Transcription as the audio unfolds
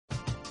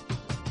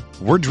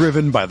We're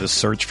driven by the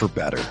search for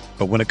better.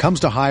 But when it comes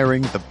to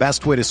hiring, the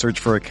best way to search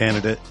for a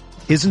candidate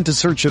isn't to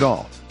search at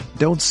all.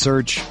 Don't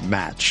search,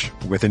 match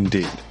with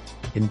Indeed.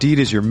 Indeed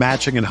is your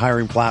matching and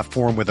hiring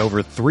platform with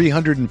over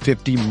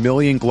 350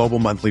 million global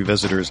monthly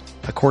visitors,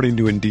 according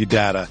to Indeed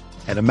data,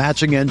 and a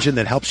matching engine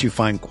that helps you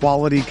find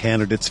quality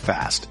candidates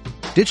fast.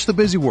 Ditch the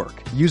busy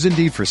work. Use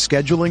Indeed for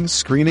scheduling,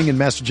 screening, and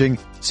messaging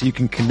so you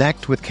can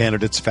connect with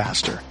candidates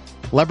faster.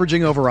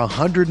 Leveraging over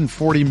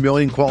 140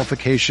 million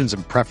qualifications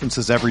and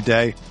preferences every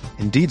day,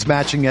 Indeed's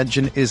matching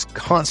engine is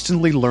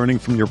constantly learning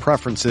from your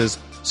preferences,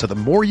 so the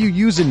more you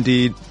use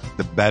Indeed,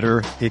 the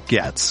better it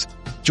gets.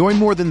 Join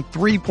more than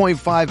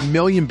 3.5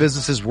 million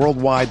businesses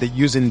worldwide that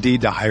use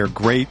Indeed to hire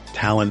great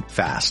talent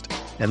fast.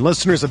 And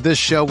listeners of this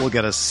show will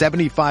get a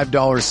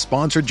 $75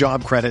 sponsored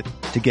job credit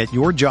to get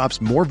your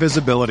jobs more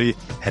visibility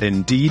at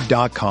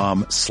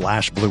Indeed.com/Blue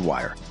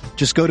Wire.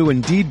 Just go to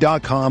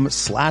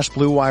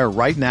Indeed.com/Blue Wire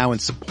right now and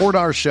support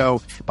our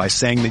show by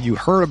saying that you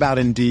heard about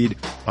Indeed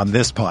on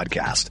this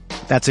podcast.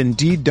 That's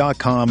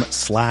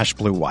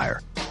Indeed.com/Blue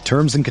Wire.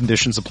 Terms and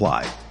conditions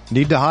apply.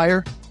 Need to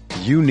hire?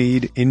 You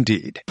need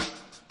Indeed.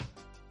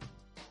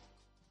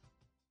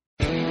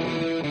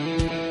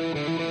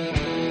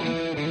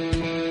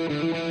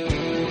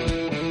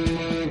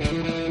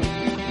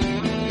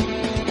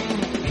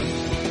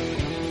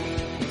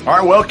 All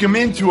right, welcome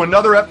into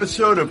another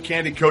episode of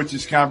Candid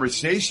Coaches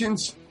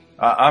Conversations.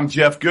 I'm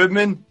Jeff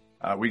Goodman.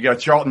 We got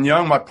Charlton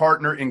Young, my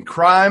partner in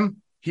crime,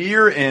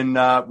 here, and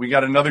we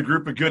got another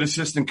group of good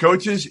assistant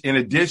coaches. In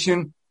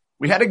addition,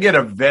 we had to get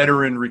a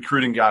veteran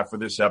recruiting guy for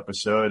this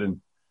episode, and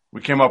we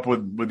came up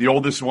with the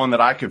oldest one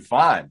that I could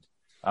find,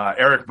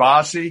 Eric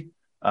Bossi,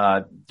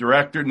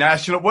 Director,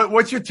 National.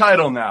 What's your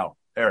title now,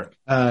 Eric?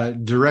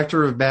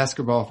 Director of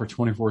Basketball for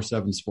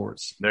 24/7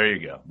 Sports. There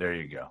you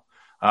go.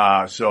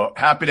 So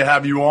happy to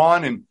have you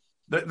on. And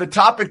the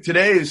topic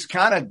today is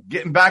kind of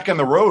getting back on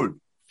the road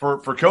for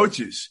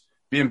coaches,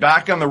 being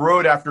back on the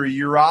road after a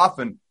year off,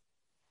 and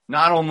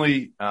not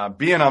only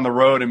being on the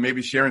road and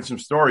maybe sharing some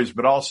stories,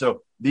 but also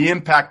the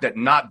impact that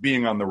not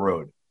being on the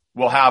road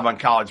will have on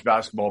college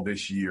basketball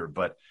this year.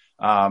 But,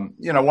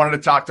 wanted to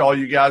talk to all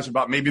you guys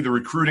about maybe the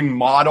recruiting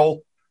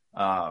model,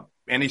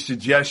 any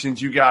suggestions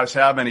you guys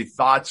have, any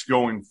thoughts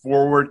going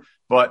forward.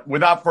 But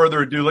without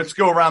further ado, let's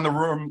go around the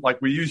room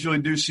like we usually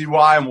do,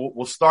 CY, and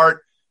we'll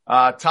start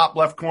top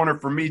left corner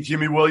for me,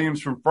 Jimmy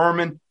Williams from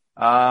Furman.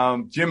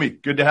 Jimmy,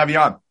 good to have you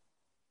on.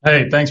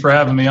 Hey, thanks for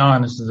having me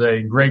on. This is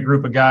a great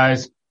group of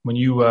guys. When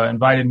you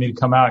invited me to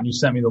come out and you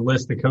sent me the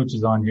list of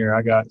coaches on here,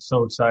 I got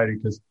so excited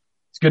because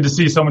it's good to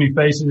see so many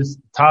faces.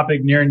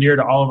 Topic near and dear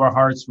to all of our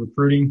hearts,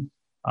 recruiting.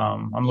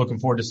 I'm looking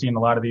forward to seeing a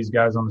lot of these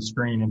guys on the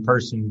screen in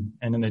person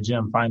and in the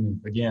gym finally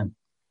again.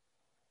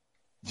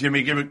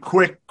 Jimmy, give a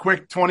quick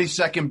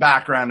 20-second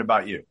background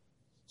about you.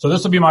 So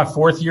this will be my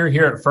fourth year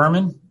here at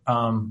Furman.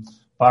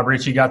 Bob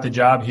Ritchie got the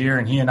job here,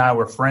 and he and I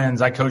were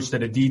friends. I coached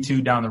at a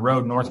D2 down the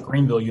road, North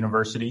Greenville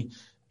University,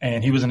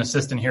 and he was an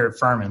assistant here at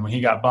Furman. When he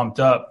got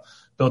bumped up,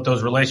 built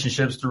those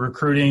relationships through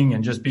recruiting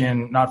and just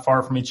being not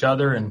far from each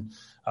other, and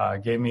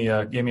gave me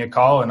a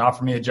call and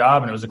offered me a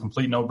job, and it was a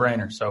complete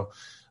no-brainer. So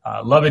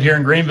love it here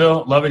in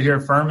Greenville, love it here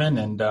at Furman,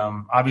 and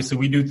obviously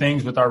we do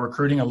things with our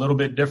recruiting a little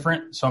bit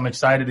different, so I'm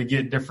excited to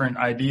get different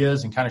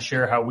ideas and kind of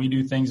share how we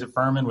do things at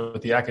Furman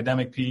with the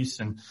academic piece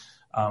and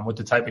with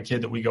the type of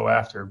kid that we go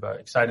after.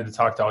 But excited to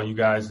talk to all you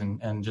guys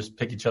and just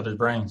pick each other's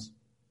brains.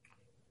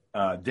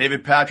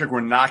 David Patrick, we're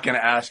not going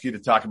to ask you to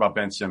talk about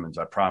Ben Simmons,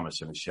 I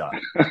promise, in a shot.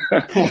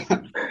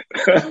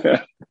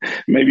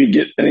 Maybe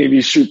get any of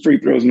you shoot free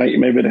throws, mate. You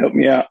may be able to help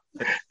me out.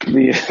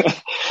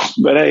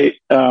 But hey,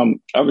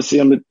 obviously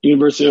I'm at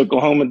University of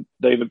Oklahoma,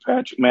 David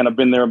Patrick. Man, I've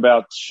been there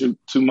about 2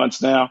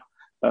 months now.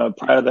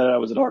 Prior to that, I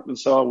was at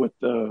Arkansas with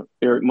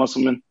Eric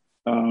Musselman.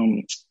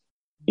 I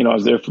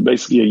was there for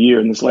basically a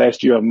year. And this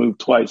last year, I've moved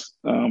twice.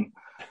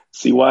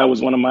 CY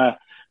was one of my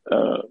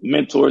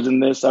mentors in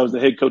this. I was the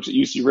head coach at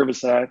UC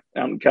Riverside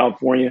out in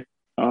California,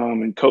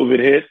 and COVID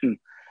hit, and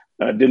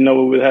didn't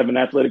know we would have an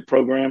athletic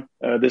program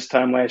this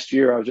time last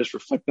year. I was just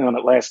reflecting on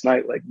it last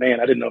night. Like, man,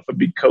 I didn't know if I'd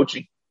be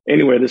coaching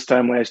anywhere this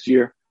time last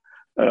year.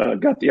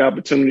 Got the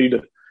opportunity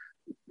to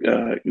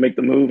make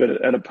the move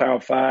at a Power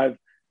 5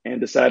 and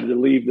decided to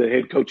leave the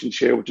head coaching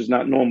chair, which is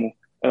not normal,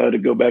 to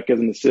go back as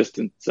an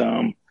assistant.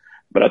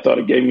 But I thought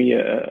it gave me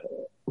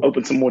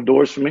opened some more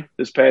doors for me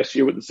this past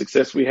year with the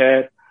success we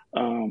had.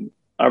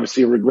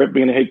 Obviously, I regret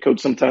being a head coach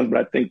sometimes, but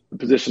I think the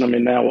position I'm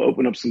in now will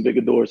open up some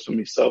bigger doors for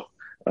me. So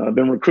I've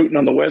been recruiting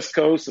on the West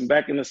Coast and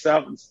back in the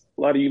South. It's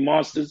a lot of you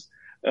monsters.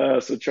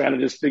 So trying to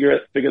just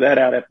figure that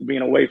out after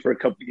being away for a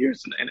couple of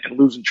years and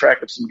losing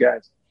track of some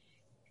guys.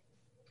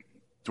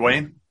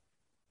 Dwayne?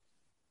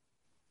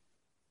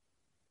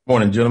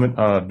 Morning, gentlemen.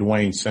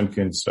 Dwayne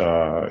Simpkins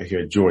here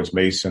at George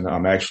Mason.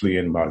 I'm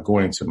actually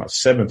going into my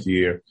 7th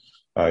year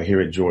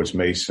here at George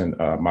Mason.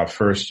 My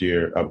first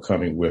year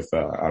upcoming with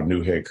our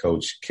new head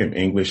coach, Kim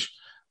English.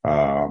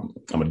 I'm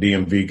a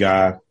DMV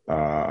guy.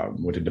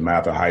 Went to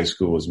DeMatha High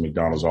School, was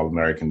McDonald's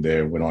All-American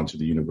there. Went on to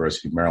the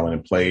University of Maryland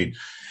and played.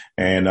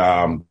 And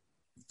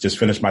just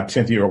finished my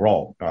 10th year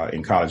overall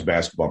in college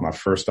basketball. My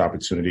first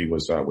opportunity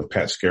was with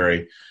Pat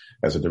Scarry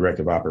as a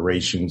director of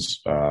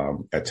operations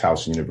at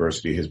Towson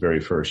University, his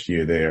very first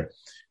year there.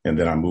 And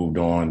then I moved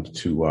on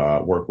to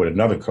work with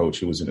another coach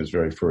who was in his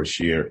very first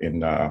year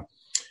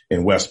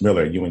in West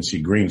Miller,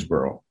 UNC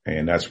Greensboro.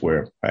 And that's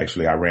where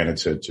actually I ran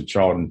into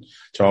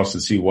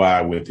Charleston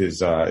CY with his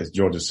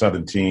Georgia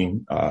Southern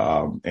team.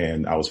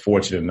 And I was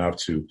fortunate enough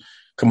to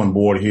come on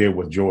board here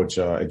with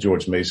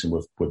George Mason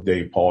with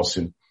Dave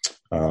Paulson,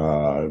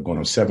 going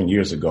on 7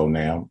 years ago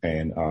now.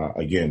 And,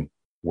 again,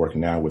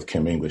 working now with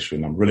Kim English.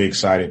 And I'm really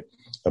excited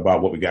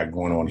about what we got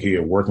going on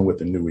here, working with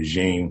the new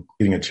regime,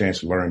 getting a chance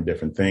to learn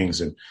different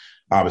things, and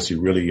obviously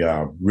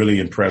really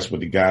impressed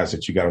with the guys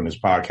that you got on this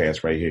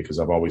podcast right here, because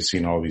I've always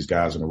seen all these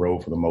guys on the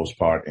road for the most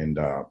part, and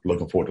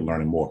looking forward to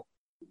learning more.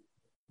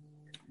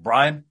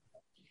 Brian?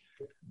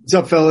 What's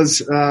up,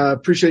 fellas?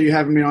 Appreciate you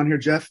having me on here,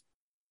 Jeff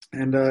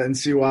and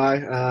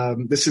CY.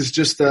 This is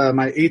just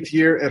my 8th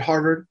year at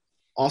Harvard.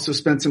 Also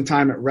spent some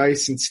time at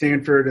Rice and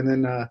Stanford, and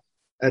then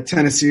at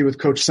Tennessee with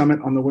Coach Summit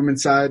on the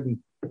women's side. And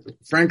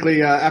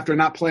frankly, after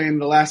not playing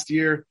the last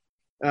year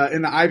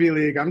in the Ivy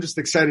League, I'm just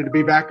excited to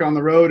be back on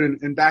the road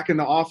and back in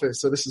the office.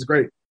 So this is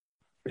great.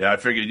 Yeah, I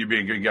figured you'd be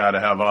a good guy to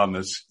have on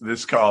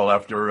this call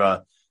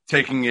after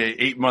taking a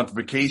 8-month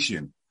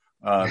vacation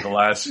the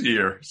last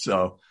year.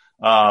 So,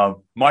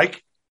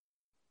 Mike?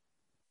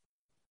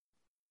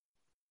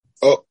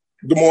 Oh,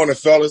 good morning,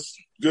 fellas.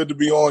 Good to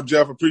be on,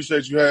 Jeff.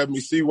 Appreciate you having me.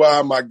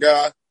 CY, my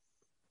guy.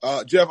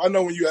 Jeff, I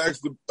know when you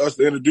asked us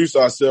to introduce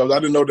ourselves, I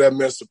didn't know that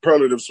meant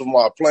superlatives from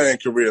our playing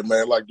career,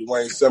 man, like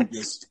Dwayne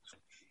Simpkins,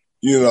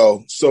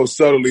 so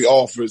subtly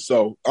offered.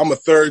 So I'm a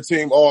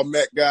third-team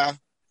All-Met guy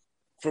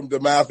from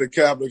DeMatha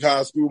Catholic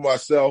High School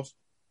myself.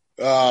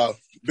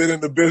 Been in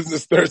the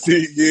business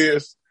 13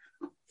 years.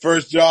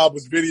 First job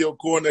was video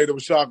coordinator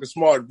with Shaka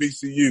Smart at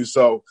VCU.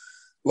 So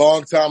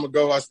long time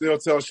ago, I still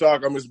tell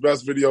Shaka I'm his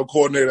best video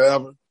coordinator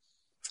ever.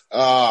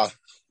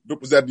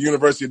 Was at the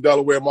University of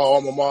Delaware, my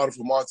alma mater,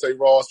 for Monte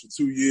Ross for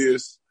 2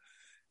 years,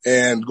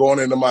 and going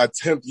into my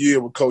 10th year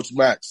with Coach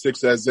Mack,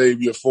 6 at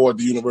Xavier, 4 at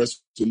the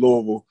University of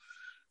Louisville.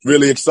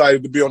 Really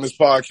excited to be on this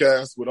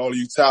podcast with all of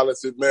you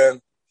talented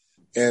men,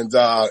 and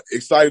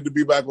excited to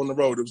be back on the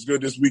road. It was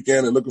good this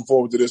weekend, and looking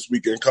forward to this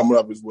weekend coming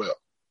up as well.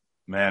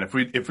 Man, if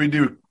we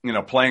do,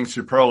 playing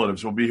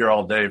superlatives, we'll be here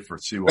all day for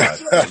CY.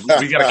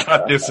 We got to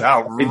cut this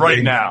out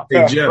right now.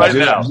 Hey, Jeff, right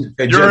now. I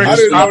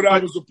didn't know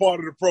that was a part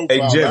of the profile.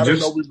 Hey, Jeff, I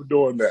didn't know we were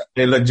doing that.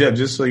 Hey, look, Jeff,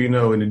 just so you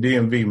know, in the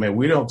DMV, man,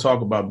 we don't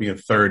talk about being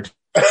third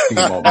team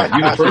all that.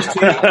 You the first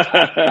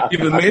team.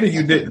 You admitted it,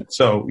 you didn't.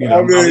 So,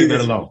 I'll leave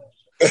that alone.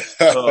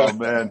 Oh,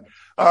 man.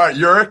 All right,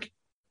 Yurik.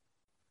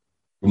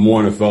 Good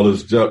morning,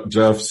 fellas.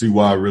 Jeff,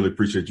 CY, really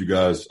appreciate you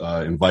guys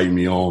inviting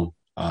me on.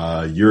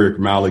 Yurik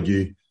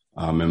Malagi.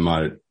 I'm in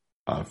my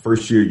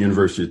first year at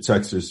University of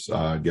Texas.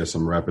 I guess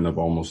I'm wrapping up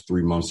almost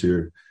 3 months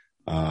here.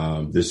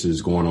 This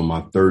is going on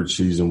my 3rd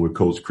season with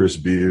Coach Chris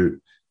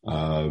Beard,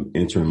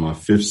 entering my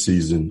 5th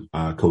season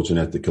coaching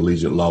at the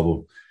collegiate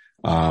level.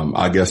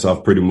 I guess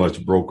I've pretty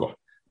much broke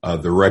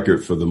the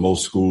record for the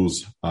most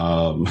schools,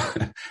 in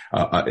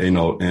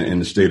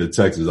the state of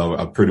Texas.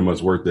 I pretty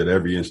much worked at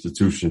every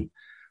institution.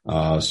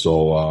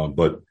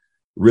 But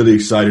really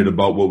excited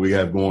about what we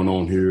have going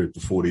on here at the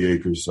 40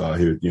 Acres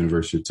here at the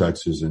University of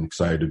Texas, and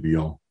excited to be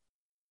on.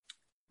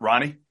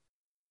 Ronnie?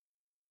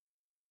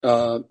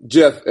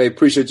 Jeff, I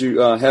appreciate you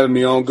having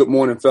me on. Good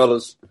morning,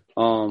 fellas.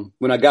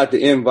 When I got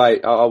the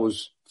invite, I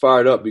was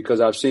fired up because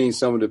I've seen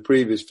some of the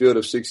previous Field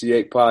of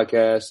 68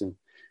 podcasts, and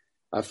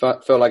I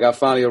felt like I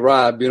finally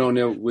arrived being on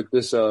there with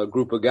this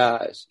group of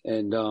guys.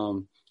 And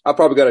I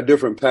probably got a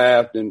different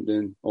path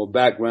or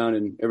background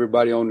than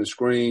everybody on the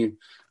screen.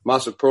 My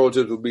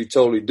superlatives would be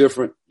totally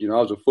different. I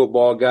was a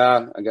football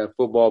guy. I got a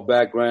football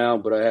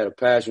background, but I had a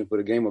passion for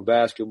the game of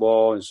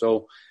basketball. And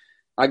so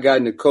I got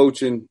into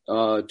coaching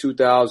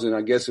 2000,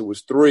 I guess it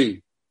was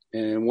 3.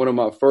 And one of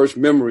my first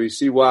memories,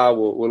 CY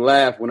will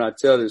laugh when I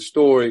tell this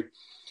story.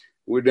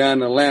 We're down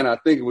in Atlanta. I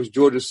think it was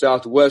Georgia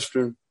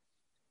Southwestern,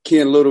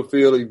 Ken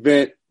Littlefield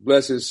event,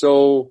 bless his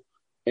soul.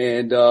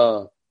 And,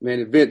 the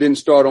event didn't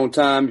start on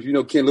time. If you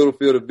know Ken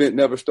Littlefield, event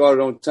never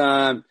started on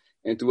time.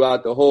 And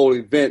throughout the whole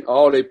event,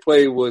 all they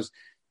played was,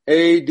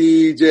 "Hey,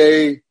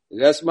 DJ,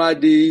 that's my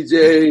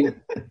DJ."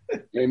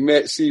 And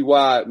met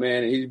CY,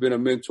 man, and he's been a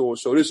mentor.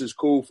 So this is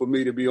cool for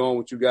me to be on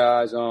with you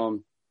guys.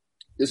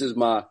 This is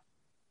going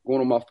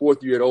on my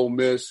 4th year at Ole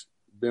Miss.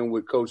 Been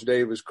with Coach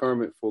Davis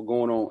Kermit for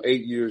going on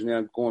 8 years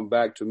now, going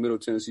back to Middle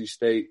Tennessee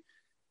State.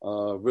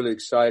 Really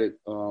excited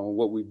on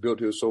what we built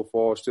here so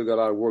far. Still got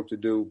a lot of work to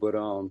do, but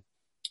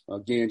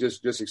again,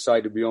 just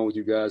excited to be on with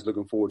you guys.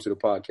 Looking forward to the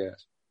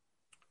podcast.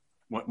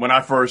 When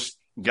I first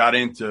got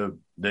into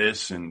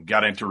this and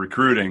got into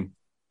recruiting,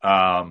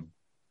 Eric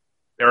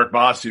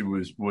Bossi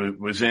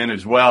was in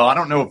as well. I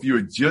don't know if you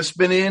had just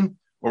been in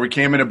or we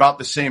came in about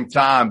the same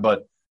time,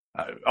 but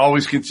I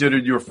always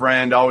considered you a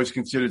friend, always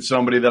considered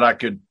somebody that I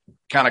could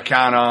kind of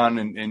count on,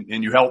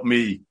 and you helped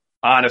me,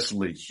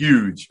 honestly,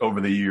 huge over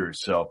the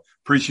years. So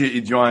appreciate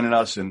you joining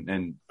us,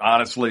 and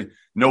honestly,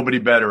 nobody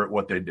better at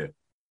what they do.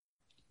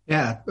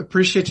 Yeah,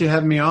 appreciate you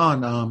having me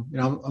on.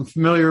 I'm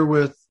familiar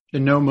with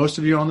and know most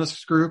of you on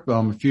this group.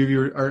 A few of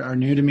you are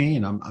new to me,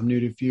 and I'm new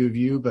to a few of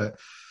you. But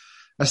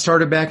I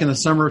started back in the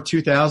summer of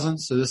 2000,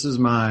 so this is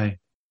my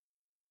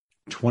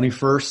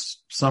 21st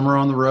summer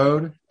on the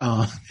road.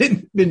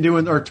 Been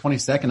doing, or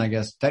 22nd, I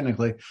guess,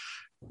 technically,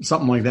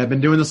 something like that.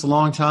 Been doing this a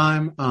long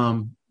time.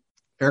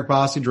 Eric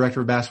Bossi,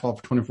 director of basketball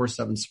for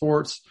 24/7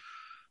 Sports.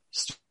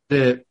 Started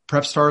at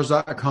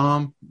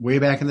prepstars.com way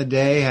back in the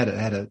day. Had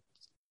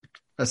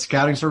a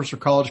scouting service for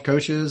college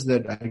coaches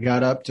that I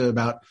got up to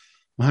about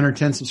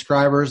 110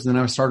 subscribers. Then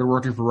I started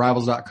working for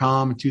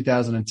rivals.com in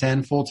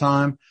 2010 full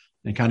time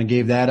and kind of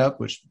gave that up,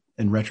 which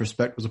in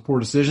retrospect was a poor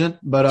decision,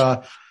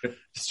 but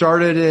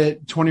started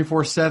at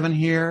 24/7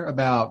 here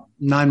about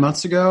 9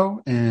 months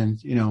ago.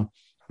 And,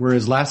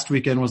 whereas last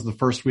weekend was the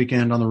first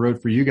weekend on the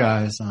road for you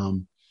guys,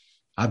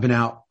 I've been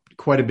out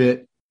quite a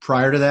bit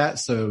prior to that.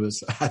 So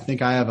I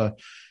think I have a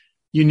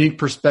unique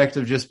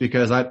perspective just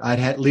because I'd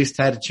at least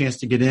had a chance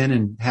to get in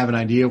and have an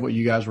idea of what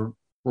you guys were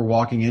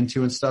walking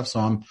into and stuff. So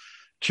I'm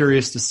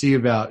curious to see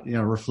about,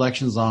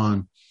 reflections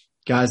on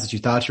guys that you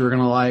thought you were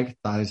going to like,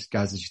 guys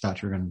that you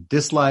thought you were going to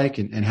dislike,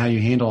 and how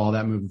you handle all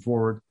that moving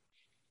forward.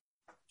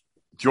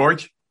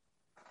 George?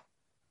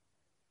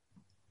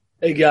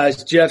 Hey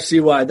guys, Jeff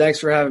CY, thanks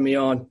for having me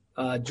on.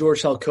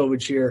 George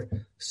Halkovich here,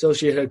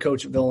 associate head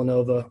coach at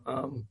Villanova.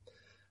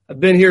 I've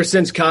been here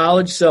since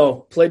college,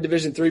 so played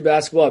Division III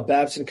basketball at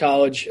Babson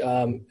College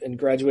and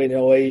graduated in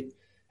 2008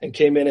 and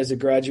came in as a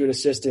graduate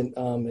assistant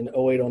in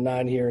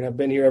 2008-09 here, and have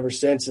been here ever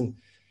since. And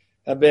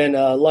I've been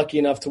lucky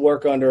enough to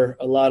work under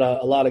a lot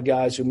of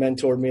guys who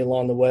mentored me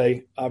along the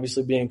way,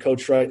 obviously being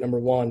Coach Wright, number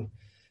one,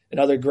 and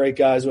other great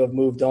guys who have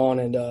moved on,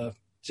 and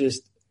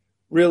just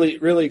really,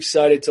 really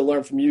excited to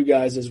learn from you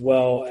guys as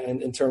well,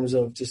 and in terms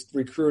of just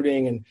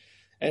recruiting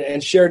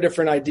and share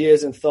different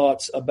ideas and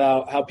thoughts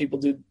about how people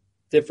do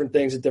different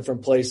things at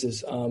different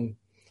places. I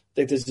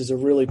think this is a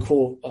really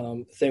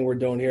cool thing we're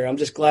doing here. I'm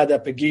just glad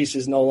that Pegues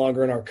is no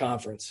longer in our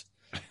conference.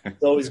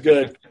 It's always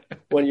good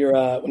when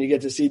when you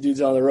get to see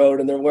dudes on the road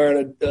and they're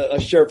wearing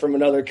a shirt from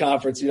another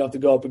conference. You don't have to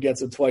go up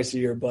against them twice a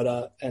year.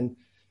 But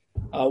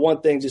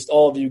one thing, just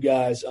all of you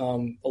guys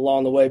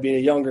along the way, being a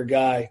younger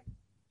guy,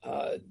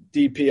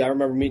 DP. I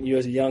remember meeting you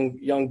as a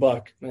young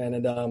buck, man,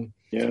 and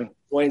yeah.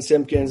 Dwayne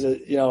Simpkins,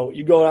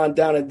 you go on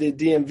down at the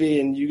DMV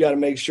and you got to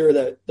make sure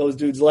that those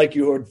dudes like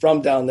you who are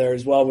from down there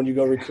as well when you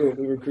go recruit.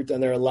 We recruit down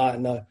there a lot.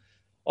 And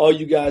all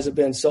you guys have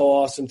been so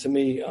awesome to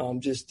me,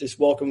 just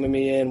welcoming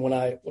me in when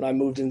I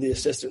moved into the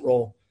assistant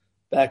role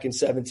back in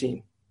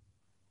 2017.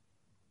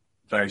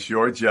 Thanks,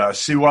 George.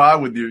 CY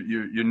with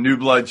your new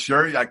blood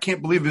shirt. I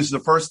can't believe this is the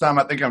first time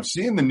I think I'm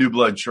seeing the new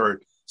blood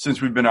shirt since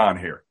we've been on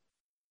here.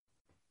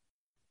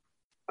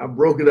 I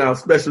broke it out,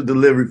 special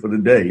delivery for the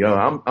day.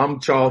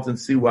 I'm Charlton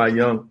C.Y.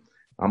 Young.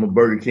 I'm a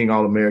Burger King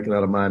All-American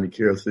out of Miami,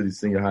 Carroll City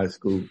Senior High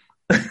School.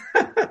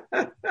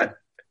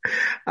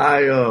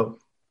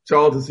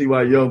 Charlton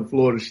C.Y. Young,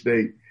 Florida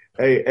State.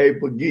 Hey,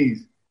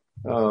 Pegues,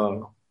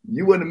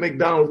 you wasn't at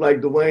McDonald's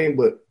like Dwayne,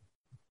 but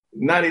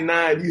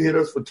 99, you hit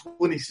us for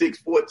 26,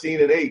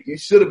 14, and 8. You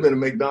should have been at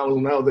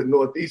McDonald's when I was at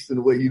Northeastern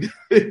the way you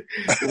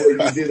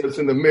did us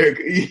in the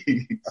America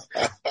East.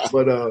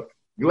 But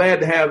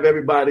glad to have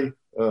everybody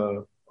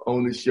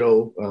on the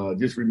show.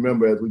 Just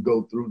remember as we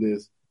go through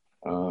this,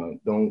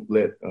 don't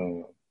let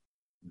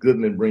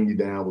Goodman bring you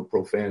down with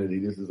profanity.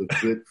 This is a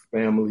good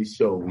family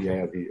show we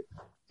have here.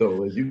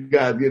 So as you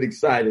guys get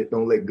excited,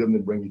 don't let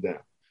Goodman bring you down.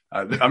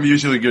 I'm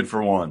usually good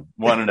for one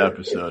an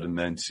episode, and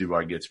then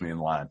CY gets me in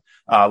line.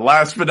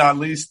 Last but not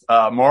least,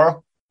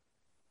 Mauro.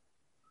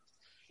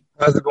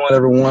 How's it going,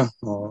 everyone?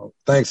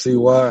 Thanks,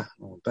 CY.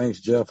 Thanks,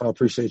 Jeff. I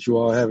appreciate you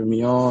all having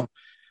me on.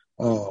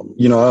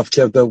 I've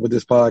kept up with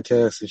this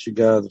podcast since you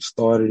guys have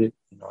started it.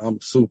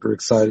 I'm super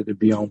excited to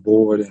be on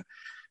board and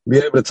be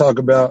able to talk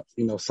about,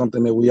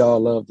 something that we all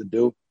love to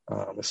do,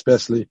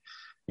 especially,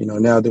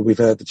 now that we've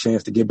had the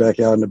chance to get back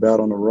out and about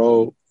on the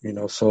road,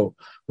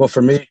 but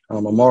for me,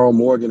 Amaro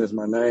Morgan is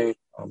my name.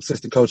 I'm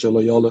assistant coach at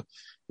Loyola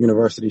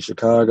University,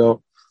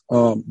 Chicago.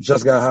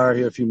 Just got hired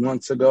here a few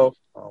months ago.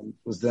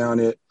 Was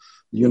down at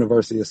the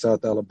University of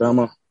South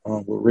Alabama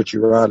with Richie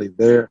Riley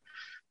there.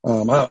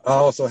 I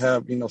also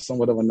have,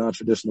 somewhat of a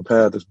non-traditional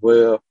path as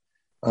well.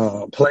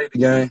 Played the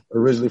game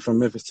originally from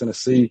Memphis,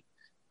 Tennessee.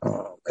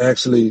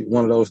 Actually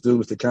one of those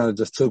dudes that kind of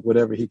just took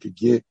whatever he could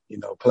get,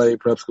 played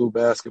prep school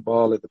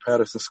basketball at the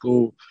Patterson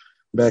School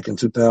back in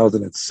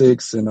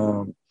 2006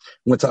 and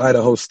went to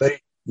Idaho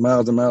State,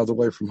 miles and miles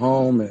away from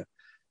home,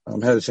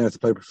 and had a chance to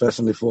play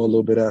professionally for a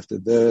little bit after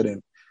that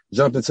and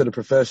jumped into the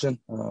profession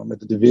at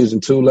the Division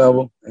II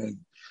level and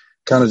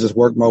kind of just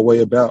worked my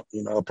way about.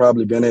 I've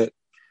probably been at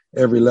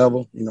every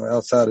level,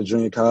 outside of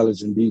junior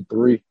college and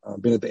D3.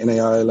 Been at the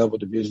NAIA level,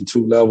 Division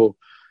II level.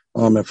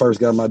 And first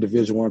got my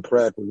Division I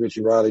crack with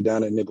Richie Riley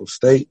down at Nicholls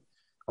State.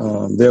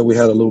 There we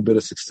had a little bit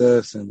of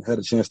success and had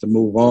a chance to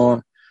move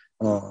on.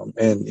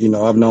 And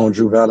I've known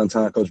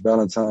Coach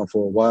Valentine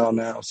for a while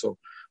now. So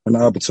when the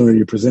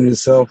opportunity presented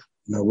itself,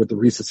 with the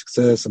recent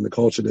success and the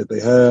culture that they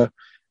have,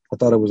 I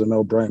thought it was a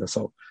no-brainer.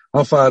 So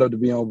I'm fired up to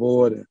be on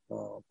board, and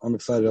I'm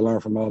excited to learn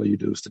from all of you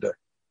dudes today.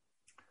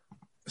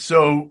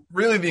 So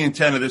really the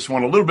intent of this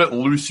one, a little bit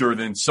looser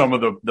than some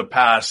of the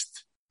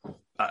past,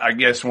 I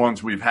guess,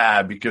 ones we've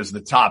had, because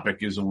the topic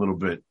is a little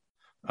bit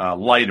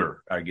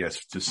lighter, I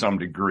guess, to some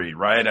degree,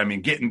 right? I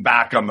mean, getting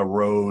back on the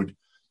road.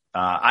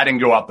 I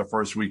didn't go out the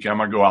first weekend. I'm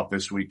going to go out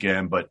this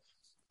weekend. But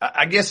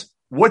I guess,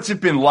 what's it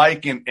been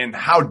like, and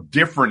how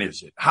different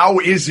is it? How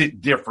is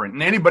it different?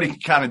 And anybody can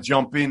kind of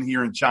jump in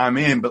here and chime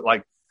in, but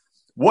like,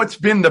 what's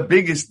been the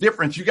biggest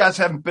difference? You guys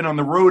haven't been on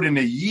the road in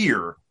a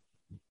year.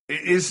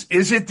 Is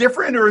it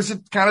different, or is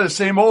it kind of the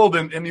same old,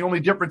 and the only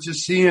difference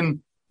is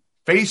seeing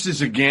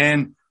faces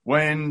again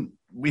when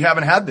we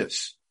haven't had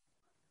this?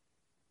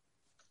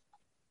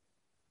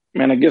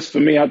 Man, I guess for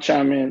me, I'll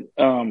chime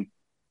in.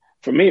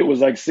 For me, it was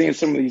like seeing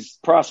some of these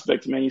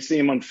prospects, man. You see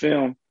them on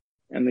film,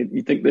 and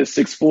you think they're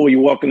 6'4". You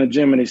walk in the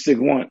gym and they're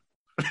 6'1".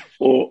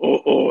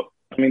 or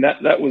I mean,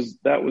 that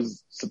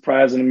was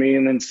surprising to me.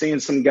 And then seeing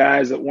some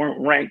guys that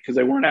weren't ranked because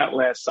they weren't out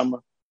last summer.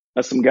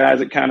 That's some guys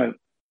that kind of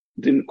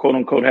didn't, quote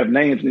unquote, have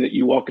names, and that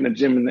you walk in the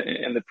gym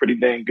and they're pretty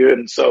dang good.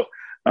 And so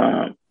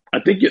I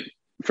think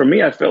for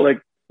me, I felt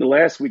like the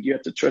last week you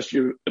have to trust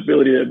your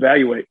ability to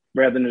evaluate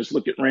rather than just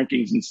look at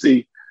rankings and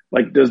see,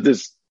 like, does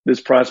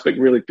this prospect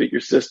really fit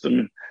your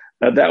system?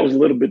 And that was a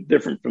little bit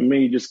different for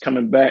me, just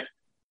coming back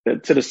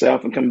to the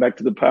South and coming back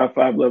to the Power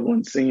 5 level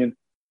and seeing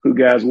who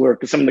guys were.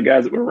 Because some of the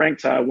guys that were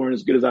ranked high weren't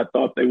as good as I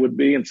thought they would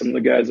be, and some of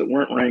the guys that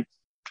weren't ranked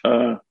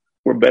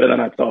were better than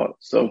I thought.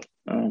 So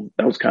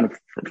that was kind of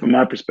from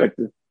my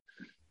perspective.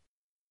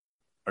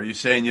 Are you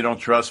saying you don't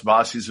trust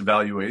Bossie's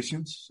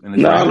evaluations?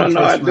 No,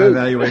 I do.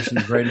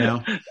 Evaluations right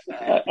now.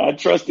 I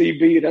trust EB.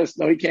 He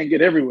can't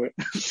get everywhere.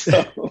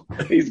 So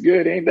he's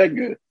good. He ain't that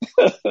good.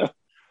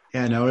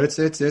 Yeah, no,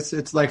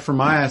 it's like, from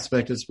my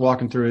aspect, it's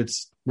walking through.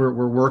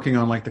 We're working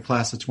on like the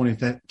class of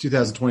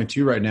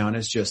 2022 right now, and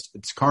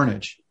it's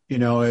carnage.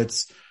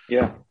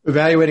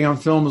 Evaluating on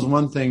film is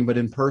one thing, but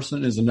in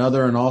person is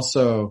another. And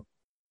also,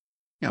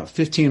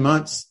 15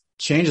 months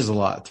changes a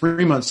lot.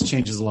 3 months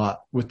changes a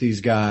lot with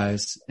these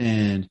guys,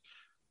 and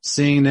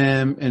seeing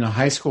them in a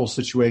high school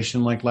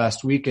situation like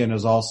last weekend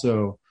is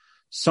also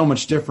so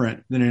much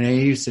different than an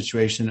AAU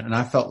situation. And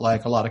I felt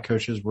like a lot of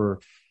coaches were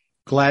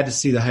glad to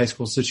see the high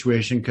school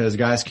situation, because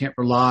guys can't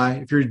rely.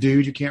 If you're a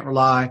dude, you can't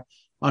rely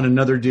on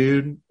another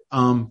dude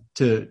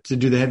to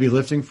do the heavy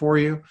lifting for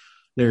you.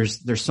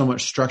 There's so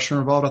much structure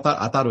involved.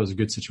 I thought it was a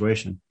good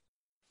situation.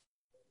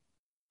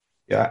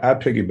 Yeah, I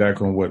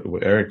piggyback on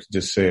what Eric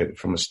just said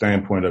from a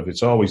standpoint of,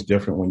 it's always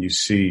different when you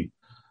see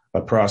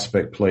a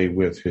prospect play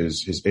with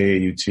his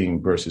AAU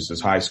team versus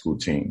his high school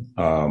team.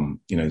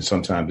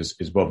 Sometimes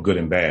it's both good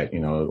and bad.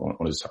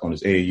 On his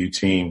AAU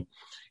team,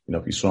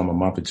 if you saw him a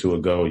month or two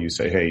ago, you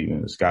say, hey,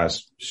 this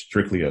guy's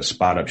strictly a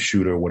spot up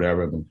shooter or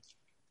whatever,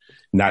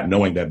 not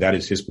knowing that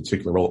is his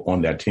particular role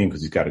on that team,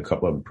 because he's got a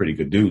couple of pretty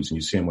good dudes. And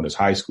you see him on his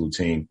high school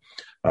team,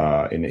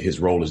 and his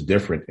role is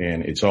different.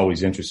 And it's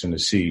always interesting to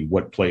see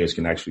what players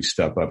can actually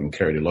step up and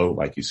carry the load,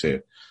 like you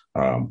said.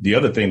 The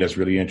other thing that's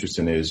really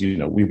interesting is,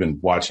 we've been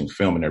watching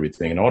film and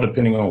everything, and all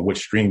depending on which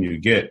stream you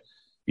get,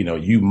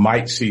 you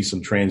might see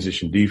some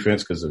transition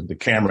defense because the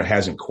camera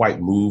hasn't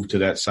quite moved to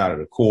that side of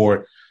the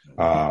court.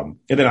 And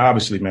then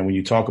obviously, man, when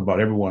you talk about,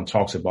 everyone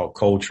talks about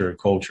culture,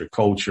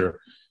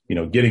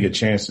 getting a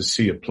chance to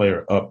see a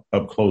player up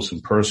close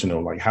and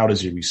personal, like how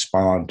does he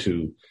respond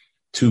to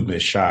two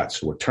missed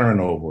shots or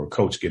turnover or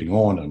coach getting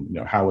on him?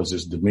 How is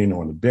his demeanor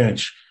on the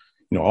bench?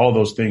 All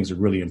those things are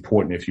really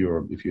important if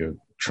you're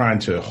trying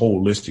to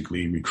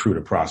holistically recruit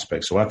a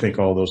prospect. So I think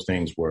all those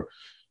things were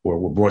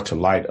brought to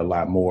light a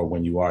lot more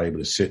when you are able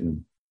to sit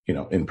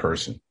in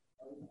person.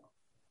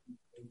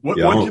 What's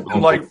it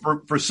been like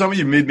for some of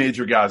you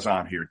mid-major guys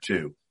on here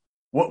too?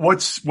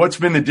 What's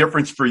been the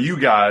difference for you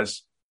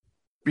guys?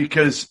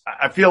 Because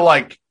I feel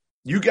like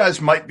you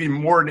guys might be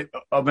more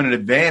of an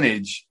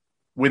advantage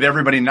with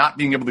everybody not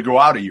being able to go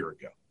out a year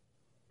ago.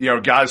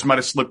 Guys might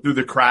have slipped through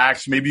the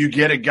cracks. Maybe you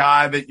get a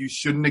guy that you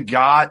shouldn't have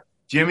got.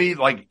 Jimmy,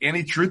 like,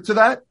 any truth to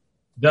that?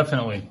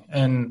 Definitely.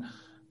 And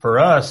for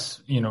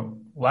us,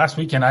 last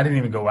weekend I didn't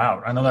even go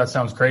out. I know that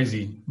sounds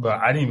crazy, but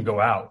I didn't even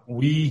go out.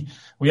 We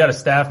had a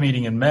staff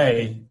meeting in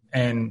May,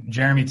 and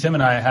Jeremy, Tim,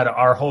 and I had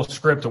our whole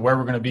script of where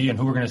we're going to be and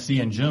who we're going to see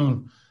in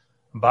June.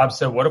 Bob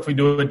said, what if we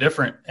do it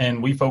different?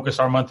 And we focus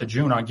our month of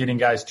June on getting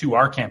guys to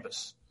our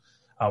campus.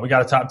 We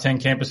got a top 10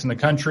 campus in the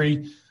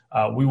country.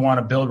 We want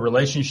to build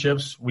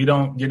relationships. We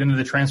don't get into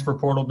the transfer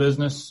portal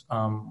business.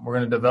 We're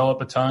going to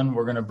develop a ton.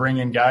 We're going to bring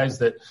in guys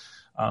that,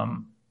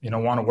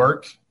 want to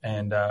work,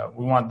 and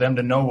we want them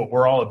to know what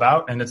we're all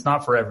about. And it's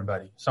not for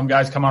everybody. Some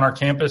guys come on our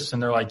campus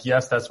and they're like,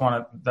 yes, that's where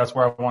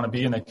I want to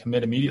be. And they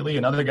commit immediately.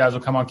 And other guys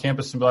will come on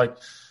campus and be like,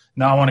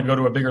 no, I want to go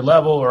to a bigger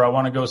level, or I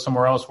want to go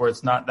somewhere else where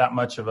it's not that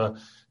much of a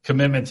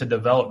commitment to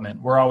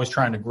development. We're always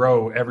trying to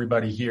grow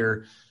everybody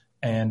here.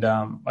 And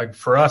like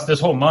for us,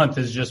 this whole month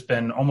has just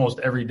been almost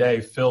every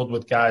day filled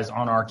with guys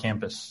on our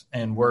campus,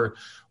 and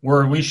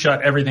we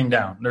shut everything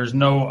down. There's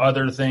no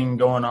other thing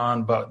going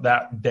on but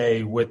that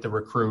day with the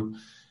recruit.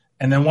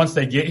 And then once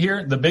they get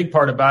here, the big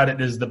part about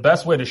it is the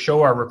best way to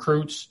show our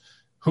recruits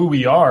who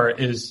we are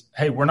is,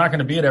 hey, we're not going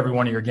to be at every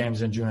one of your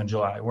games in June and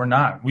July. We're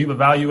not. We've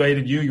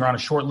evaluated you. You're on a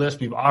short list.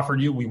 We've offered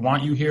you. We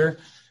want you here,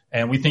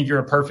 and we think you're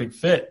a perfect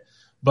fit.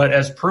 But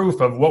as proof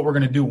of what we're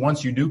going to do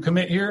once you do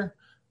commit here,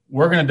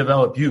 we're going to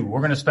develop you.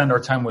 We're going to spend our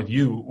time with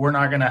you. We're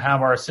not going to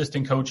have our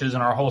assistant coaches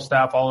and our whole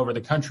staff all over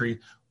the country.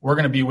 We're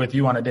going to be with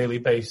you on a daily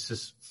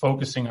basis,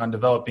 focusing on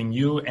developing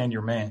you and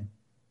your man.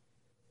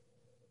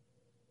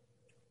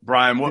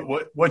 Brian,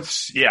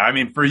 what's I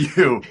mean, for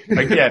you,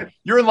 again,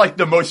 you're in like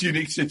the most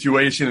unique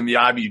situation in the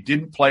Ivy. You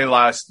didn't play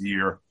last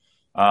year.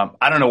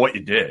 I don't know what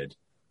you did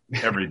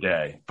every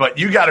day, but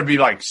you got to be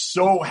like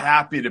so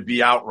happy to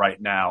be out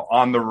right now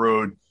on the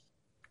road,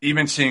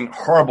 even seeing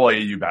horrible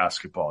AAU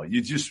basketball.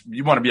 You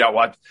want to be out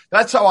watching.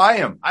 That's how I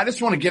am. I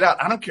just want to get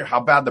out. I don't care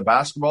how bad the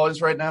basketball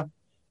is right now.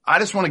 I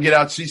just want to get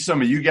out, see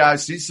some of you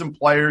guys, see some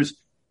players.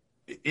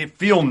 It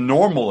feel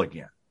normal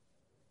again.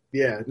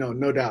 Yeah,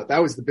 no doubt.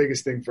 That was the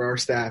biggest thing for our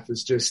staff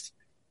is just,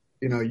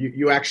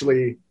 you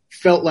actually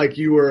felt like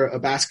you were a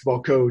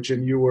basketball coach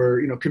and you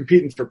were,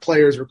 competing for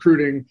players,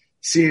 recruiting,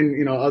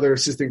 seeing, other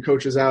assistant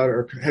coaches out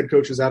or head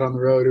coaches out on the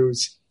road.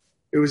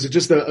 It was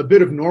just a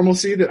bit of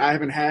normalcy that I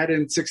haven't had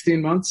in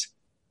 16 months.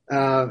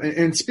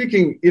 And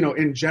speaking,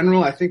 in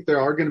general, I think there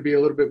are going to be a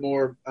little bit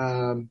more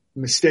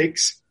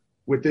mistakes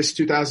with this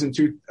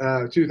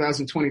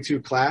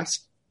 2022 class.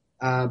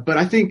 But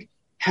I think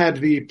had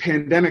the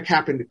pandemic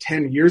happened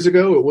 10 years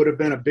ago, it would have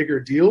been a bigger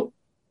deal.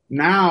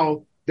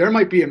 Now there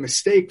might be a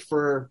mistake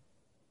for,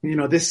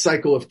 this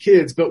cycle of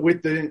kids, but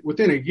within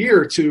a year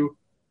or two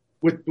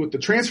with the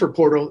transfer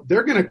portal,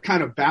 they're going to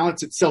kind of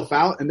balance itself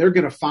out and they're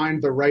going to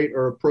find the right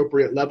or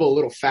appropriate level a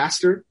little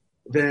faster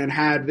than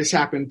had this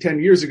happened 10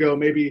 years ago.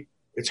 Maybe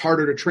it's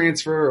harder to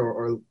transfer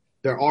or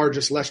there are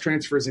just less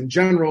transfers in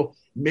general.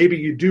 Maybe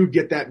you do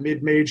get that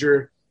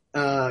mid-major,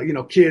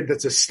 kid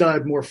that's a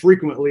stud more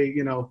frequently,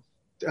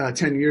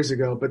 10 years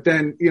ago. But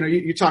then,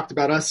 you talked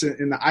about us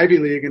in the Ivy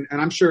League, and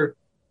I'm sure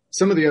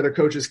some of the other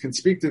coaches can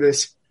speak to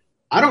this.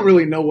 I don't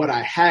really know what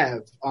I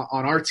have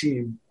on our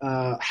team.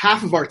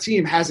 Half of our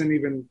team hasn't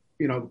even,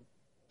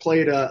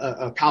 played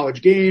a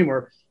college game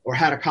or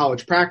had a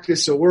college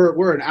practice. So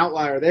we're an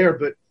outlier there,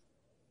 but,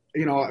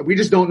 we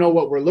just don't know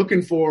what we're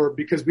looking for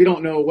because we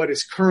don't know what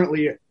is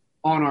currently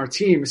on our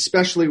team,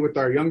 especially with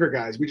our younger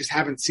guys. We just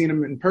haven't seen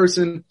them in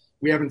person.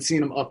 We haven't seen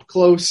them up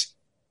close.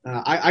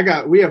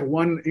 We have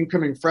one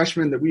incoming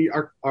freshman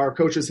that our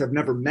coaches have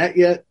never met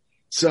yet.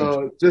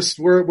 So just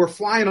we're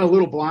flying a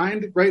little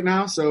blind right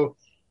now. So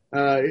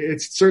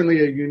it's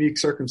certainly a unique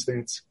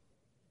circumstance.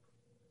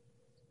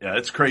 Yeah,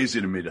 it's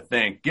crazy to me to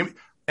think.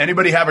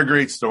 Anybody have a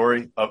great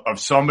story of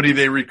somebody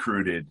they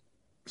recruited,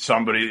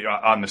 somebody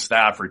on the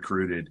staff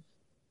recruited,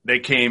 they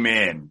came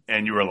in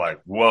and you were like,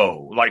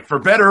 whoa, like for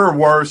better or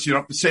worse, you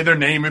don't have to say their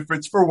name if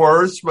it's for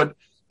worse, but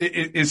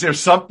is there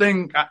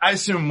something? I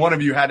assume one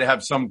of you had to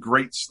have some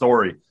great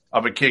story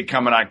of a kid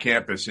coming on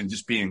campus and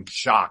just being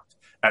shocked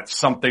at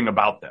something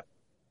about them.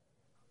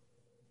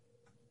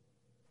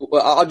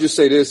 Well, I'll just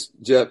say this,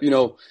 Jeff.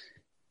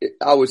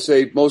 I would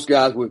say most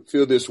guys would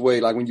feel this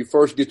way. Like when you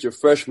first get your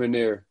freshman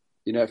there,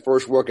 that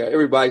first workout,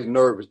 everybody's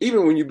nervous,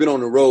 even when you've been on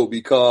the road,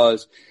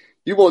 because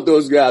you want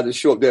those guys to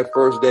show up that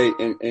first day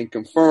and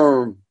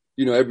confirm,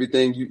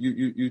 everything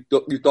you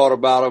thought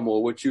about them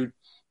or what you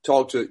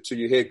talked to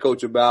your head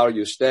coach about or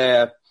your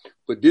staff.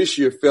 But this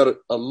year felt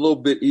a little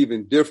bit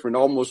even different.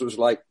 Almost was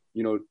like,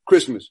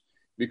 Christmas,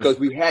 because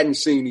we hadn't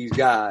seen these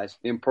guys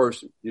in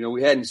person.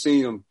 We hadn't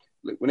seen them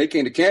when they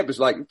came to campus,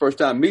 like the first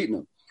time meeting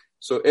them.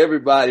 So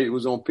everybody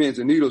was on pins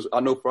and needles. I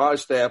know for our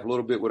staff a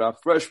little bit with our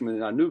freshmen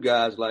and our new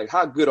guys, like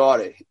how good are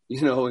they?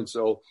 And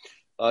so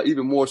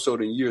even more so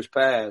than years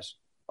past.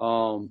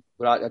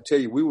 But I tell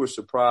you, we were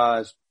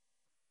surprised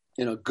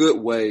in a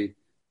good way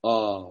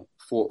for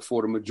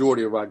the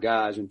majority of our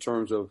guys in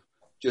terms of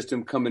just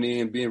them coming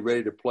in, being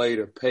ready to play,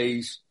 their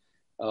pace.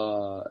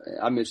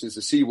 I mentioned it's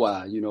a CY,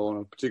 on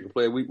a particular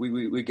player.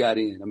 We got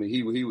in. I mean,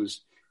 he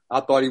was.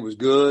 I thought he was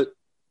good.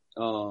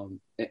 And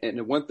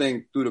the one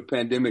thing through the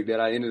pandemic that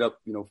I ended up,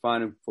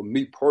 finding for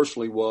me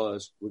personally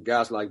was with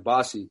guys like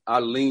Bossie, I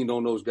leaned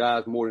on those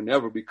guys more than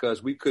ever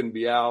because we couldn't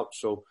be out.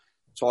 So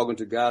talking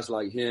to guys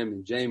like him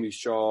and Jamie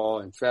Shaw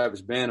and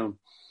Travis Banham,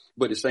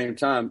 but at the same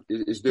time,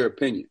 it's their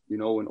opinion,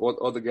 and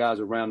other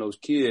guys around those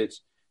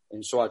kids.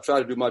 And so I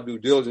tried to do my due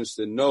diligence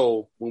to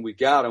know when we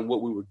got them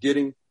what we were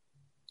getting.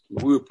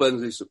 We were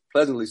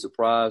pleasantly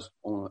surprised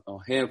on a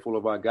handful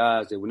of our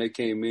guys that when they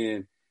came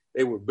in,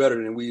 they were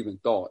better than we even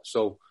thought.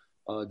 So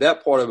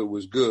that part of it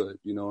was good,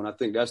 and I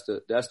think that's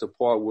the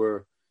part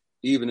where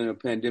even in a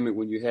pandemic,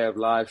 when you have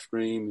live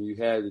stream and you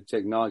have the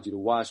technology to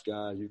watch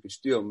guys, you can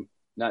still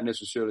not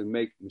necessarily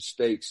make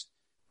mistakes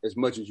as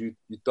much as you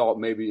thought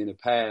maybe in the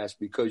past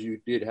because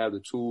you did have the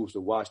tools to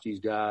watch these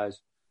guys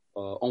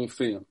on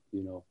film,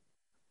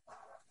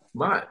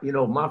 My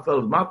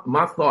fellas,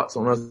 my thoughts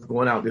on us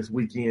going out this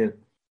weekend,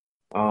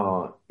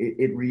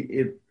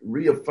 it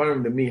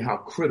reaffirmed to me how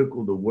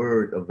critical the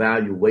word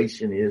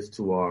evaluation is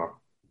to our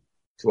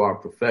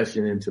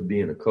profession and to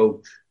being a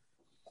coach.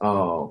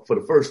 for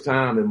the first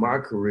time in my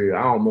career,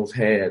 I almost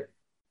had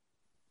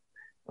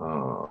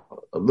a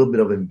little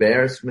bit of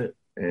embarrassment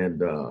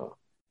and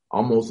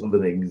almost of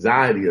an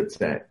anxiety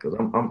attack, because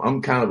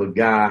I'm kind of a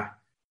guy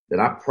that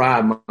I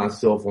pride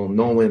myself on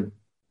knowing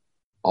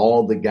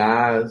all the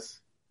guys,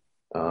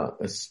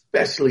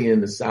 especially in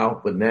the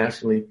South, but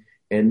nationally.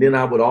 And then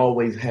I would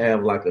always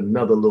have like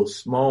another little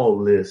small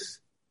list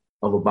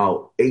of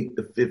about 8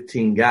 to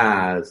 15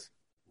 guys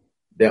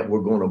that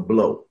were going to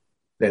blow,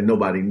 that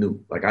nobody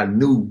knew. Like I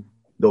knew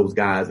those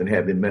guys and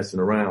had been messing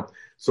around.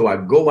 So I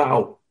go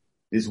out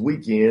this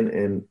weekend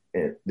and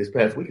this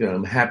past weekend,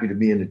 I'm happy to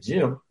be in the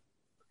gym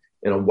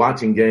and I'm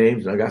watching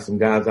games, and I got some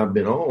guys I've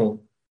been on,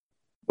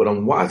 but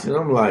I'm watching,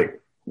 I'm like,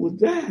 who was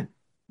that?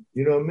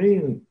 You know what I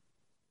mean?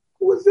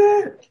 Who was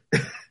that?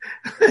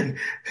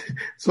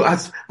 So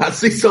I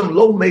see some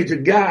low major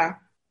guy,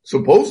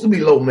 supposed to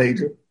be low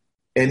major,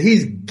 and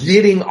he's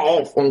getting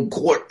off on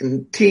court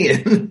in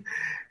 10.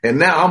 And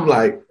now I'm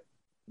like,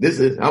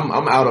 I'm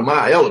out of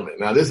my element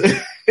now. This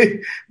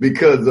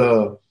because,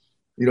 so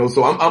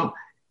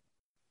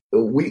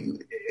we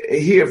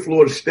here at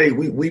Florida State,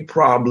 we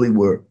probably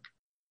were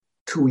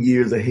 2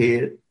 years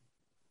ahead,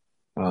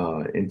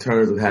 in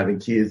terms of having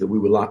kids that we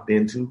were locked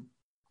into.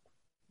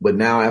 But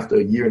now after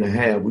a year and a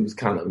half, we was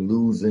kind of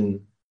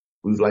losing.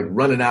 We was like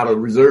running out of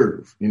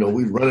reserve. We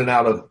was running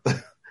out of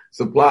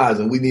supplies,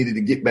 and we needed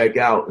to get back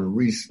out and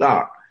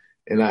restock.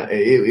 And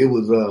it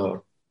was,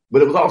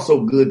 but it was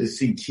also good to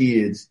see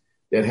kids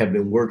that have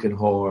been working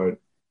hard,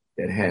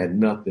 that had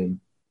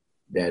nothing,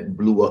 that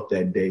blew up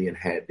that day and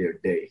had their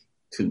day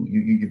too.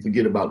 You can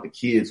forget about the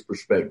kids'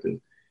 perspective.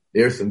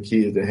 There's some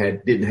kids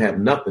that didn't have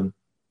nothing,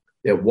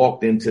 that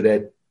walked into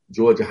that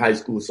Georgia High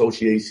School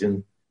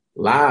Association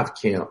live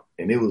camp,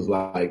 and it was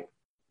like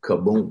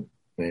kaboom.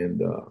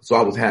 And so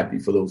I was happy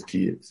for those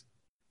kids.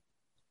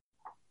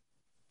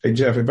 Hey,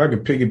 Jeff, if I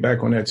could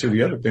piggyback on that too,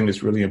 the other thing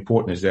that's really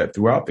important is that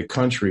throughout the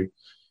country,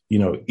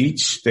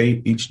 each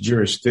state, each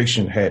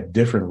jurisdiction had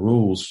different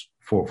rules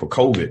for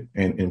COVID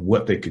and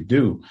what they could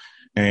do.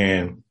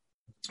 And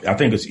I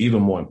think it's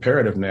even more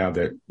imperative now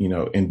that,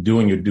 in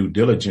doing your due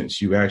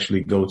diligence, you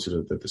actually go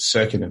to the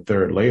second and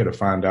third layer to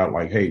find out,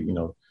 like, hey,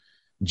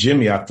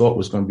 Jimmy, I thought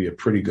was going to be a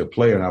pretty good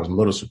player. And I was a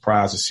little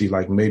surprised to see,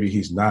 like, maybe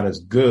he's not as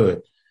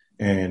good.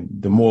 And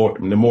the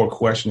more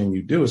questioning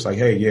you do, it's like,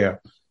 hey, yeah,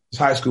 his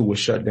high school was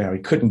shut down.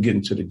 He couldn't get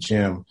into the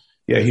gym.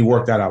 Yeah, he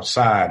worked out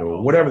outside,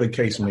 or whatever the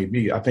case may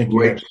be. I think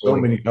you have so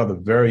many other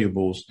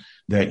variables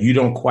that you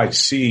don't quite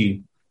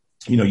see.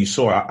 You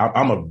saw,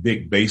 I'm a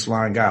big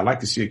baseline guy. I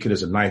like to see a kid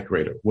as a ninth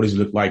grader. What does he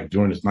look like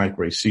during his ninth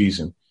grade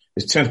season,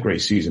 his 10th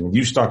grade season? And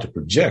you start to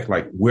project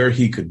like where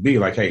he could be,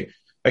 like, hey,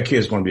 that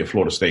kid's going to be a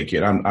Florida State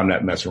kid. I'm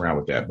not messing around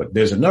with that. But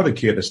there's another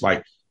kid that's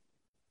like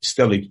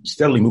steadily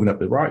moving up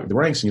the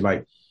ranks. And you're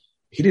like,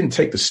 he didn't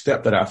take the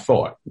step that I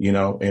thought,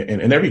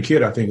 and every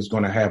kid I think is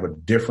going to have a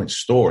different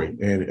story.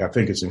 And I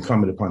think it's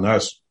incumbent upon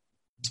us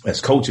as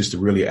coaches to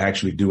really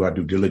actually do our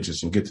due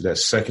diligence and get to that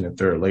second and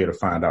third layer to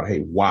find out,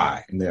 hey,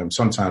 why? And then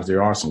sometimes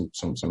there are some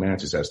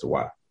answers as to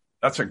why.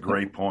 That's a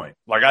great point.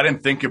 Like, I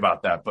didn't think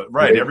about that, but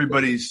right.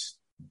 Everybody's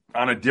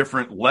on a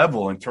different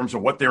level in terms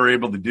of what they're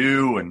able to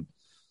do. And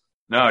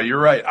no, you're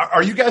right.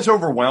 Are you guys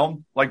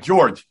overwhelmed? Like,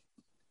 George,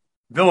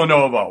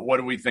 Villanova, what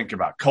do we think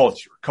about?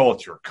 Culture,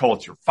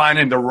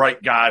 finding the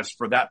right guys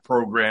for that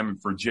program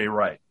and for Jay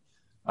Wright.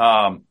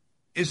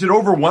 Is it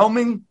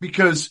overwhelming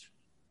because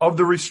of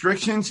the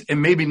restrictions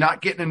and maybe not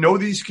getting to know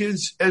these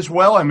kids as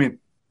well? I mean,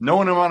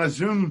 knowing them on a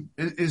Zoom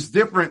is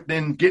different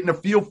than getting a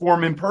feel for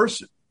them in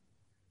person.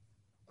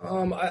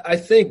 I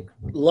think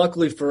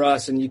luckily for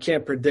us, and you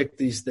can't predict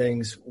these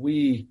things,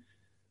 we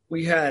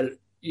had,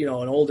 an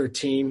older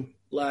team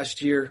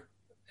last year,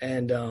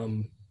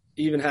 and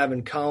even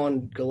having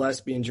Colin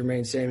Gillespie and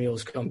Jermaine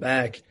Samuels come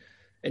back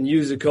and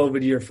use the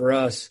COVID year for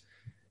us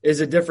is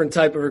a different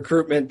type of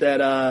recruitment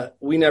that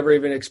we never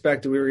even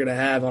expected we were going to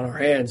have on our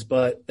hands.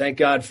 But thank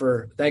God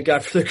for the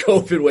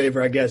COVID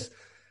waiver, I guess.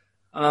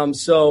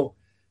 So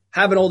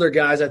having older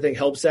guys, I think,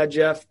 helps that,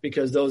 Jeff,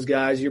 because those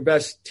guys, your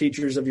best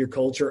teachers of your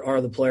culture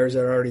are the players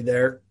that are already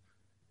there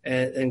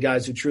and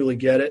guys who truly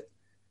get it.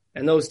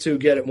 And those two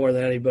get it more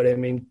than anybody. I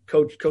mean,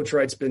 Coach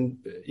Wright's been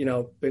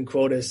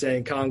quoted as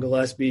saying Colin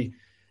Gillespie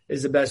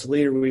is the best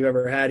leader we've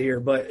ever had here.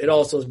 But it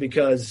also is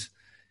because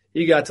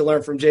he got to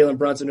learn from Jalen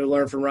Brunson, who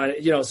learned from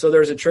Ryan. So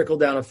there's a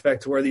trickle-down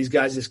effect to where these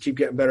guys just keep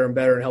getting better and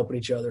better and helping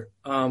each other.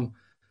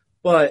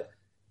 But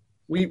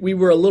we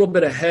were a little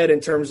bit ahead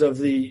in terms of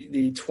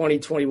the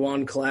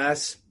 2021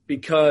 class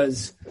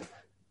because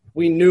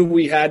we knew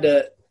we had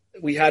to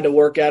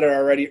work at it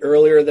already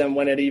earlier than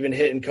when it even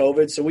hit in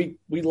COVID. So we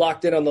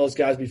locked in on those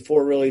guys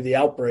before really the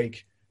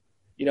outbreak.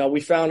 We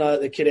found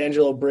the kid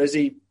Angelo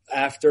Brizzi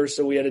after,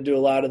 so we had to do a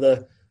lot of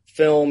the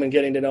film and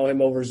getting to know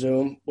him over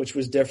Zoom, which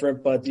was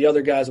different. But the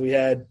other guys we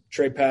had,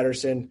 Trey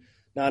Patterson,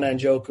 Nana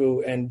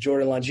Njoku, and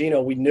Jordan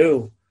Longino, we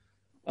knew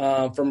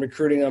from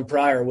recruiting them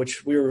prior,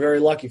 which we were very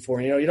lucky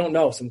for. You don't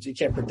know. You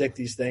can't predict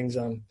these things.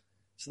 So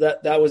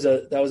that was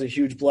a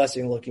huge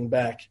blessing looking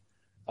back.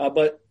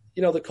 But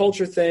the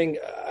culture thing,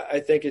 I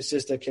think it's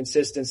just a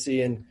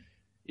consistency, and,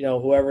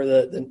 whoever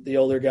the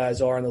older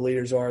guys are and the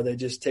leaders are, they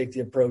just take the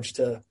approach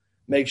to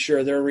make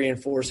sure they're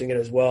reinforcing it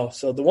as well.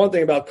 So the one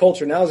thing about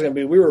culture now is going to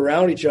be, we were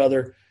around each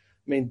other.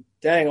 I mean,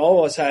 dang, all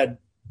of us had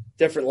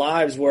different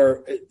lives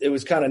where it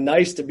was kind of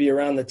nice to be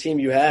around the team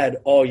you had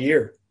all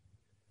year,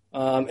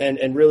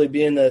 and really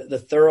being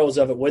the thorough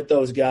of it with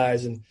those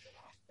guys. And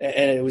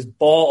it was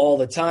ball all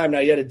the time. Now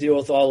you had to deal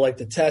with all like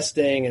the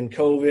testing and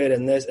COVID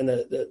and this and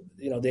the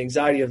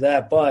anxiety of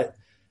that. But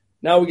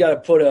now we got to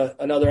put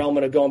another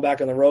element of going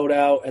back on the road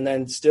out, and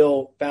then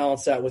still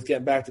balance that with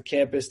getting back to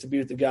campus to be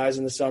with the guys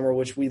in the summer,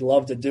 which we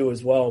love to do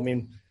as well. I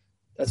mean,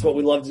 that's what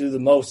we love to do the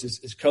most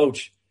is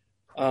coach.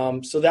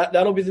 So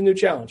that'll be the new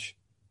challenge.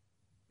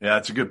 Yeah,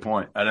 that's a good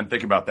point. I didn't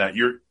think about that.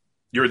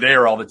 You're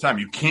there all the time.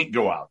 You can't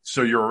go out.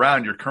 So you're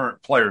around your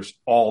current players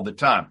all the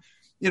time.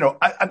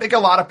 I think a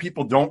lot of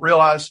people don't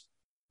realize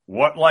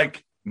what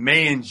like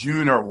May and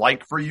June are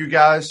like for you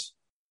guys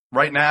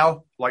right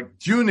now. Like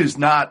June is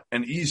not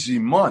an easy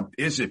month,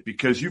 is it?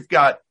 Because you've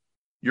got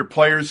your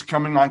players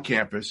coming on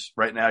campus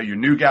right now, your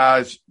new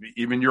guys,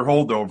 even your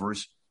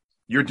holdovers.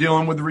 You're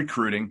dealing with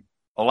recruiting.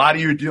 A lot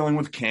of you are dealing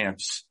with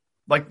camps.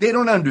 Like they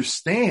don't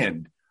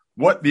understand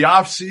what the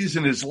off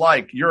season is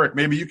like. Yurik,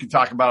 maybe you can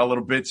talk about it a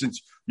little bit,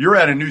 since you're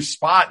at a new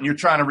spot and you're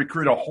trying to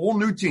recruit a whole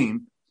new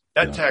team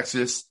at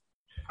Texas.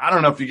 I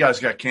don't know if you guys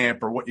got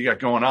camp or what you got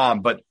going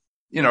on, but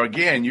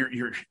again,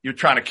 you're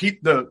trying to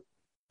keep the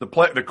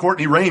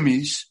Courtney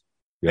Ramies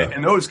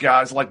and those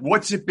guys. Like,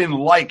 what's it been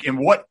like, and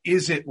what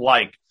is it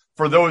like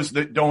for those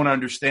that don't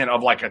understand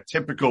of like a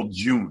typical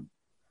June?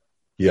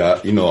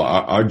 Yeah,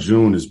 our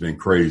June has been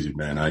crazy,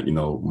 man.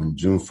 When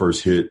June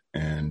first hit,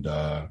 and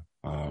I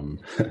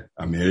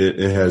mean,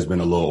 it has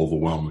been a little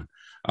overwhelming.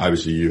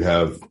 Obviously, you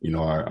have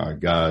our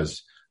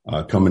guys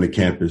coming to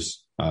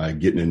campus,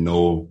 getting to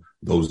know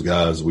those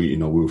guys. We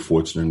were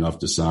fortunate enough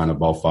to sign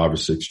about 5 or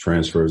 6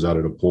 transfers out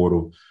of the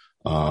portal.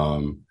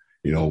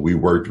 We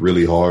worked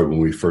really hard when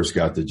we first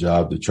got the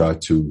job to try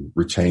to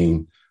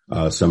retain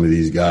some of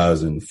these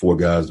guys, and 4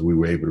 guys that we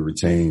were able to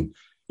retain.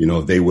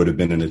 If they would have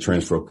been in the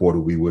transfer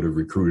portal, we would have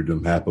recruited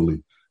them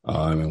happily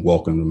and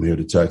welcomed them here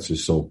to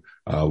Texas. So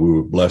we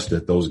were blessed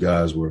that those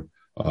guys were,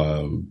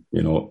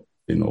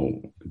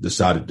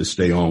 decided to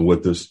stay on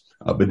with us.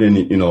 But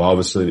then,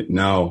 obviously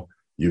now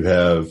you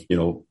have,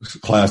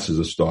 classes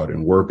are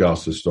starting,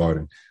 workouts are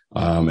starting,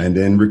 and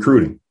then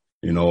recruiting.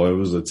 It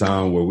was a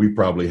time where we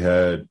probably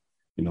had,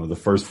 the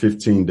first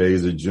 15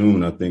 days of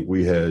June, I think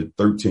we had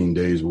 13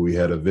 days where we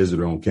had a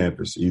visitor on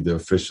campus, either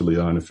officially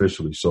or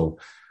unofficially. So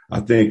I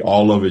think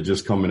all of it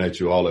just coming at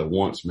you all at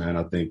once, man.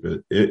 I think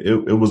that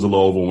it was a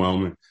little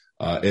overwhelming.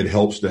 It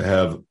helps to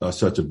have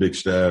such a big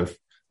staff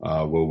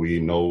where we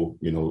know,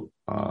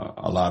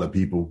 a lot of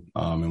people,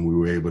 and we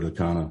were able to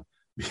kind of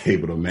be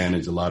able to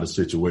manage a lot of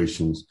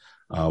situations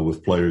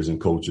with players and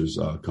coaches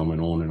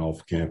coming on and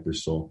off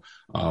campus. So,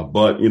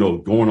 but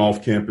going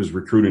off campus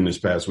recruiting this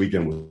past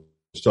weekend was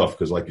tough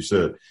because, like you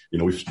said,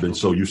 we've been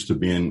so used to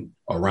being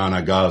around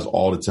our guys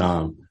all the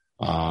time.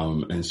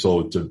 And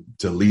so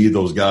to leave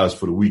those guys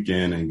for the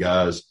weekend, and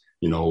guys,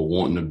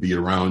 wanting to be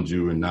around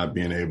you and not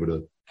being able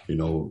to,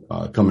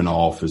 come in the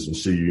office and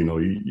see you,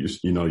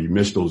 you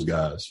miss those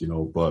guys,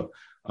 but,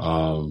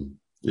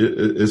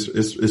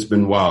 it's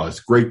been wild. It's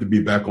great to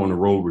be back on the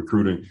road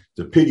recruiting.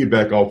 To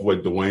piggyback off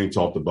what Dwayne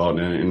talked about,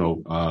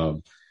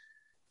 and,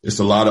 it's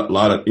a lot of,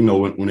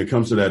 when it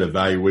comes to that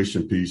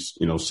evaluation piece,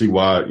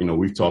 CY,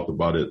 we've talked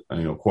about it,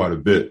 quite a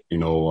bit,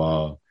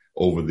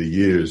 over the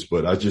years,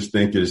 but I just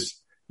think it's,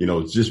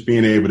 just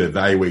being able to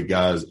evaluate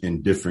guys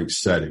in different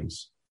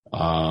settings,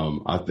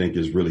 I think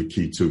is really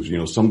key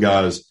too. Some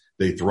guys,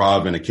 they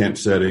thrive in a camp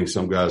setting.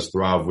 Some guys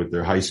thrive with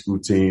their high school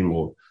team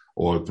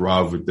or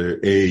thrive with their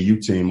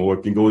AAU team, or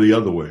it can go the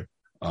other way.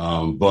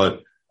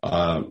 But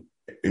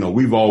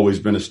we've always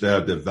been a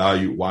staff that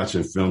valued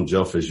watching film.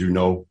 Jeff, as you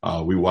know,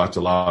 we watch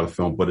a lot of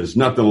film, but it's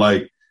nothing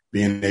like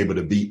being able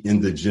to be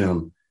in the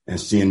gym and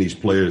seeing these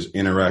players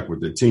interact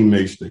with their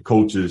teammates, their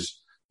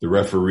coaches, the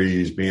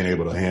referees, being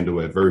able to handle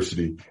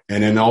adversity.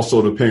 And then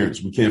also the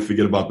parents. We can't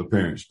forget about the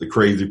parents, the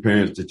crazy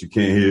parents that you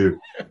can't hear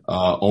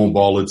on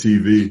Baller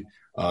TV,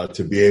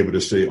 to be able to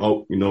say,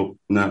 oh, we don't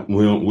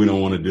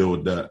want to deal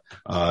with that.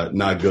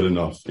 Not good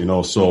enough,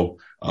 so,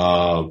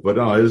 but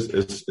no,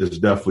 it's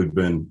definitely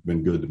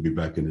been good to be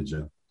back in the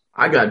gym.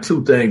 I got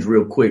 2 things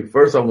real quick.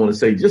 First, I want to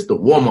say just the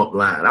warm up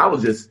line. I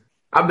was just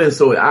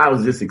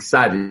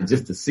excited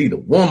just to see the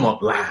warm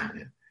up line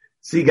and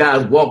see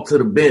guys walk to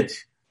the bench,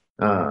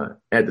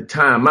 at the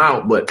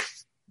timeout, but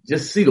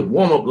just see the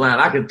warm up line.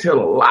 I can tell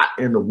a lot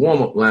in the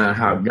warm up line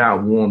how a guy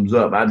warms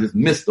up. I just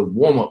miss the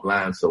warm up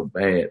line so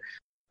bad.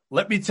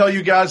 Let me tell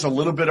you guys a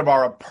little bit of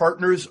our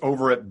partners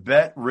over at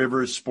Bet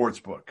Rivers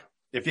Sportsbook.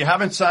 If you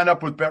haven't signed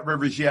up with Bet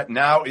Rivers yet,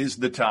 now is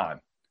the time.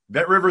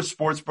 Bet Rivers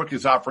Sportsbook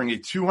is offering a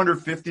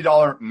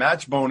 $250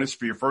 match bonus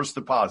for your first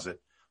deposit.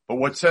 But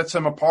what sets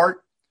them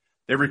apart?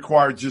 They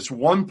require just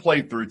 1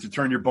 playthrough to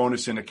turn your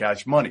bonus into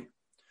cash money.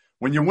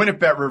 When you win at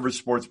Bet Rivers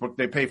Sportsbook,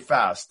 they pay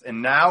fast.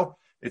 And now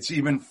it's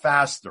even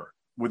faster.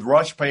 with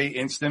Rush Pay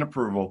Instant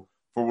Approval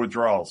for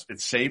withdrawals.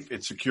 It's safe,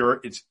 it's secure,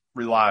 it's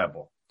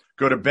reliable.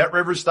 Go to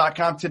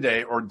BetRivers.com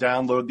today or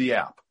download the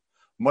app.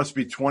 Must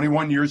be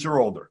 21 years or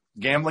older.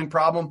 Gambling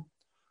problem?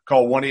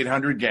 Call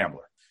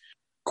 1-800-GAMBLER.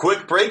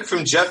 Quick break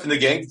from Jeff and the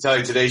gang to tell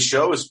you today's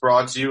show is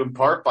brought to you in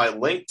part by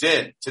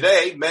LinkedIn.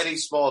 Today, many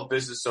small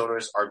business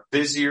owners are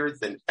busier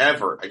than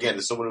ever. Again,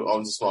 as someone who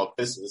owns a small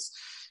business,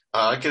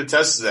 I can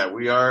attest to that.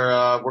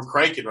 We're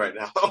cranking right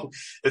now.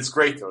 It's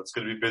great though. It's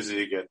going to be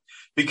busy again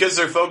because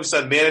they're focused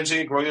on managing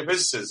and growing their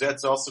businesses.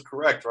 That's also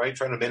correct, right?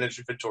 Trying to manage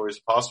inventory as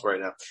possible right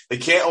now. They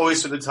can't always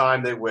spend the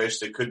time they wish.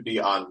 They could be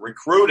on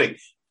recruiting.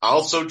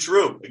 Also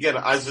true. Again,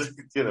 as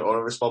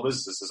owner of a small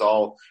business, this is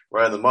all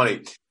right on the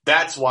money.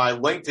 That's why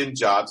LinkedIn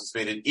Jobs has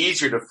made it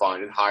easier to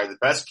find and hire the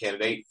best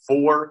candidate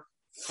for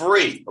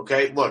free.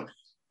 Okay, look,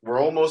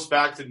 we're almost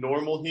back to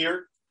normal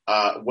here.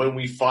 When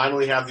we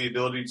finally have the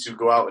ability to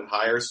go out and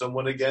hire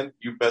someone again,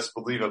 you best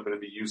believe I'm going to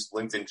be using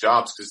LinkedIn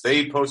Jobs because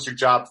they post your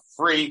job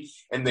free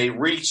and they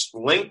reach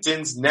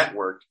LinkedIn's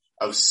network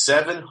of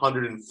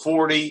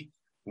 740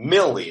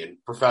 million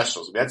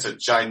professionals. I mean, that's a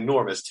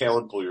ginormous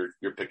talent pool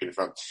you're picking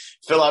from.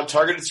 Fill out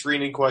targeted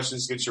screening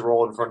questions to get your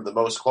role in front of the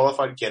most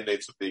qualified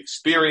candidates with the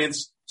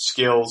experience,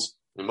 skills,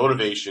 and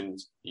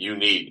motivations you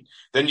need.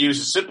 Then use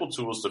the simple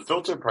tools to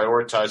filter and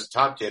prioritize the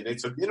top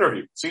candidates of the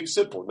interview. Seems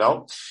simple,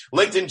 no?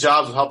 LinkedIn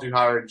Jobs will help you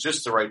hire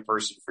just the right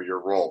person for your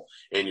role.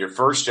 And your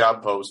first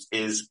job post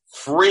is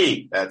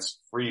free. That's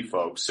free,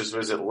 folks. Just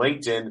visit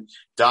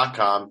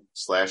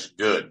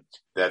LinkedIn.com/good.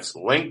 That's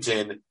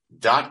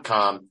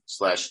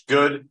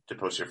LinkedIn.com/good to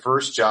post your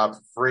first job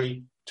for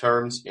free.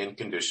 Terms and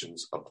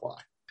conditions apply.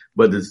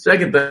 But the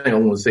second thing I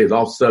want to say is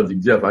off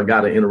subject, Jeff. I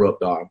got to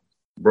interrupt our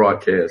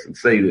broadcast and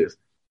say this.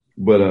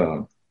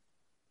 But,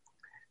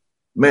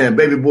 man,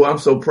 baby boy, I'm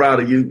so proud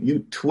of you. You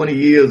 20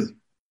 years,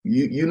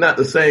 you're not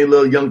the same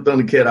little young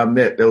Thundercat I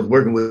met that was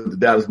working with the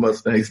Dallas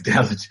Mustangs,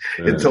 Dallas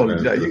and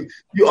Tony John.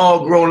 You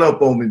all grown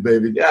up on me,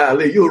 baby.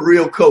 Golly, you're a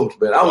real coach,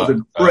 man. I was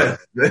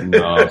impressed.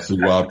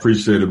 I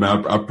appreciate it,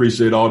 man. I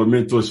appreciate all the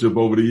mentorship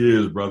over the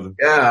years, brother.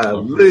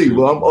 Golly,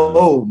 well, I'm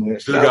old, man.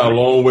 Still got a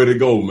long way to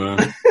go,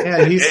 man.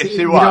 Yeah, you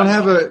don't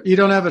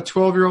have a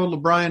 12-year-old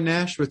LeBron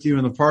Nash with you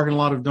in the parking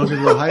lot of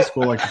Duncanville High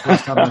School like the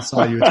first time I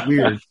saw you. It's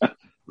weird.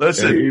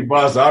 Listen, hey,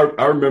 boss, I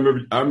remember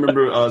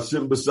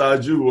sitting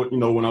beside you.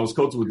 When I was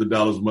coaching with the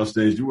Dallas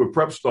Mustangs, you were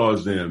prep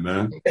stars then,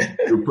 man.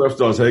 You were prep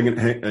stars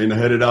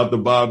headed out to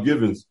Bob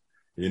Givens.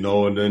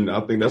 And then I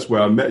think that's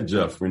where I met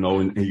Jeff.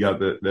 And he got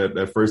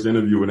that first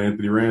interview with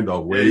Anthony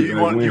Randolph. You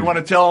want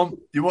to tell him?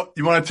 You want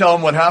to tell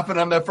him what happened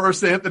on that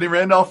first Anthony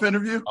Randolph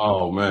interview?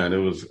 Oh man, it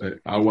was.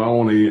 I don't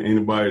want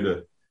anybody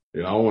to. I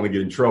don't want to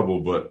get in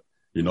trouble, but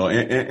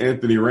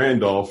Anthony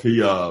Randolph,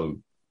 he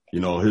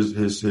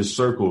his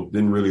circle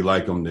didn't really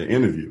like him to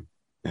interview.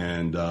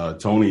 And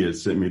Tony had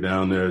sent me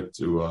down there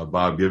to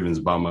Bob Givens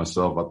by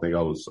myself. I think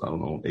I was,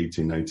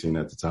 18, 19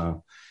 at the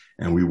time.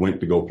 And we went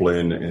to go play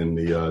in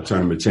the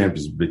tournament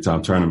champions, big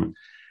time tournament.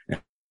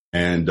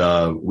 And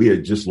we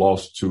had just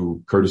lost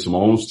to Curtis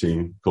Malone's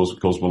team,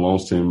 Coach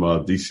Malone's team,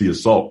 DC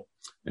Assault.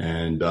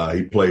 And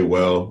he played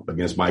well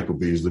against Michael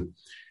Beasley.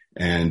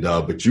 And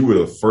but you were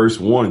the first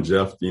one,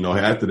 Jeff.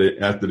 After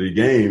the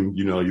game,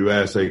 you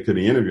asked, "Hey, could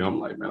he interview?" I'm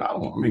like, "Man,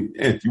 Anthony,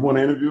 you want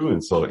to interview?"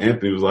 And so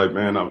Anthony was like,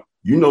 "Man,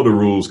 you know the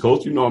rules,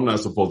 Coach. I'm not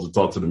supposed to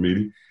talk to the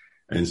media."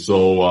 And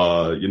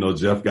so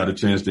Jeff got a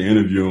chance to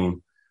interview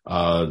him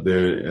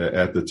there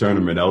at the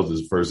tournament. That was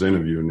his first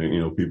interview, and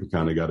then, people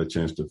kind of got a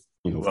chance to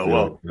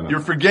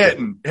you're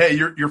forgetting. Hey,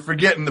 you're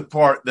forgetting the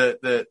part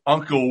that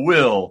Uncle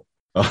Will.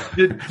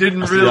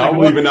 Didn't really. I'm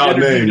leaving out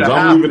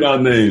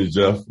names,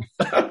 Jeff.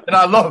 And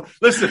I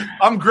listen,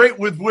 I'm great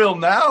with Will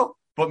now,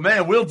 but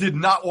man, Will did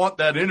not want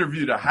that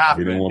interview to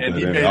happen. He didn't want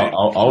that.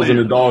 I was in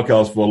the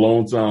doghouse for a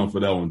long time for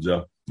that one,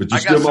 Jeff. But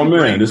you're still my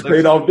man. It's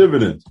paid off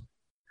dividends.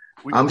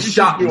 I'm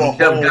shocked. Steph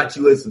got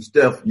you in some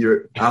stuff.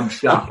 I'm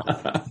shocked.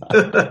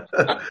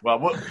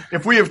 Well,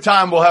 if we have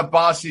time, we'll have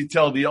Bossy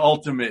tell the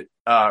ultimate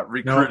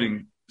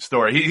recruiting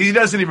story. He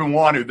doesn't even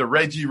want to. The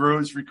Reggie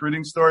Rose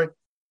recruiting story.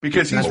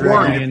 Because he's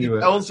worried if he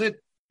tells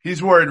it,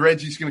 he's worried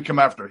Reggie's going to come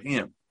after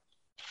him.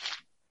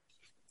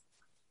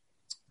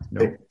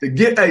 No. To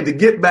get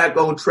back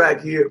on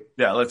track here.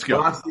 Yeah, let's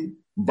go.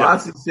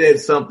 Bossy said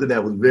something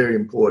that was very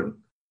important.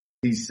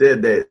 He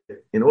said that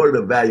in order to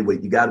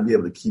evaluate, you got to be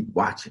able to keep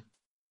watching.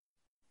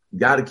 You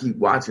got to keep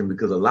watching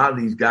because a lot of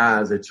these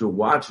guys that you're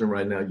watching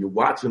right now, you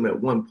watch them at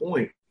one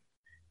point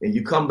and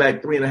you come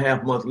back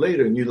 3.5 months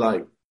later and you're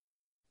like,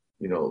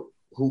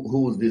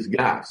 who is this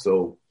guy?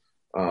 So,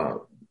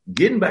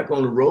 getting back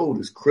on the road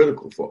is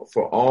critical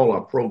for all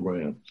our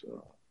programs.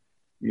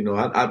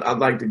 I'd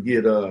like to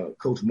get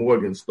Coach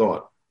Morgan's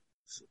thought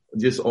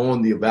just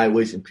on the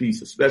evaluation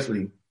piece,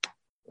 especially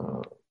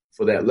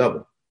for that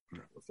level,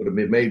 for the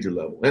mid-major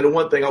level. And the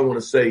one thing I want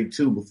to say,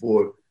 too,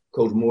 before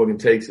Coach Morgan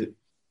takes it,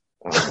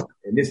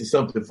 and this is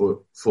something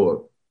for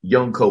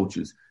young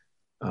coaches,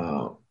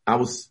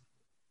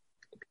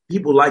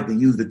 people like to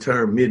use the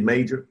term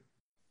mid-major,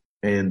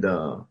 and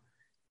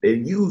they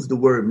use the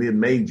word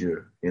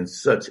mid-major in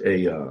such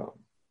a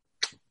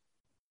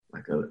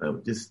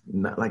just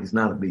not like it's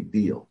not a big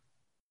deal.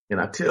 And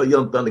I tell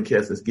young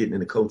Thundercats that's getting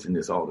into coaching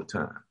this all the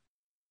time.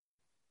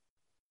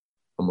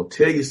 I'm going to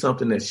tell you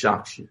something that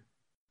shocks you.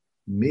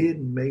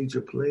 Mid-major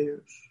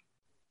players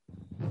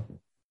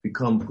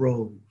become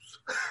pros.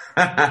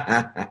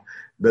 Better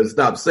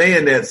stop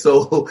saying that.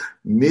 So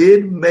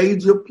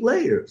mid-major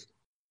players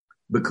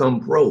become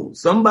pros.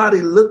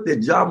 Somebody looked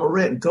at Ja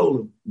Morant and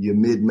told him, you're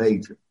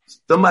mid-major.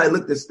 Somebody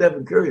looked at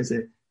Stephen Curry and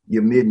said,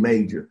 you're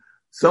mid-major.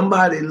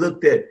 Somebody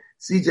looked at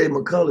C.J.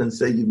 McCollum and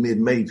said, you're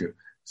mid-major.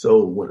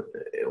 So when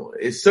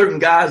it's certain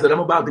guys that I'm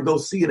about to go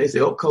see and they say,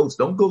 oh, coach,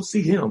 don't go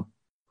see him.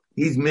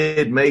 He's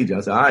mid-major.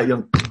 I said, all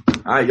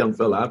right, young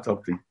fella, I'll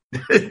talk to you.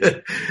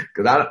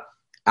 Cause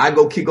I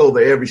go kick over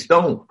every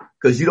stone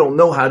because you don't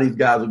know how these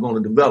guys are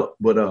going to develop.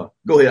 But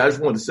go ahead. I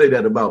just wanted to say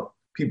that about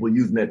people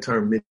using that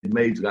term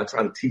mid-major. I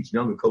try to teach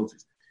younger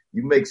coaches.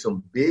 You make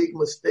some big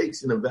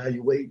mistakes in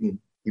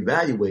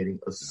evaluating,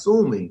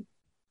 assuming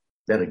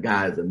that a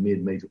guy is a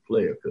mid-major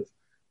player. Because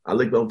I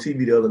looked on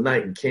TV the other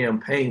night and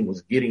Cam Payne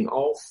was getting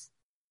off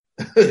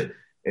and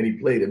he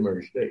played at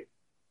Murray State.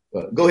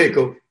 Go ahead,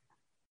 Coach.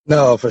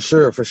 No, for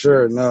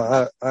sure.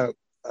 No,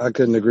 I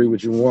couldn't agree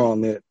with you more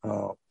on that.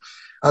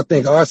 I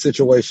think our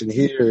situation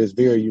here is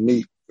very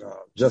unique,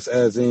 just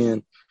as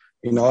in,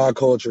 our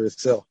culture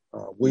itself.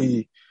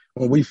 When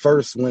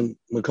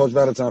Coach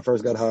Valentine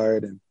first got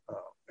hired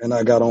and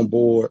I got on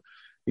board,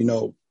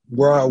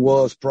 where I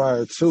was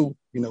prior to,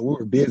 we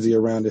were busy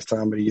around this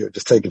time of the year,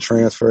 just taking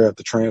transfer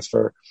after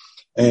transfer.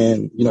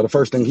 And, the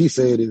first thing he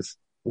said is,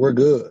 we're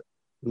good.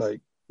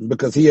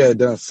 Because he had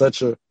done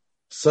such a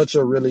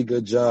really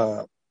good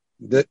job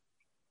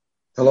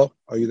hello,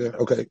 are you there?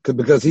 Okay.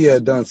 Because he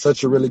had done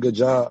such a really good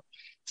job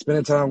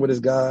spending time with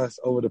his guys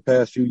over the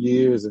past few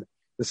years and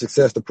the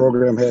success the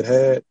program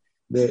had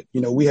that,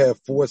 we have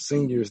 4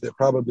 seniors that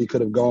probably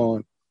could have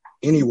gone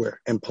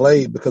anywhere and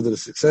played because of the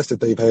success that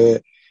they've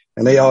had.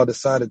 And they all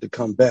decided to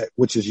come back,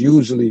 which is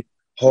usually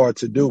hard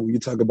to do when you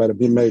talk about a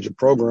mid-major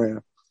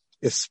program,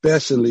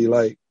 especially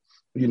when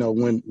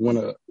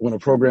a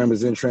program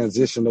is in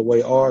transition the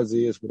way ours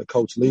is with a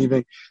coach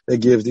leaving, that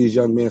gives these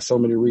young men so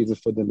many reasons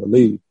for them to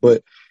leave.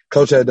 But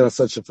coach had done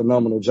such a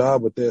phenomenal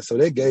job with that. So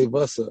they gave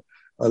us a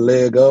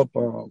leg up,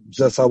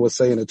 just I would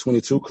say in the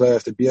 22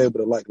 class to be able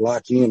to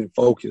lock in and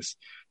focus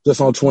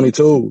just on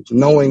 22,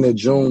 knowing that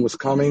June was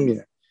coming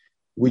and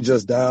we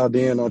just dialed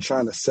in on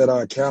trying to set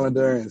our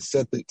calendar and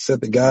set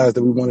the guys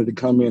that we wanted to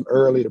come in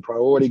early, the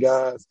priority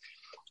guys.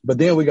 But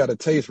then we got a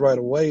taste right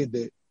away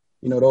that,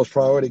 those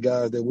priority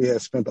guys that we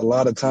had spent a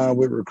lot of time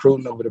with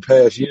recruiting over the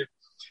past year,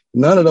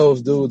 none of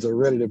those dudes are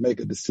ready to make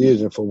a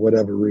decision for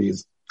whatever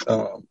reason.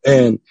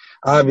 And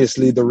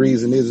obviously the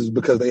reason is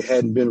because they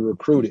hadn't been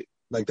recruited.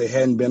 They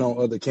hadn't been on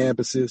other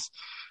campuses.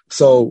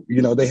 So,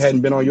 they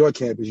hadn't been on your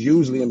campus.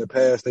 Usually in the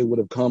past, they would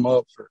have come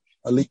up for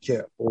elite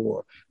camp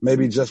or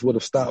maybe just would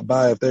have stopped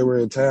by if they were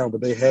in town,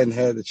 but they hadn't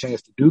had the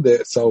chance to do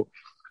that. So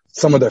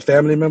some of their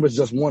family members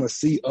just want to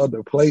see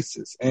other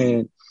places.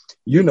 And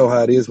you know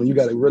how it is when you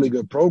got a really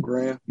good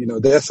program,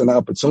 that's an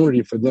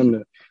opportunity for them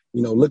to,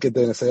 look at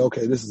that and say,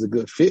 okay, this is a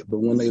good fit. But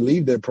when they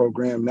leave their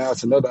program, now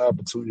it's another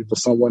opportunity for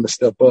someone to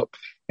step up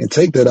and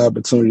take that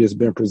opportunity that's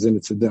been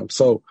presented to them.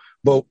 So,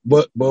 but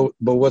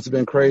what's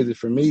been crazy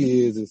for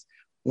me is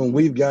when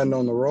we've gotten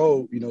on the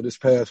road, this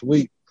past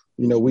week,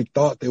 we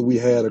thought that we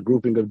had a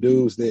grouping of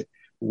dudes that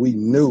we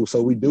knew.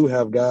 So we do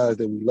have guys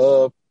that we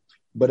love.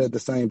 But at the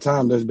same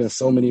time, there's been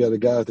so many other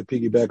guys to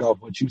piggyback off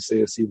what you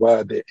said, CY,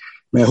 that,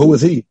 man, who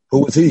was he?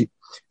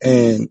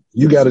 And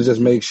you got to just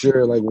make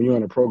sure, when you're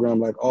in a program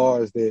like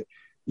ours, that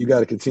you got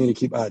to continue to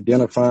keep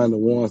identifying the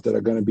ones that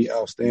are going to be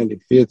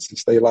outstanding fits and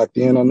stay locked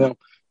in on them.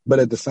 But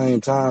at the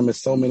same time,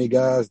 there's so many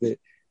guys that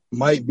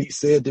might be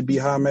said to be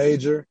high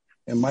major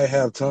and might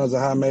have tons of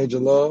high major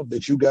love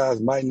that you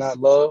guys might not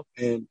love.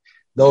 And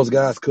those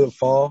guys could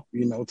fall,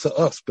 to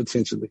us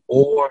potentially,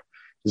 or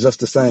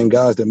just the same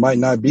guys that might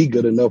not be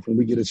good enough when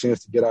we get a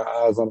chance to get our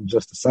eyes on them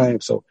just the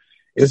same. So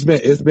it's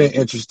been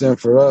interesting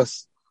for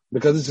us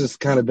because it's just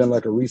kind of been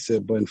like a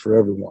reset button for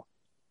everyone.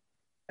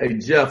 Hey,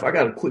 Jeff, I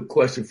got a quick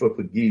question for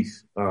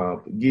Pegues.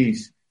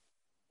 Pegues,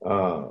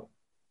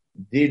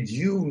 did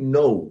you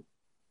know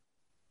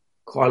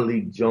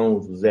Carlik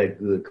Jones was that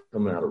good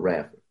coming out of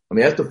Radford? I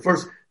mean,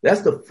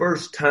 that's the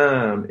first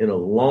time in a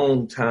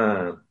long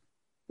time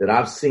that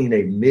I've seen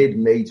a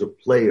mid-major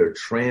player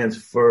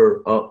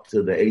transfer up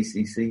to the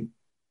ACC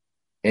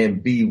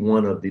and be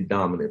one of the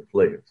dominant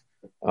players.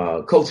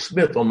 Coach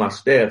Smith on my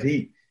staff,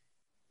 he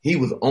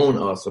was on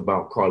us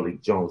about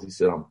Carlik Jones. He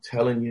said, I'm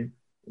telling you,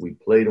 we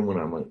played him when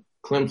I'm at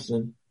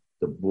Clemson.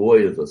 The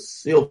boy is a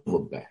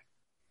silverback.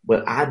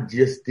 But I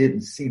just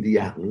didn't see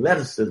the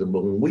athleticism.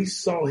 But when we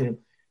saw him,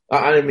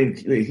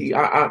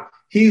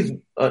 he's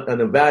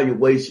an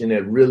evaluation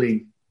that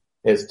really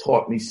has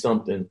taught me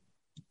something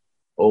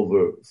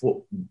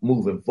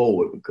moving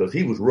forward because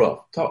he was rough.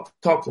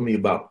 Talk to me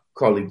about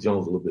Carlik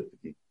Jones a little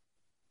bit.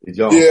 Did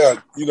y'all? Yeah,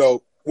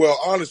 well,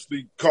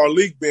 honestly,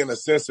 Carlik being a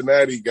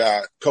Cincinnati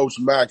guy, Coach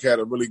Mack had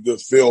a really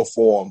good feel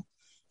for him,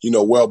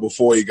 well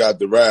before he got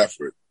to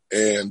Radford.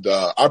 And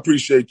I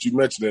appreciate you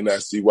mentioning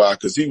that, CY,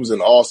 because he was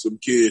an awesome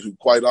kid who,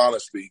 quite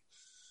honestly,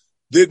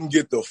 didn't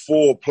get the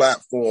full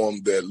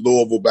platform that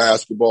Louisville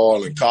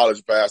basketball and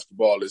college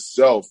basketball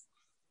itself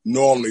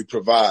normally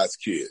provides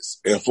kids.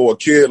 And for a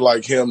kid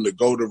like him to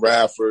go to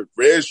Radford,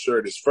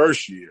 redshirt his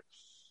first year,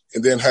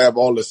 and then have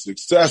all the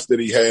success that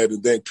he had,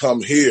 and then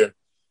come here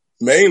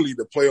mainly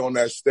to play on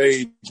that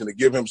stage and to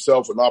give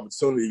himself an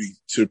opportunity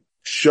to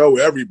show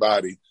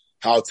everybody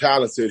how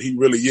talented he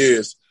really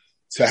is,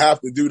 to have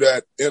to do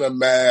that in a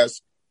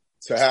mask,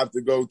 to have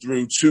to go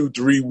through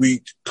 2-3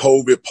 week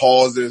COVID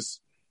pauses,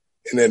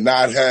 and then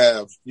not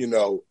have,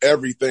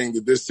 everything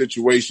that this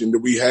situation that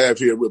we have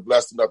here, we're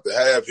blessed enough to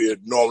have here,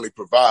 normally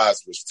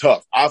provides, was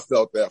tough. I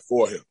felt that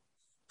for him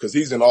because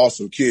he's an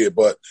awesome kid,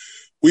 but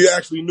we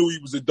actually knew he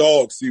was a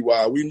dog,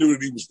 CY. We knew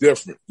that he was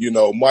different.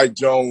 Mike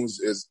Jones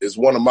is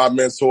one of my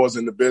mentors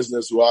in the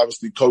business, who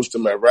obviously coached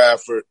him at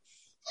Radford.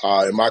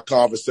 In my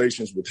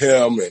conversations with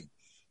him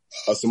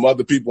and some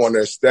other people on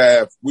their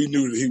staff, we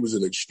knew that he was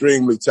an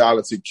extremely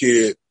talented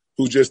kid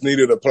who just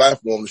needed a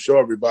platform to show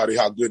everybody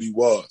how good he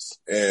was.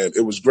 And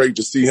it was great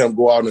to see him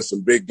go out in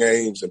some big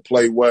games and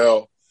play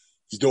well.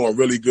 He's doing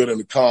really good in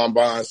the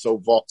combine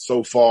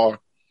so far.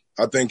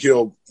 I think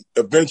he'll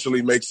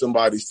eventually make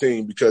somebody's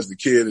team because the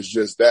kid is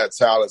just that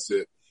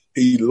talented.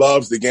 He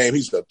loves the game.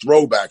 He's a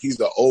throwback. He's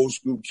an old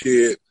school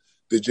kid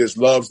that just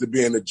loves to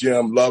be in the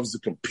gym, loves to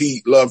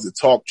compete, loves to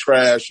talk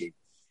trash and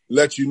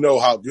let you know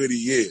how good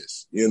he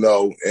is,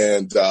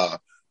 and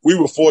we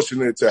were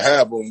fortunate to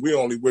have him. We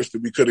only wish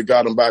that we could have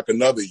got him back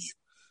another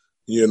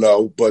year,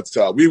 but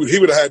he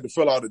would have had to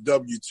fill out a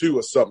W-2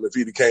 or something if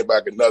he'd came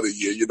back another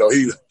year.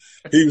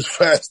 He was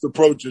fast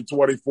approaching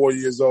 24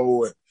 years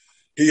old, and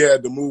he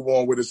had to move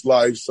on with his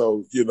life.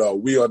 So,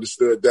 we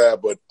understood that,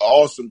 but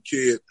awesome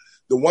kid.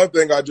 The one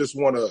thing I just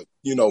want to,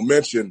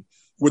 mention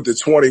with the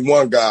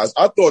 21 guys,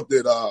 I thought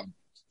that,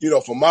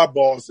 for my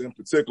boss in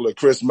particular,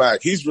 Chris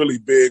Mack, he's really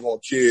big on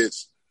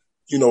kids,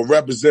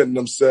 representing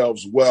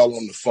themselves well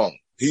on the phone.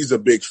 He's a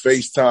big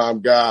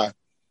FaceTime guy,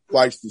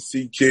 likes to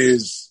see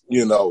kids,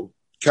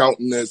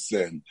 countenance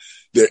and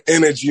their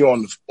energy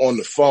on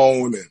the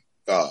phone.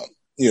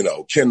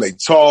 And, can they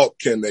talk?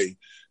 Can they,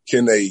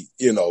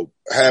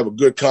 have a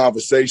good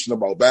conversation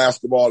about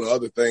basketball and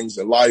other things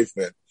in life?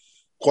 And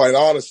quite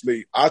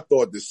honestly, I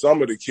thought that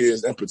some of the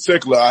kids, in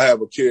particular, I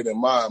have a kid in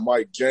mind,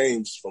 Mike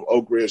James from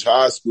Oak Ridge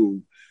High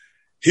School.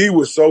 He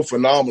was so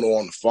phenomenal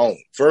on the phone.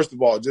 First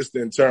of all, just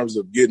in terms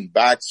of getting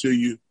back to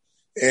you.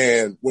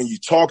 And when you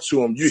talk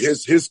to him,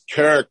 his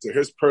character,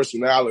 his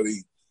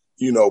personality,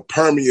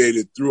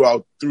 permeated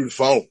through the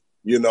phone,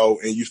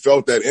 and you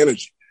felt that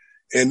energy.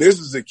 And this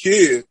is a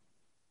kid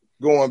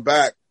going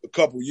back a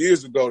couple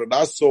years ago that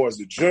I saw as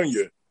a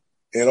junior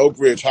in Oak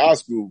Ridge High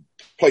School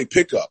play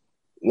pickup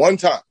one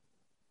time.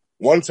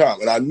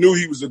 And I knew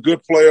he was a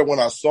good player when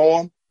I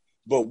saw him,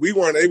 but we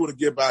weren't able to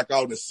get back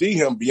out and see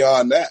him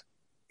beyond that.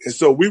 And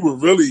so we were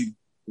really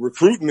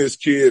recruiting this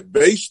kid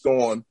based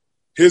on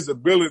his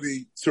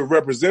ability to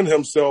represent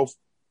himself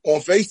on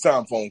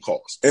FaceTime phone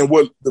calls and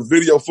what the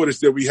video footage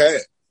that we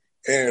had.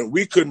 And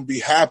we couldn't be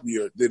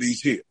happier that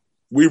he's here.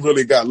 We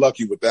really got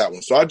lucky with that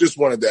one. So I just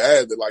wanted to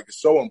add that,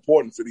 it's so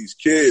important for these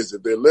kids,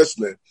 if they're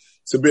listening,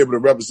 to be able to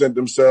represent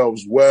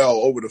themselves well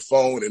over the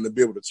phone and to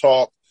be able to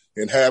talk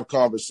and have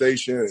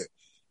conversation and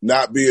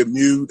not be a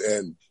mute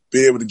and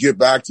be able to get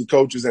back to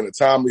coaches in a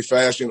timely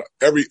fashion.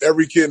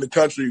 Every kid in the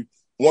country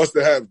wants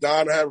to have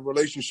a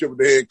relationship with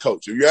the head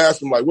coach. If you ask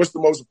them, what's the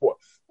most important?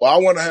 Well, I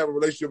want to have a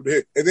relationship with the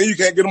head. And then you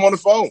can't get them on the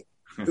phone.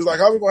 It's how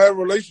are we going to have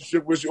a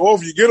relationship with you? Or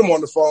if you get them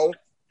on the phone,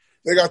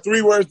 they got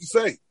 3 words to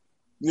say,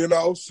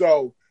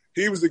 So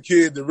he was a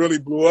kid that really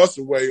blew us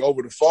away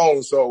over the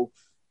phone. So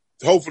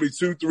hopefully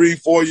 2, 3,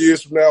 4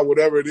 years from now,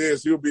 whatever it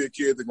is, he'll be a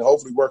kid that can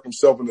hopefully work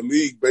himself in the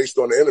league based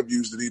on the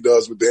interviews that he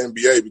does with the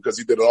NBA, because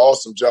he did an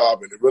awesome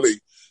job and it really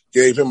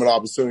gave him an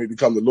opportunity to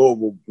come to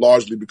Louisville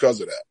largely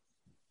because of that.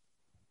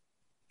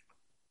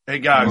 Hey,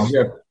 guys.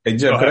 Hey,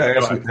 Jeff, could I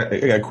ask you,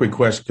 I got a quick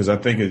question, because I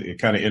think it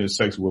kind of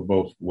intersects with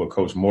both what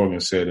Coach Morgan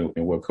said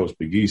and what Coach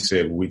McGee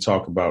said when we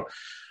talk about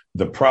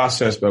the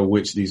process by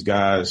which these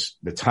guys,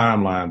 the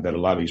timeline that a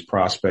lot of these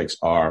prospects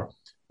are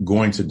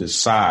going to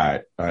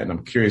decide. And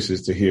I'm curious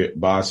as to hear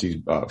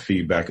Bossy's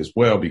feedback as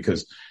well,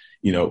 because,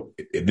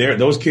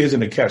 those kids in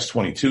the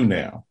catch-22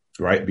 now,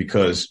 right?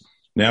 Because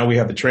now we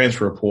have the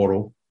transfer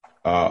portal.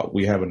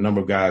 We have a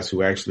number of guys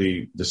who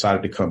actually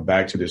decided to come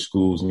back to their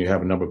schools, and you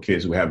have a number of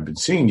kids who haven't been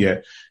seen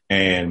yet.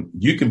 And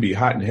you can be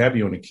hot and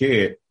heavy on a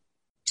kid,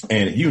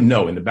 and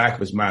in the back of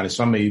his mind, and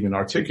some may even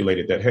articulate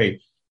it that, hey,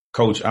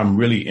 Coach, I'm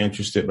really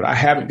interested, but I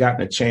haven't gotten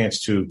a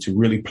chance to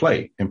really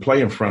play in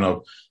front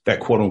of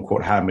that quote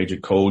unquote high major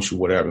coach or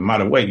whatever. And by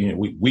the way,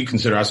 we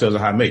consider ourselves a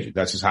high major.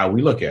 That's just how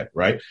we look at it,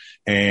 right?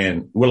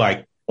 And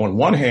we're on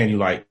one hand,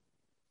 you're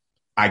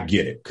I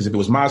get it, because if it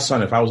was my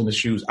son, if I was in the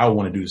shoes, I would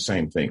want to do the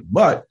same thing.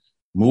 But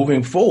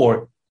moving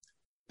forward,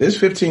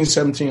 there's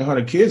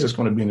 1,700 kids that's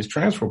going to be in this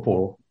transfer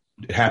portal.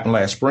 It happened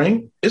last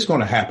spring. It's going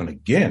to happen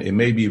again. It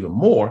may be even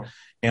more.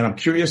 And I'm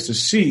curious to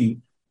see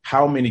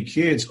how many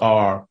kids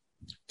are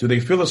do they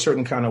feel a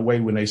certain kind of way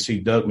when they see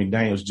Doug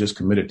McDaniels just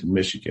committed to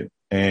Michigan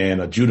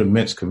and Judah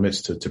Mintz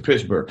commits to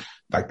Pittsburgh?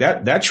 Like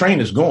that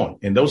train is going,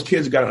 and those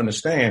kids got to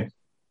understand,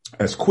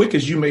 as quick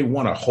as you may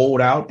want to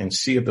hold out and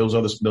see if those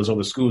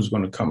other schools are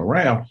going to come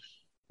around,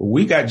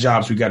 we got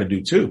jobs we got to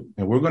do too.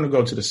 And we're going to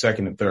go to the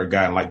second and third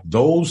guy. And like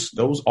those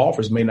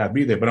offers may not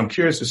be there, but I'm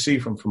curious to see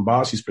from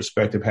Bossy's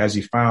perspective, has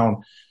he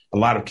found a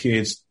lot of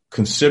kids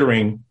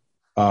considering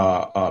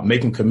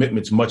making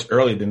commitments much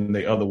earlier than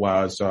they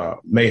otherwise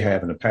may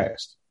have in the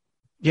past?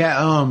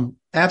 Yeah,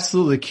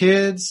 absolutely.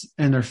 Kids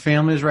and their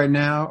families right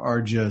now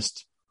are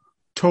just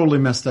totally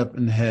messed up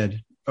in the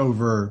head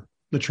over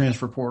the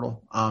transfer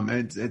portal.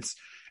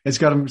 It's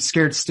got them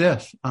scared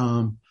stiff.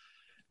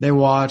 They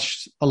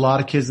watched a lot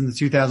of kids in the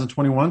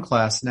 2021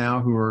 class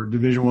now who are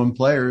Division I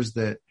players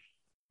that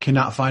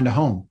cannot find a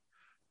home,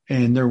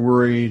 and they're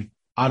worried,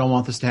 I don't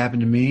want this to happen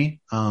to me.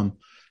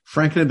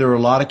 Frankly, there were a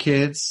lot of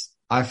kids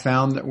I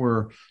found that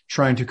were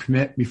trying to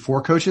commit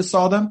before coaches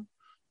saw them,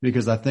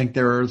 because I think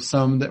there are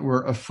some that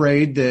were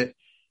afraid that,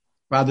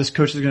 wow, this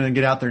coach is going to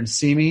get out there and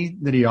see me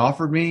that he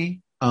offered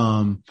me,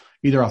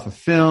 either off of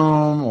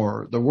film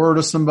or the word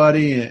of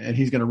somebody, and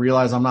he's going to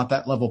realize I'm not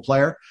that level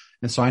player.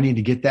 And so I need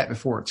to get that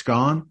before it's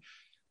gone.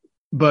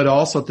 But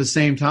also at the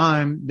same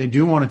time, they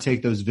do want to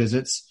take those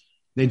visits.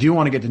 They do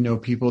want to get to know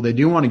people. They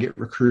do want to get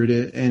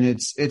recruited. And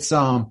it's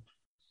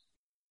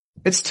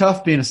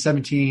tough being a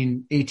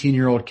 17,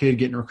 18-year-old kid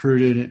getting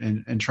recruited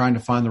and trying to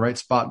find the right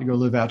spot to go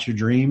live out your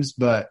dreams.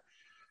 But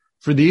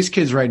for these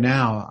kids right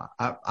now,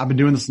 I've been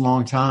doing this a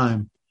long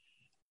time.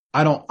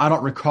 I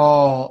don't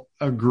recall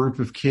a group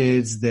of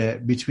kids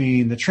that,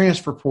 between the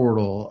transfer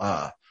portal,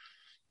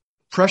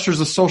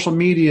 pressures of social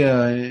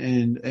media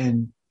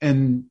and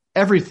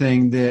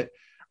everything, that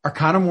are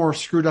kind of more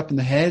screwed up in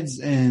the heads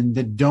and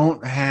that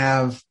don't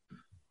have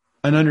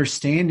an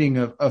understanding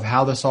of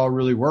how this all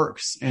really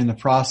works and the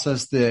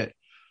process that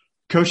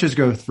coaches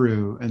go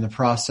through and the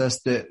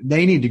process that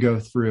they need to go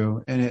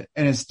through. And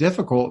it's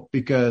difficult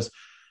because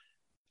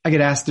I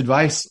get asked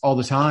advice all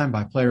the time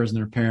by players and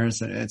their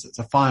parents, and it's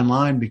a fine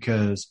line,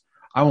 because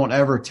I won't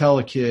ever tell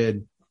a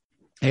kid,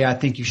 hey, I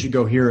think you should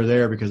go here or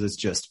there, because it's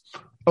just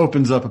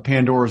opens up a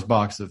Pandora's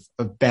box of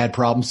bad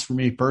problems for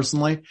me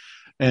personally.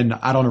 And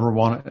I don't ever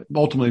want to,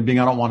 ultimately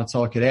I don't want to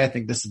tell a kid, hey, I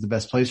think this is the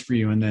best place for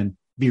you, and then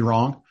be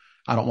wrong.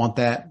 I don't want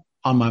that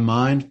on my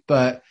mind,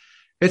 but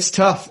it's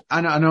tough.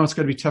 I know it's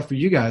going to be tough for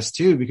you guys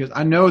too, because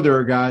I know there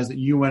are guys that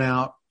you went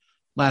out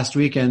last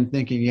weekend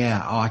thinking,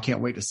 yeah, I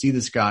can't wait to see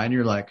this guy. And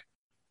you're like,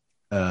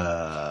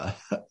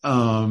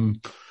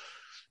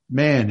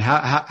 man,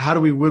 how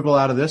do we wiggle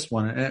out of this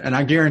one? And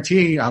I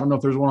guarantee, I don't know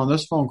if there's one on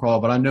this phone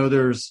call, but I know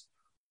there's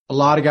a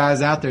lot of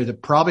guys out there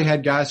that probably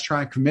had guys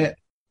try and commit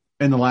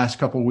in the last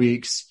couple of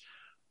weeks,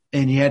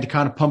 and you had to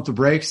kind of pump the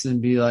brakes and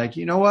be like,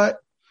 you know what?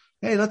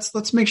 Hey,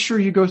 let's make sure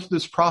you go through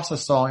this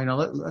process all,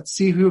 let's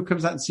see who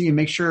comes out and see you,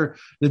 make sure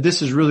that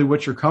this is really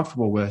what you're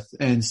comfortable with.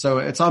 And so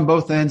it's on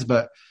both ends,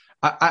 but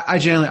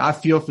I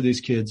feel for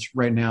these kids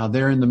right now.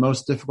 They're in the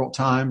most difficult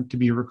time to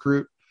be a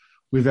recruit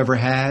we've ever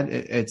had.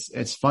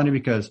 It's funny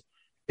because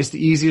it's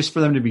the easiest for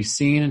them to be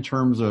seen in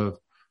terms of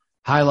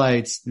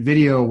highlights,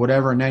 video,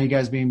 whatever. And now you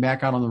guys being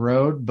back out on the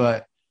road,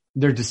 but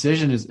their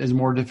decision is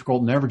more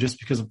difficult than ever, just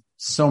because of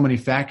so many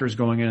factors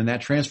going in, and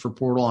that transfer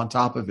portal on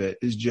top of it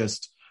is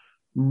just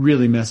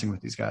really messing with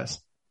these guys.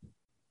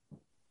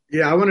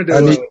 Yeah. I wanted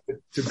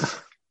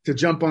to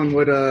jump on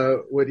what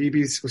EB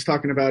was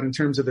talking about in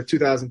terms of the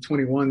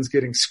 2021s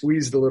getting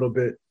squeezed a little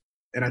bit.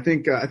 And I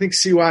think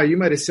CY, you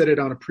might've said it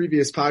on a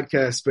previous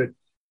podcast, but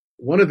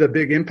one of the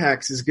big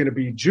impacts is going to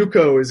be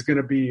JUCO is going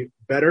to be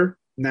better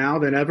now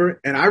than ever.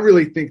 And I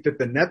really think that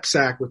the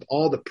NEPSAC with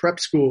all the prep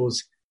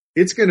schools,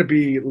 it's going to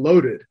be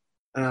loaded,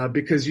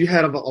 because you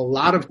had a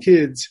lot of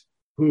kids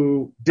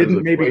who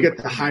didn't maybe get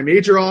the high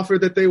major offer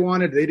that they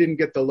wanted. They didn't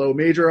get the low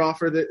major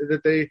offer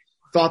that they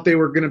thought they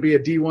were going to be a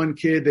D1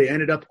 kid. They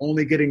ended up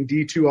only getting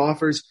D2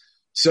 offers.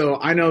 So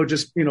I know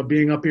just,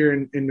 being up here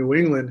in New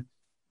England,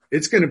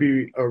 it's going to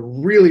be a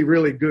really,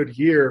 really good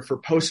year for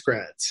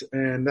post-grads.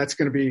 And that's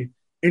going to be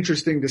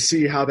interesting to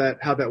see how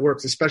that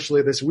works,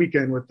 especially this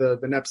weekend with the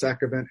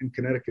NEPSAC event in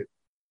Connecticut.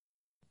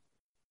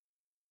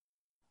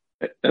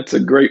 That's a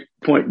great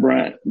point,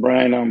 Brian.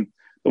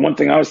 The one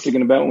thing I was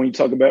thinking about when you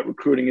talk about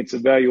recruiting, it's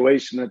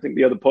evaluation. I think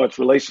the other part's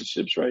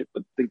relationships, right?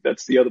 But I think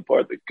that's the other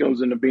part that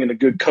goes into being a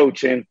good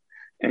coach and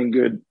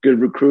good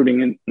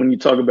recruiting. And when you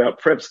talk about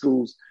prep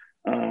schools,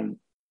 I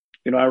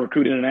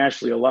recruit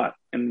internationally a lot,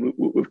 and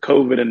with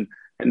COVID and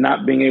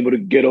not being able to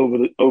get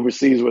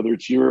overseas, whether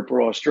it's Europe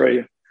or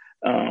Australia,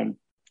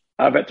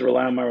 I've had to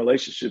rely on my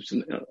relationships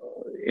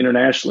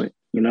internationally.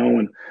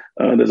 And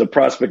there's a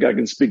prospect I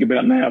can speak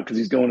about now because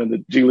he's going to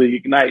the G League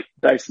Ignite,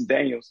 Dyson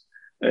Daniels.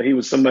 He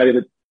was somebody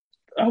that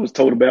I was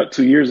told about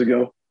 2 years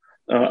ago.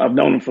 I've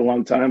known him for a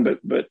long time,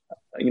 but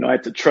I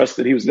had to trust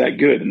that he was that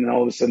good. And then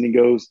all of a sudden he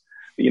goes,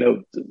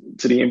 to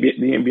the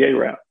NBA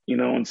route,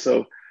 and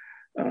so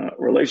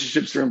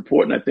relationships are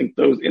important. I think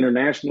those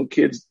international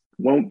kids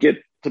won't get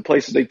to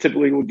places they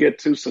typically would get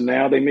to. So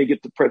now they may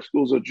get to prep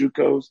schools or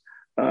JUCOs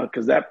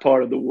because that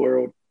part of the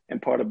world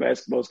and part of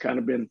basketball has kind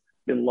of been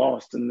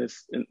lost in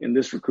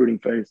this recruiting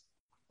phase.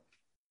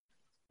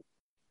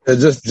 And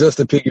just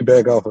to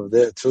piggyback off of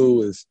that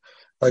too is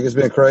like it's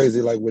been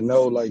crazy. Like with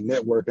no like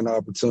networking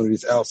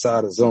opportunities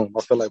outside of Zoom,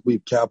 I feel like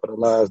we've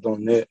capitalized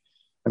on that,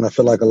 and I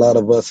feel like a lot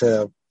of us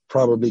have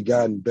probably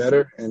gotten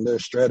better, and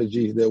there's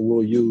strategies that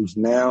we'll use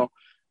now,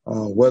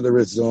 whether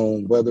it's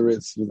Zoom, whether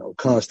it's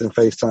constant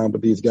FaceTime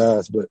with these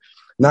guys, but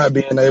not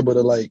being able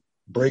to like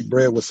break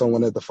bread with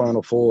someone at the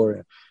Final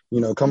Four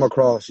and come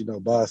across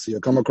Bossy or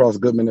come across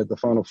Goodman at the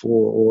Final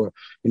Four or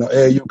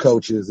AAU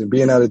coaches and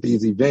being out at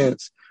these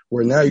events.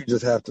 Where now you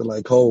just have to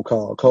like cold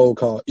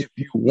call if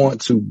you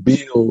want to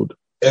build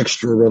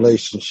extra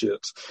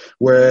relationships.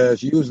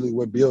 Whereas usually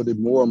we're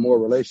building more and more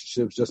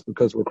relationships just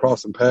because we're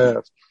crossing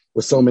paths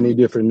with so many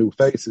different new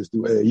faces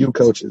through AAU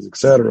coaches, et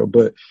cetera.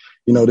 But,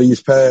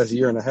 these past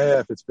year and a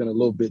half, it's been a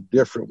little bit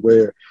different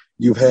where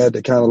you've had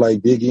to kind of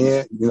like dig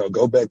in,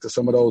 go back to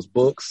some of those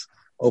books,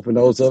 open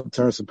those up,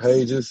 turn some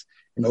pages,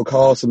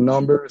 call some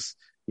numbers,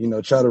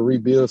 try to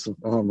rebuild some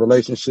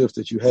relationships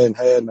that you hadn't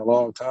had in a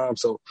long time.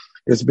 So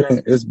it's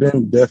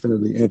been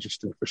definitely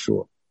interesting for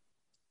sure.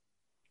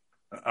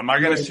 Am I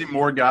going to see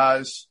more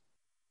guys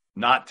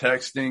not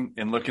texting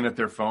and looking at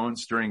their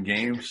phones during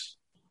games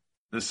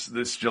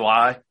this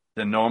July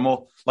than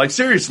normal? Like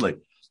seriously,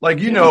 like,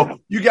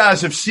 you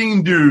guys have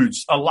seen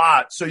dudes a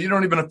lot, so you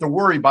don't even have to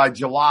worry by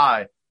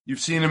July. You've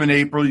seen them in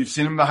April. You've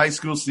seen them in the high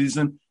school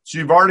season. So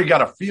you've already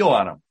got a feel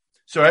on them.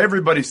 So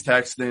everybody's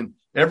texting.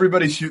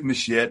 Everybody's shooting the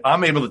shit.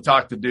 I'm able to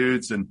talk to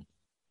dudes and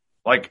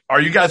like, are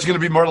you guys going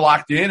to be more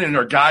locked in and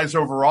are guys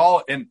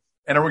overall? And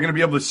are we going to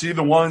be able to see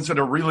the ones that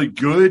are really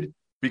good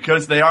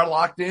because they are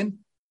locked in?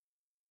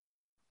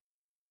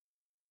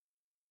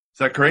 Is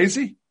that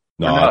crazy?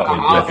 No,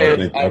 I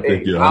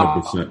think you're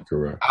 100%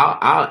 correct.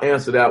 I'll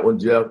answer that one,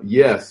 Jeff.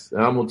 Yes.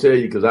 And I'm going to tell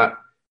you because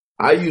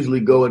I usually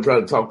go and try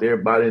to talk to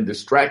everybody and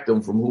distract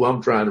them from who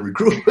I'm trying to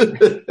recruit.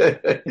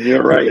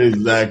 You're right.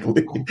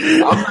 Exactly.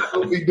 I'm not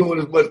going to be doing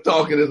as much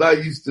talking as I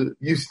used to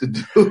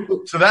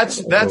do. So that's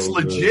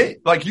legit.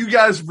 Man. Like you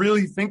guys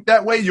really think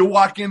that way? You'll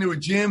walk into a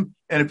gym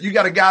and if you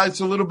got a guy that's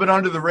a little bit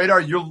under the radar,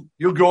 you'll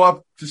go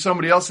up to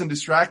somebody else and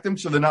distract them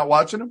so they're not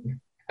watching them?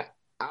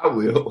 I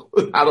will.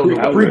 I don't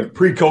know.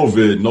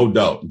 Pre-COVID, no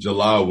doubt.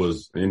 July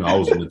was, I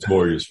was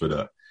notorious for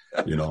that.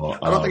 I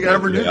don't think I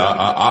ever did.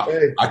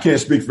 I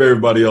can't speak for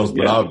everybody else,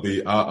 but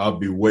I'll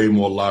be way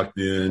more locked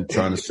in,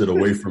 trying to sit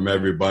away from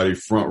everybody,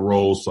 front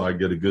row, so I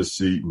get a good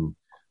seat and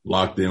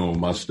locked in with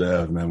my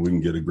staff. Man, we can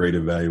get a great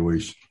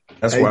evaluation.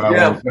 That's why I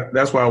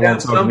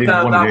want to talk to me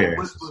one of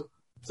theirs.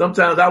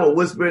 Sometimes I will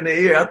whisper in the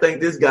ear, I think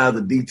this guy's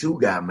a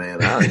D2 guy, man.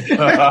 You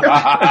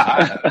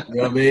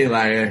know what I mean?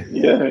 Like,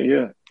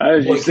 yeah.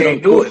 As you sit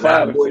on court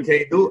 5, boy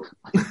can't do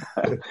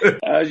it.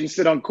 As you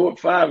sit on court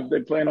 5,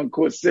 they're playing on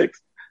court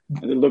 6.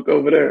 And they look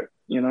over there,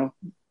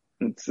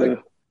 It's, I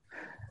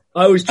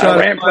always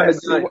try to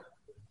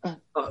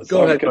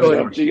go ahead.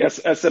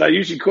 I said I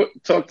usually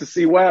talk to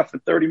CY for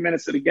 30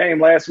 minutes of the game.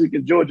 Last week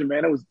in Georgia,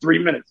 man, it was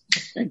 3 minutes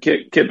and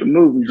kept it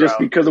moving just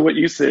because of what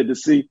you said to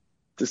see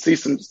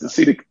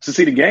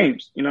the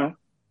games,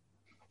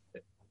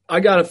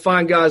 I got to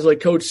find guys like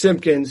Coach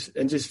Simpkins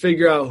and just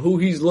figure out who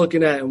he's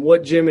looking at and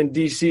what gym in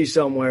DC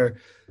somewhere.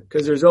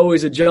 Because there's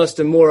always a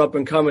Justin Moore up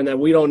and coming that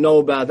we don't know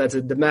about. That's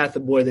a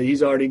DeMatha boy that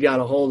he's already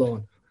got a hold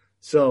on.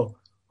 So,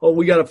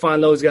 we got to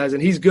find those guys,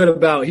 and he's good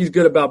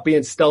about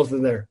being stealthy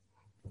there.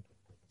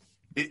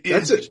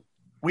 That's it.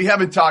 We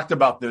haven't talked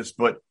about this,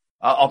 but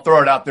I'll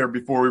throw it out there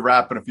before we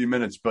wrap in a few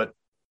minutes. But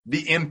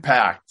the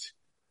impact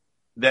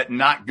that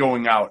not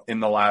going out in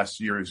the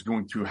last year is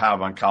going to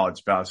have on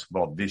college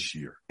basketball this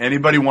year.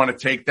 Anybody want to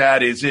take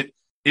that? Is it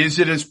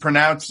as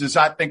pronounced as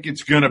I think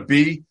it's going to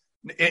be?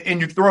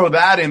 And you throw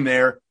that in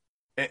there,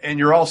 and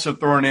you're also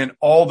throwing in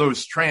all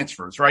those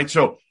transfers, right?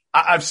 So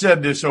I've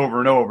said this over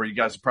and over. You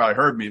guys have probably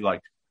heard me.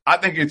 Like, I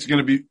think it's going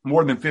to be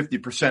more than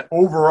 50%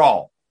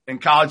 overall in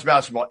college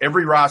basketball,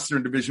 every roster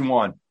in Division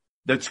I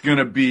that's going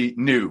to be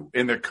new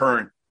in their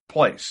current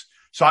place.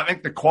 So I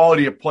think the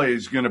quality of play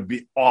is going to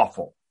be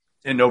awful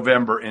in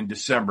November and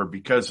December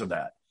because of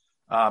that.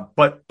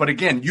 But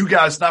again, you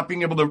guys not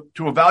being able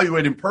to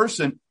evaluate in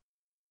person,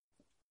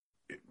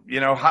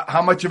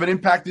 how much of an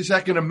impact is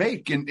that going to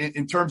make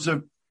in terms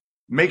of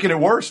making it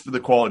worse for the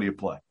quality of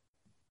play?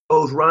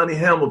 Ronnie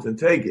Hamilton,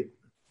 take it.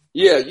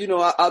 Yeah,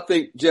 I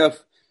think,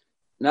 Jeff,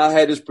 now I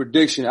had this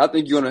prediction. I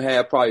think you're going to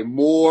have probably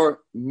more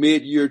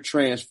mid-year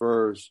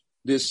transfers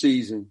this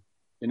season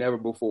than ever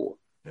before.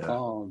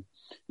 Yeah.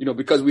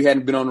 Because we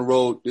hadn't been on the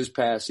road this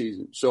past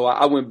season. So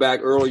I went back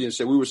early and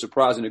said we were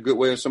surprised in a good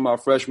way of some of our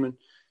freshmen.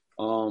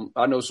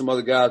 I know some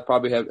other guys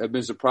probably have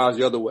been surprised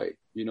the other way,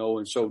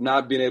 and so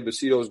not being able to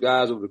see those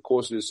guys over the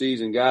course of the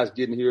season, guys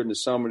getting here in the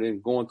summer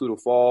and going through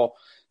the fall,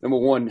 number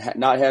one,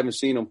 not having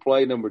seen them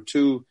play. Number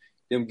two,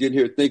 them getting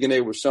here thinking they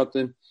were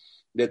something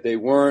that they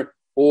weren't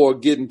or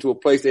getting to a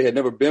place they had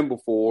never been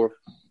before.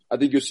 I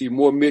think you'll see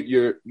more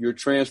mid-year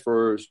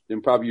transfers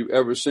than probably you've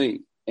ever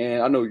seen.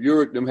 And I know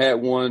Uric them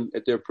had one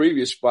at their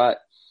previous spot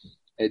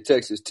at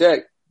Texas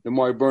Tech,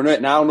 Damari Burnett.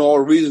 And I don't know all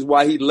the reasons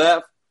why he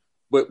left,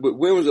 But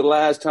when was the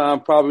last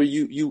time probably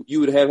you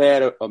would have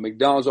had a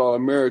McDonald's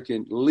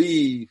All-American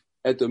leave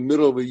at the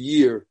middle of a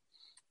year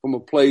from a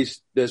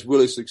place that's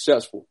really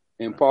successful?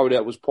 And probably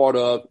that was part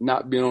of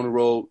not being on the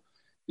road,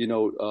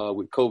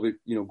 with COVID,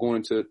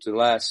 going into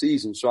last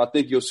season. So I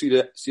think you'll see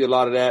a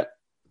lot of that.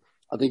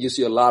 I think you'll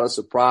see a lot of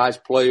surprise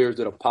players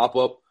that'll pop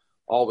up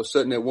all of a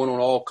sudden that went on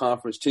all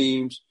conference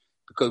teams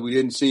because we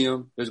didn't see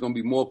them. There's going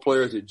to be more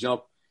players that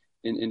jump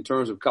in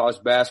terms of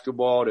college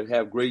basketball that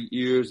have great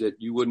years that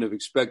you wouldn't have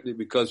expected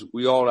because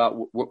we all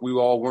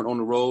weren't on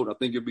the road. I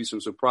think there'll be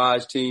some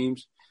surprise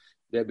teams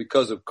that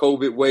because of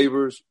COVID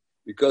waivers,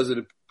 because of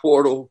the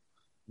portal,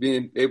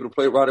 being able to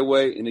play right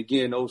away. And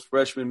again, those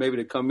freshmen maybe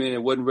that come in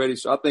and wasn't ready.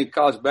 So I think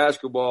college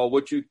basketball,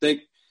 what you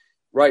think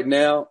right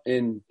now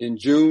in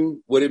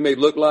June, what it may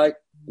look like,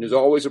 and there's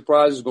always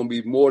surprises, is going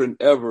to be more than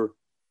ever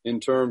in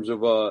terms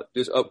of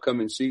this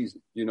upcoming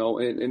season,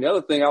 And the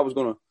other thing I was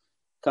going to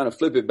kind of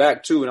flip it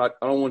back to, and I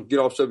don't want to get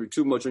off subject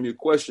too much on your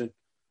question,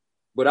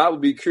 but I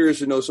would be curious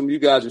to know some of you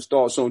guys'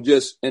 thoughts on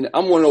and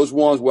I'm one of those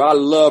ones where I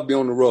love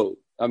being on the road.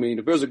 I mean,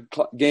 if there's a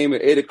game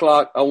at 8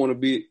 o'clock, I want to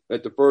be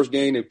at the first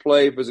game they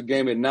play. If there's a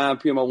game at 9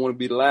 p.m., I want to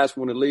be the last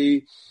one to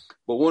leave.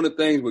 But one of the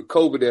things with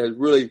COVID that has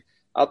really,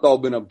 I thought,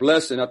 been a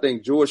blessing, I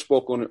think George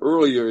spoke on it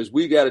earlier, is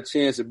we got a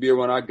chance to be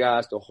around our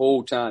guys the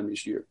whole time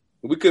this year.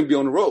 And we couldn't be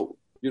on the road,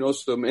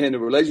 So, man, the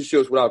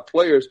relationships with our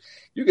players,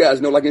 you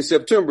guys know, like in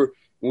September,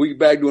 when we get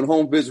back doing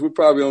home visits, we're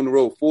probably on the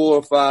road 4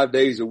 or 5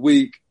 days a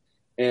week.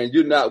 And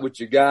you're not with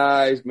your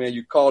guys, man.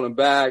 You call them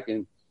back,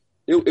 and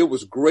it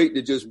was great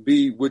to just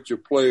be with your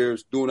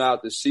players during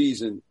out the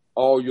season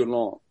all year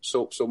long.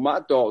 So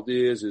my thought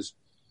is,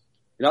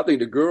 I think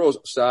the girls'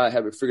 side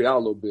have it figured out a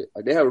little bit.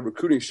 Like they have a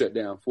recruiting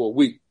shutdown for a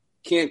week.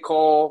 Can't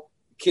call,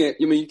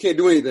 you can't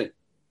do anything.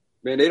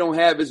 Man, they don't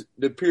have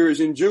the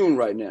periods in June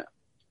right now.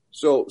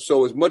 So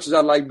as much as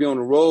I like being on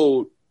the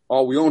road,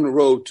 are we on the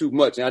road too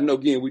much? And I know,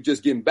 again, we're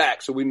just getting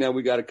back, so we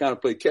got to kind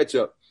of play catch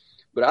up.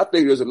 But I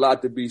think there's a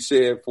lot to be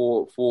said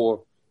for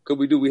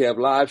because we have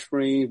live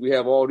streams, we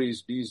have all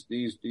these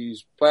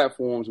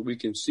platforms where we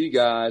can see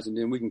guys, and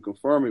then we can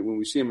confirm it when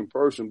we see them in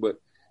person.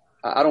 But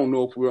I don't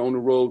know if we're on the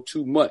road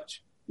too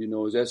much.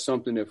 Is that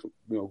something that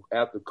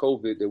after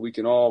COVID that we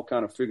can all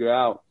kind of figure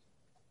out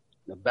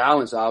the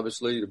balance?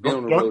 Obviously, to be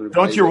on the road.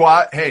 Don't your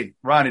wife? Hey,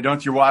 Ronnie,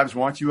 don't your wives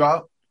want you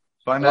out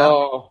by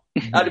now?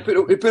 I depend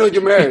on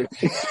your marriage.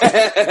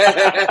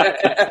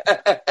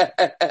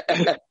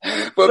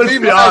 But let's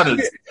be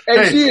honest.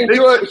 And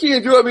she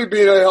enjoyed me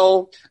being at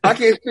home. I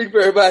can't speak for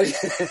everybody.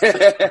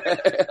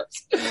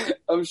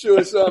 I'm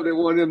sure some that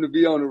want them to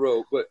be on the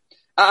road, but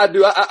I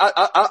do.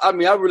 I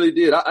mean, I really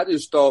did. I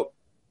just thought,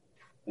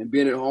 and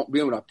being at home,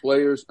 being with our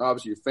players,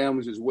 obviously your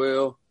families as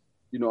well.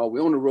 Are we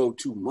on the road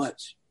too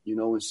much?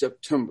 In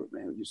September,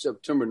 man.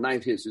 September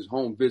 9th hits his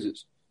home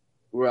visits.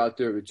 We're out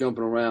there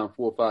jumping around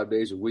 4 or 5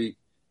 days a week.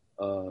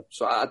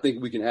 So I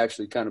think we can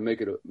actually kind of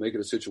make it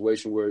a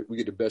situation where we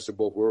get the best of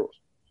both worlds.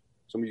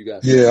 Some of you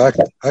guys. Yeah,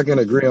 I can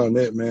agree on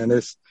that, man.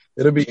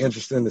 It'll be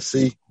interesting to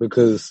see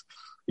because,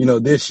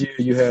 this year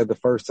you had the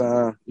first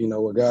time,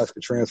 where guys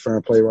could transfer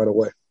and play right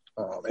away.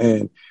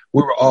 And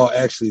we were all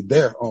actually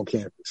there on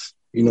campus,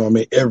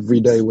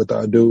 every day with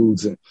our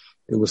dudes. And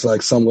it was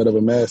like somewhat of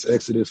a mass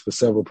exodus for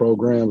several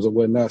programs or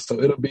whatnot.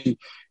 So it'll be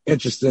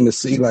interesting to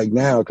see like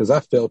now, because I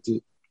felt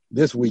it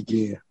this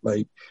weekend,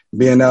 like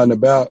being out and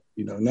about,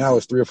 now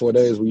it's 3 or 4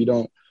 days where you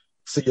don't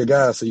see your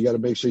guys. So you got to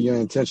make sure you're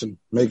intentional,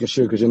 making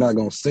sure, because you're not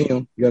going to see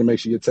them. You got to make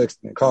sure you're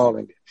texting and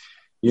calling,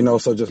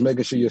 so just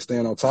making sure you're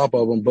staying on top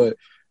of them. But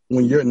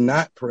when you're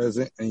not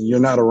present and you're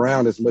not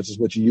around as much as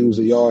what you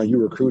usually are, and you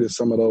recruited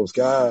some of those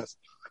guys,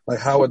 like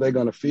how are they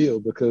going to feel?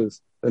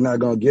 Because they're not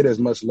going to get as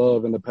much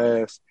love in the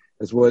past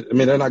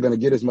they're not going to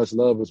get as much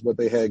love as what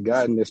they had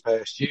gotten this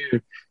past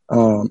year.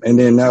 And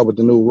then now with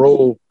the new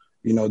rule,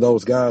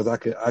 those guys, I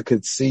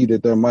could see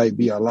that there might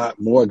be a lot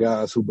more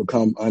guys who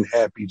become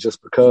unhappy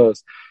just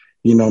because,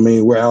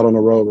 we're out on the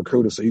road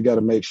recruiting. So you got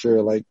to make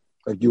sure, like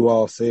you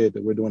all said,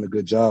 that we're doing a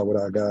good job with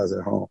our guys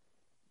at home.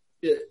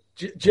 Yeah,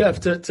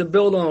 Jeff, to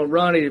build on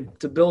Ronnie,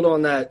 to build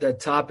on that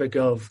topic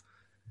of,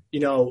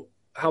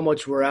 how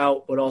much we're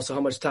out, but also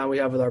how much time we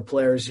have with our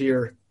players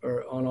here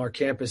or on our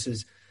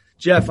campuses.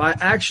 Jeff, I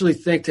actually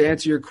think, to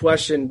answer your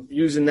question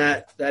using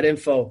that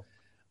info,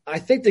 I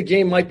think the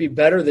game might be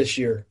better this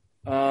year.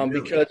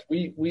 Because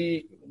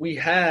we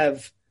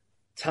have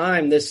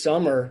time this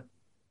summer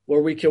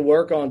where we can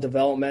work on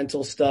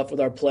developmental stuff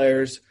with our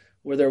players,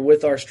 where they're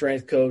with our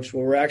strength coach,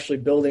 where we're actually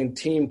building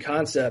team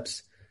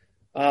concepts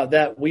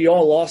that we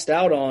all lost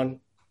out on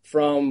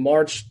from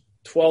March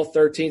 12th,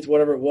 13th,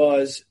 whatever it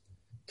was,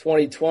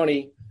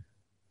 2020,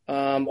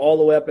 all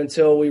the way up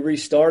until we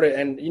restarted.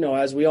 And,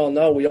 as we all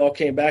know, we all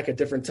came back at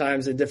different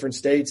times in different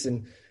states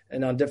and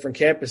on different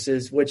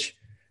campuses,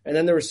 and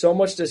then there was so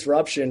much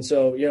disruption.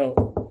 So,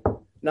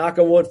 knock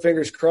on wood,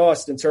 fingers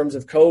crossed in terms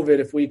of COVID,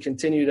 if we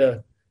continue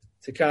to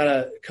kind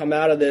of come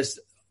out of this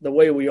the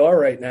way we are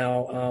right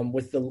now,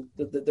 with the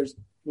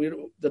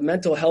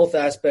mental health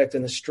aspect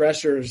and the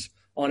stressors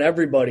on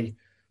everybody,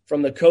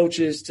 from the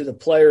coaches to the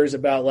players,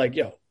 about like,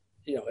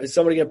 is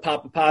somebody going to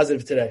pop a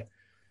positive today?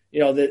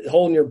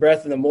 Holding your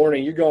breath in the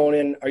morning, you're going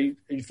in, are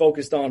you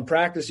focused on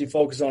practice? You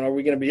focused on, are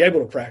we going to be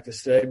able to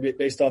practice today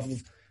based off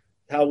of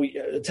how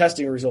the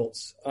testing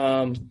results?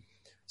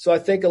 So I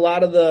think a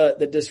lot of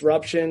the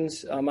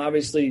disruptions,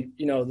 obviously,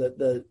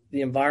 the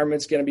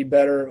environment's going to be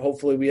better.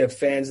 Hopefully we have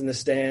fans in the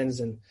stands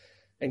and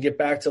get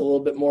back to a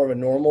little bit more of a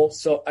normal.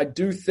 So I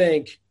do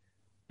think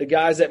the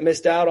guys that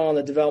missed out on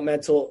the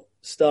developmental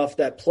stuff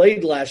that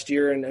played last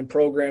year and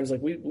programs,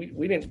 like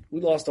we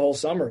lost the whole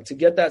summer. To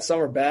get that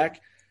summer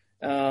back,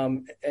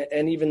 and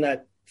even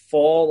that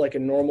fall, like a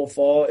normal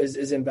fall,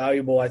 is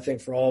invaluable, I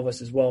think, for all of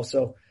us as well.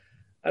 So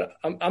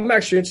I'm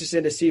actually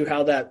interested to see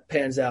how that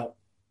pans out.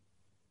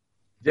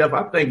 Jeff,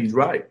 I think he's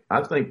right.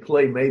 I think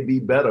play may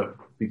be better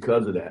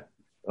because of that.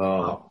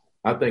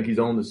 I think he's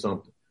on to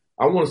something.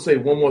 I want to say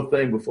one more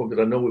thing before,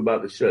 because I know we're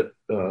about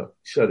to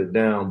shut it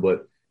down.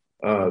 But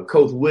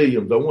Coach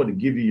Williams, I wanted to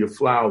give you your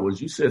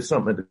flowers. You said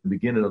something at the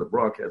beginning of the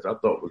broadcast I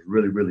thought was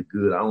really, really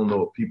good. I don't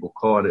know if people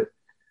caught it.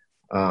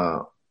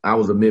 I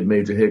was a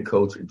mid-major head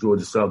coach at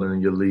Georgia Southern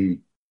in your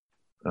league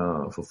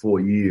for 4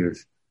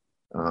 years.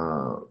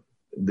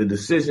 The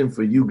decision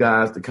for you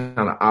guys to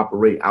kind of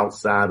operate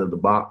outside of the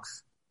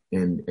box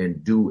and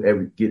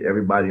get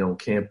everybody on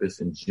campus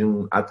in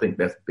June, I think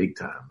that's big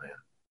time, man.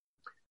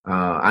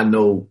 I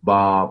know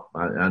Bob.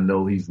 I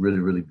know he's really,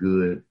 really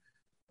good.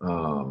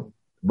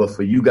 But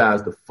for you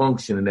guys to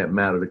function in that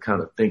matter, to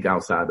kind of think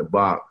outside the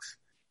box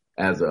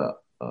as a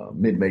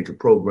mid-major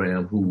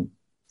program who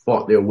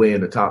fought their way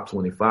in the top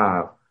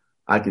 25,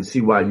 I can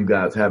see why you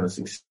guys having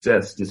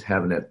success just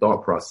having that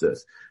thought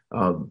process.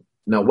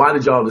 Now, why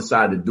did y'all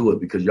decide to do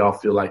it? Because y'all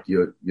feel like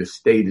your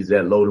state is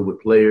that loaded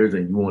with players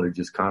and you want to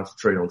just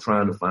concentrate on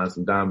trying to find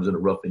some diamonds in the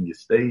rough in your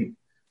state?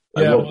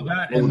 Yeah, well,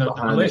 that and the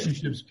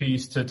relationships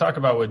piece, to talk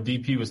about what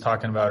DP was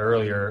talking about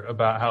earlier,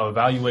 about how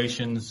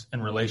evaluations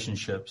and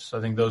relationships,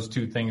 I think those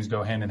two things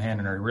go hand in hand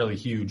and are really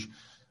huge.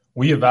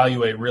 We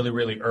evaluate really,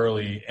 really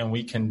early, and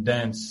we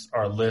condense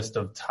our list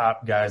of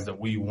top guys that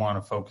we want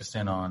to focus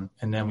in on,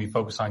 and then we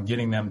focus on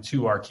getting them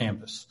to our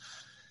campus.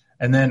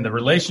 And then the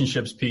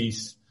relationships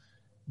piece,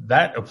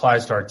 that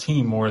applies to our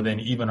team more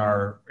than even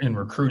in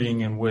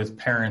recruiting and with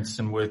parents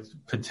and with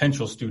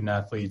potential student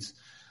athletes.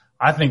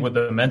 I think with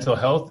the mental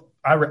health,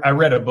 I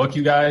read a book,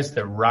 you guys,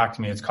 that rocked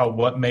me. It's called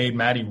What Made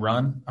Maddie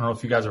Run. I don't know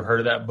if you guys have heard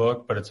of that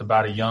book, but it's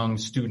about a young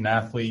student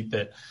athlete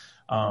that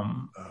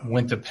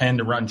went to Penn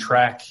to run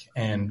track,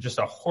 and just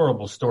a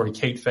horrible story.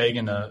 Kate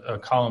Fagan, a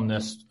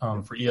columnist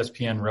for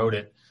ESPN, wrote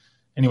it.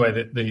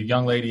 Anyway, the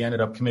young lady ended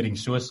up committing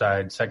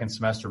suicide second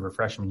semester of her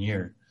freshman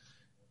year.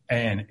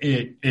 And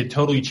it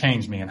totally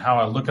changed me and how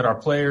I look at our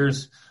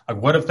players.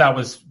 Like, what if that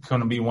was going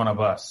to be one of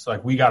us?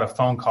 Like, we got a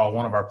phone call,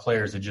 one of our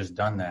players had just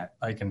done that.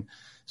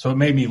 So it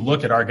made me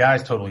look at our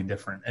guys totally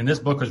different. And this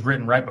book was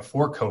written right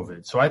before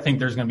COVID. So I think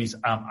there's going to be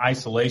some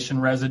isolation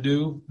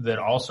residue that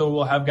also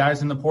will have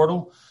guys in the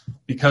portal,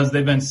 because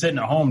they've been sitting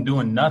at home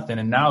doing nothing,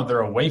 and now they're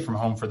away from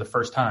home for the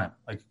first time.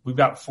 Like, we've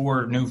got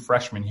 4 new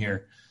freshmen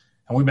here,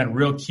 and we've been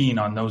real keen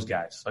on those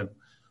guys. Like,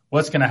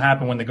 what's going to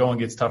happen when the going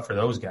gets tough for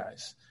those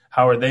guys?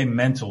 How are they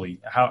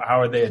mentally? How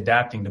are they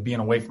adapting to being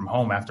away from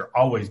home after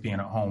always being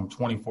at home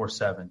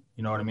 24/7?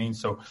 You know what I mean?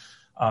 So,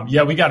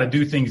 yeah, we got to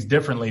do things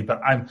differently.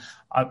 But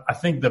I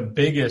think the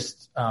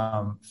biggest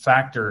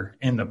factor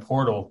in the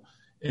portal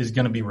is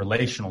going to be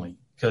relationally,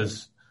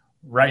 because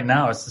right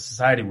now it's the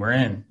society we're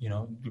in. You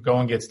know, the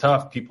going gets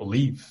tough, people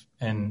leave,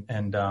 and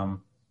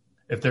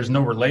if there's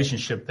no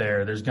relationship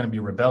there's going to be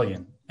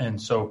rebellion. And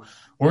so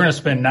we're going to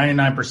spend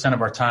 99%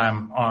 of our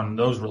time on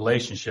those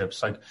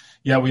relationships. Like,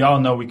 yeah, we all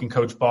know we can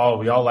coach ball.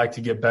 We all like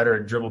to get better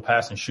at dribble,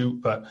 pass, and shoot.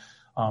 But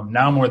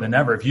now more than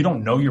ever, if you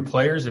don't know your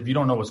players, if you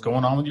don't know what's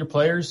going on with your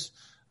players,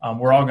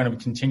 we're all going to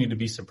continue to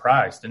be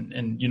surprised.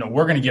 And you know,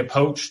 we're going to get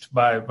poached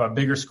by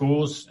bigger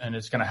schools, and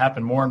it's going to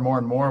happen more and more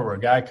and more, where a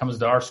guy comes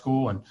to our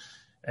school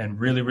and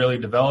really, really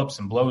develops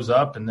and blows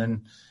up. And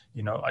then,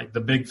 you know, like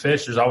the big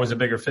fish, there's always a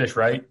bigger fish,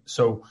 right?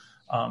 So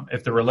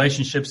if the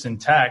relationship's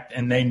intact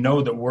and they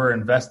know that we're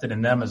invested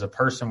in them as a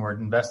person, we're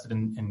invested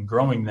in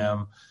growing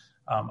them,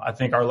 I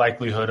think our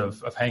likelihood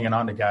of hanging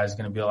on to guys is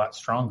going to be a lot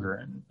stronger.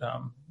 And,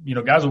 you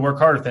know, guys will work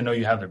hard if they know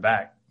you have their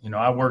back. You know,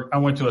 I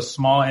went to a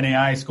small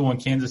NAI school in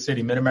Kansas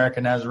City,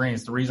 Mid-America Nazarene.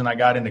 It's the reason I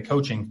got into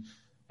coaching,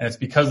 and it's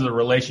because of the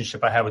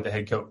relationship I had with the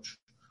head coach.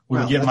 We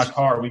would get in my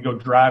car, we'd go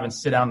drive and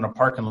sit down in a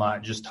parking lot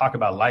and just talk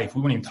about life.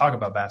 We wouldn't even talk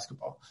about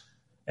basketball.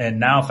 And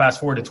now fast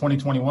forward to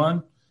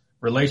 2021,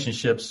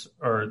 relationships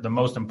are the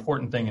most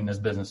important thing in this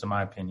business, in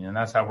my opinion. And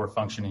that's how we're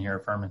functioning here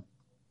at Furman.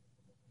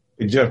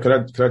 Hey, Jeff,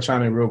 could I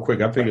chime in real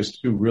quick? I think it's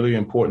 2 really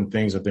important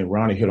things. I think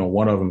Ronnie hit on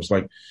one of them. It's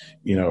like,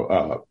 you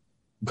know,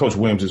 Coach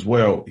Williams as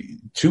well.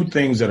 2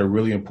 things that are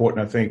really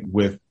important, I think,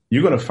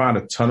 you're going to find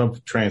a ton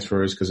of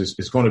transfers, because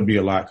it's going to be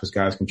a lot, because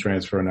guys can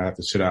transfer and not have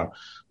to sit out.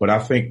 But I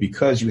think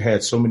because you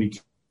had so many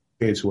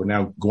kids who are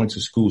now going to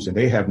schools and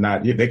they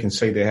can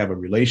say they have a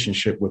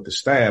relationship with the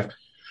staff,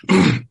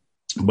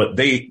 but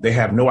they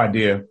have no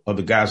idea of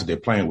the guys that they're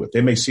playing with.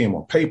 They may see them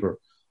on paper,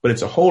 but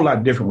it's a whole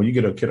lot different when you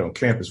get a kid on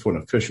campus for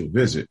an official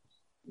visit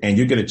and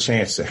you get a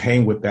chance to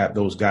hang with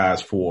those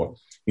guys for,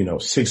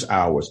 6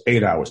 hours,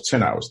 8 hours,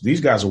 10 hours.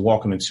 These guys are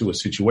walking into a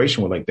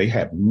situation where like they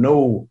have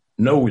no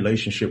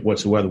relationship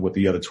whatsoever with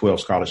the other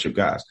 12 scholarship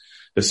guys.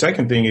 The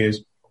second thing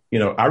is,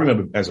 I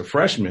remember as a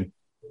freshman,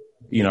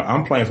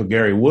 I'm playing for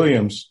Gary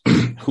Williams,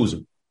 who's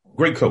a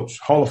great coach,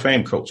 Hall of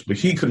Fame coach, but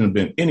he couldn't have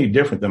been any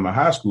different than my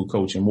high school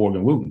coach in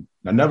Morgan Wooten.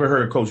 I never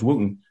heard Coach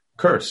Wooten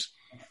curse.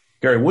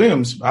 Gary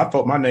Williams, I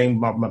thought my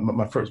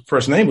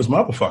first name was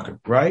motherfucker,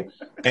 right?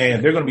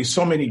 And there are going to be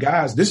so many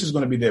guys. This is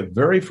going to be their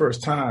very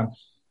first time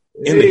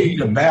in the heat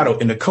of battle,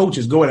 and the coach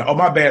is going, oh,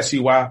 my bad,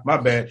 CY, my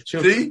bad.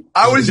 See,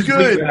 I was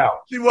good.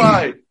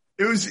 CY,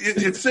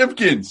 it's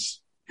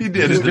Simpkins. He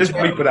did it. Just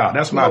bleep it out.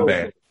 That's my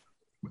bad.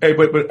 Hey,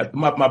 but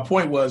my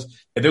point was,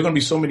 if there are going to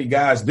be so many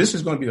guys, this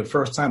is going to be the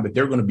first time that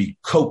they're going to be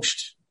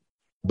coached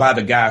by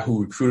the guy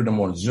who recruited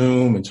them on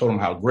Zoom and told them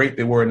how great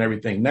they were and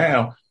everything.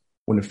 Now,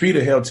 when the feet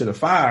are held to the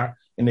fire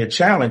and they're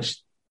challenged,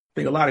 I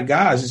think a lot of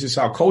guys, it's just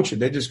our culture.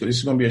 This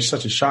is going to be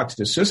such a shock to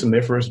the system.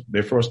 Their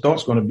first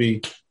thought's going to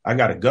be, I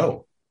got to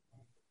go.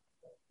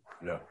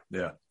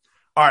 Yeah.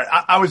 All right.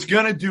 I was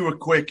going to do a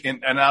quick,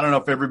 and I don't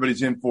know if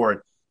everybody's in for it,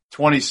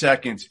 20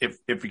 seconds. If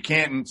you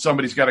can't and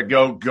somebody's got to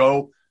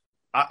go.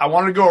 I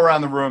want to go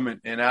around the room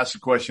and ask the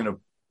question of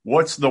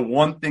what's the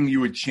one thing you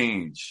would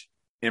change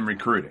in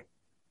recruiting?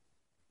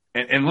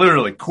 And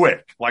literally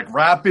quick, like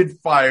rapid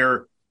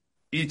fire,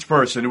 each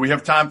person. Do we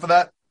have time for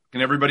that? Can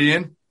everybody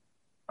in?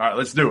 All right,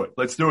 let's do it.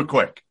 Let's do it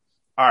quick.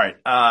 All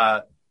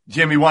right.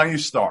 Jimmy, why don't you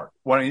start?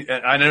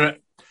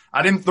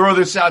 I didn't throw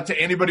this out to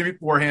anybody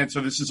beforehand, so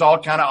this is all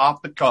kind of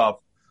off the cuff.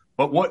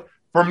 But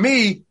for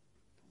me,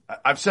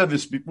 I've said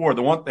this before,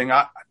 the one thing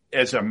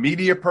as a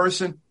media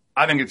person,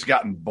 I think it's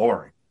gotten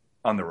boring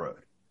on the road.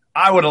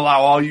 I would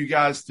allow all you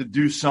guys to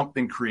do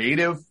something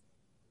creative,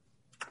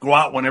 go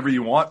out whenever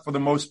you want for the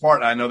most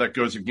part. I know that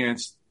goes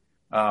against,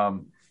 what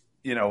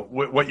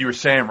you were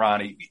saying,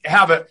 Ronnie.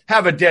 Have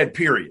a dead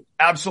period.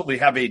 Absolutely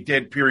have a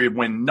dead period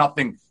when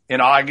nothing in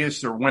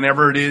August or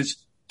whenever it is,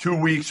 2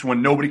 weeks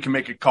when nobody can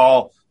make a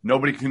call,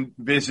 nobody can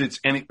visit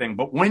anything.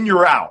 But when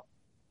you're out,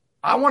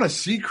 I want to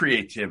see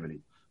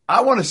creativity.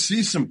 I want to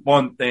see some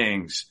fun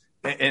things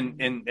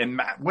and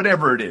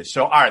whatever it is.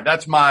 So, all right,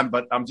 that's mine,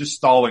 but I'm just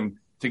stalling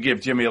to give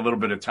Jimmy a little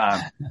bit of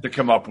time to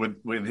come up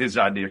with his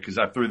idea because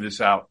I threw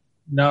this out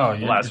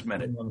last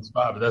minute. On the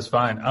spot, but that's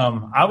fine.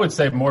 I would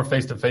say more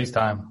face-to-face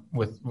time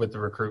with the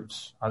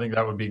recruits. I think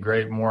that would be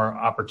great. More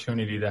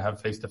opportunity to have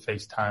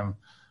face-to-face time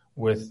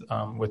with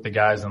the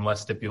guys and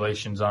less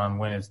stipulations on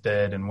when it's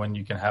dead and when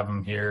you can have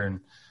them here. And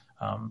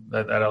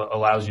that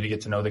allows you to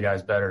get to know the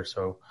guys better.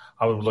 So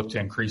I would look to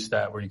increase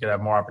that where you could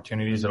have more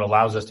opportunities. It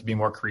allows us to be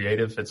more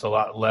creative. It's a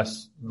lot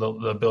less, the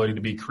ability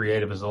to be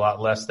creative is a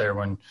lot less there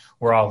when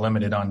we're all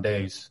limited on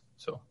days.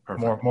 So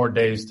more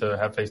days to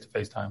have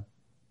face-to-face time.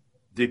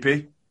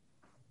 DP?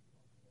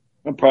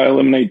 I'll probably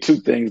eliminate two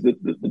things.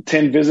 The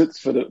 10 visits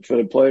for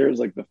the players,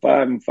 like the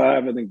 5 and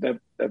 5, I think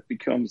that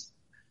becomes,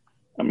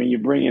 you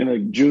bring in a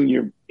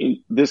junior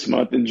this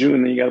month in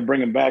June, then you got to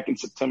bring him back in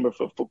September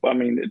for football.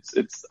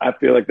 I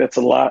feel like that's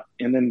a lot.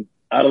 And then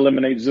I'd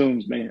eliminate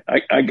Zooms, man.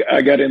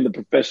 I got in the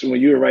profession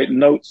when you were writing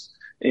notes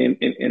and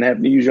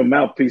having to use your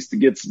mouthpiece to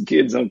get some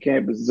kids on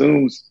campus.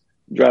 Zooms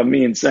drive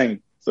me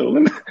insane.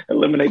 So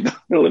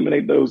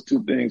eliminate those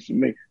two things for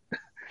me.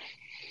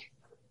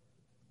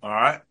 All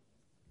right.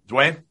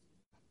 Dwayne?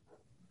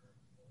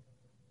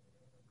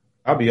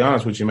 I'll be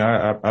honest with you,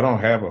 man. I don't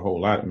have a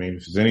whole lot. If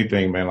there's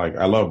anything, man, like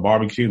I love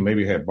barbecue.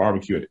 Maybe have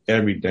barbecue at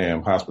every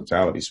damn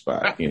hospitality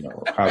spot,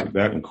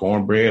 that and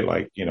cornbread,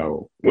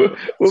 we'll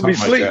be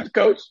sleeping,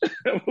 Coach.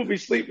 We'll be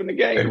sleeping the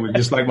game. And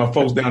just like my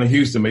folks down in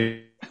Houston,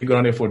 man, you go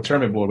down there for a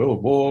tournament board. Oh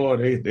boy,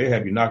 they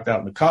have you knocked out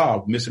in the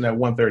car, missing that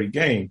 1:30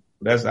 game.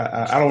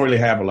 I don't really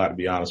have a lot, to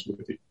be honest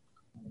with you.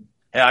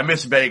 Yeah, I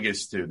miss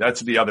Vegas too.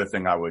 That's the other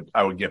thing I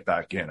would get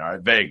back in. All right,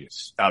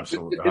 Vegas,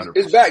 absolutely. 100%.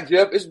 It's back,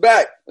 Jeff. It's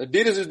back.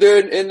 Adidas is there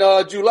in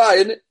July,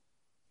 isn't it?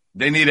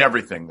 They need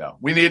everything though.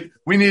 We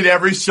need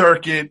every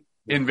circuit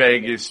in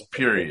Vegas.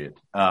 Period.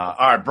 All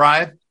right,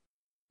 Brian.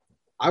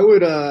 I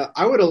would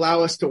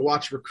allow us to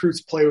watch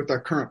recruits play with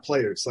our current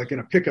players, like in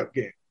a pickup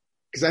game,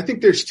 because I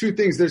think there's two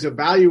things. There's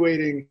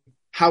evaluating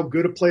how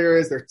good a player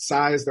is, their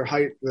size, their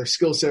height, their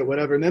skill set,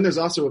 whatever, and then there's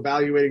also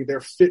evaluating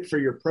their fit for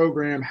your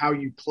program, how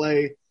you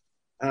play.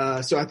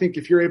 So I think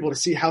if you're able to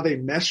see how they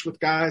mesh with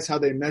guys, how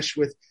they mesh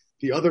with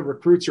the other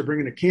recruits you're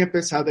bringing to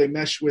campus, how they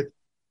mesh with,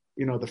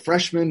 the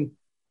freshmen,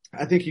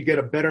 I think you get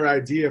a better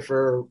idea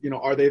for,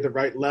 are they the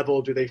right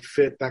level? Do they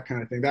fit? That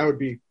kind of thing. That would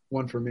be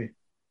one for me.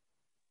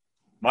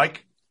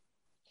 Mike?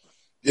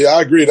 Yeah,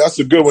 I agree. That's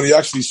a good one. You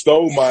actually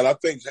stole mine. I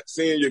think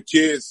seeing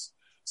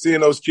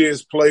those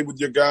kids play with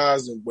your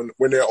guys and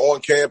when they're on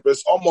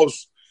campus,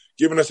 almost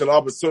giving us an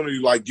opportunity,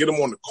 like get them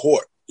on the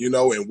court,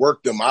 and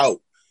work them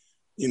out.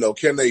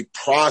 Can they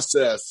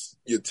process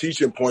your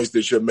teaching points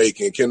that you're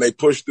making? Can they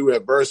push through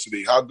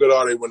adversity? How good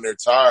are they when they're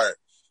tired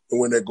and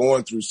when they're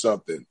going through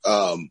something?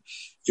 How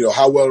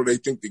well do they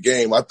think the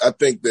game? I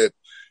think that,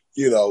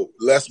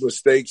 less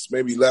mistakes,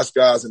 maybe less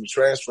guys in the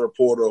transfer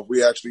portal. If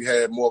we actually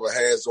had more of a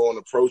hands-on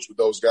approach with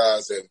those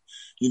guys and,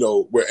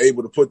 we're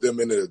able to put them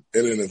in an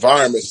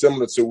environment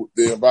similar to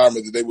the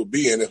environment that they would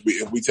be in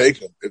if we take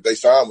them, if they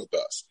sign with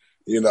us,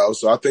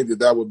 So I think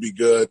that would be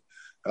good.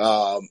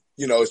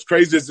 As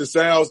crazy as it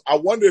sounds, I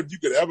wonder if you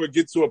could ever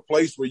get to a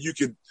place where you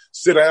could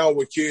sit down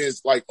with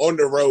kids like on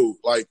the road,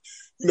 like,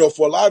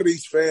 for a lot of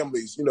these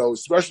families,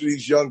 especially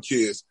these young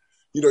kids,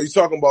 you're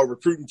talking about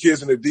recruiting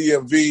kids in the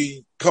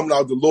DMV, coming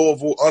out to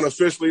Louisville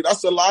unofficially.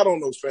 That's a lot on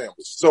those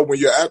families. So when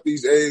you're at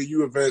these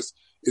AAU events,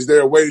 is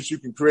there a way that you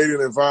can create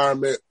an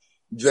environment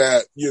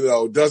that,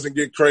 doesn't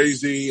get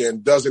crazy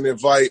and doesn't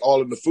invite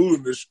all of the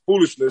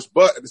foolishness,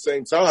 but at the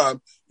same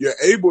time, you're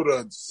able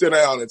to sit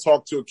down and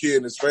talk to a kid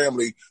and his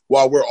family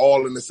while we're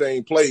all in the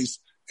same place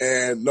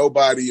and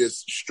nobody is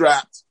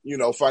strapped,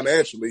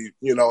 financially,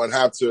 and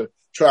have to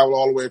travel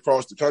all the way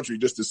across the country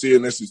just to see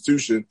an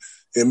institution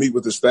and meet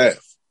with the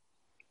staff.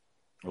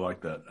 I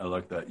like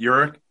that.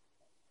 Yurik?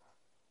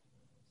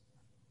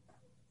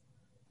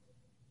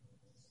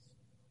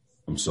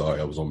 I'm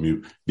sorry, I was on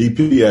mute.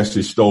 DP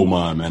actually stole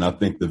mine, man. I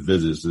think the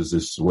visits, there's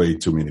just way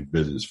too many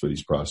visits for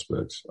these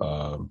prospects.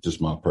 Just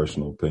my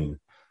personal opinion.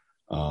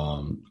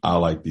 I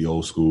like the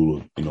old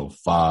school,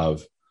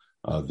 5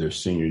 their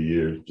senior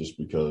year, just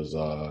because,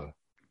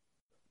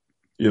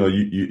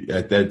 you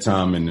at that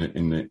time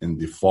in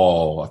the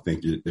fall, I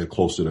think they're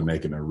closer to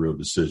making a real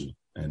decision.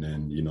 And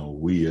then,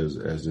 we as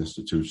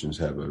institutions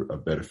have a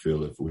better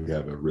feel if we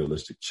have a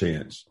realistic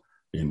chance,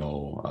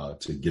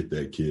 to get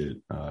that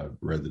kid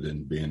rather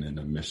than being in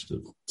the midst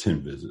of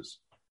 10 visits.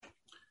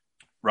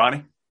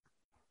 Ronnie?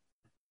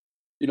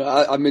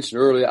 I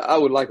mentioned earlier, I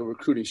would like a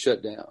recruiting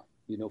shutdown,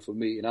 for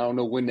me. And I don't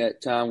know when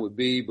that time would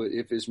be, but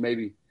if it's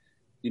maybe,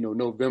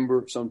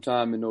 November,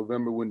 sometime in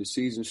November when the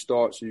season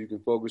starts so you can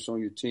focus on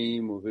your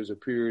team, or if there's a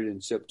period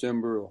in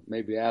September or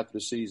maybe after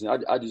the season.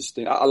 I just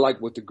think I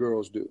like what the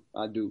girls do.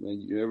 I do.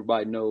 And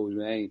everybody knows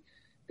I ain't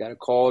got to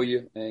call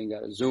you. I ain't got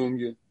to Zoom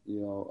you.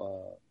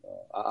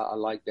 I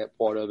like that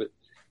part of it.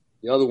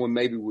 The other one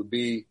maybe would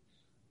be,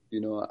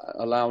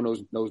 allowing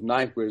those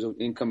ninth graders, those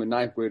incoming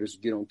ninth graders to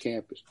get on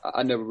campus.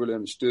 I never really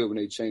understood when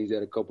they changed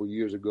that a couple of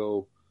years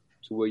ago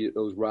to where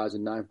those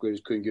rising ninth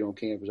graders couldn't get on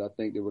campus. I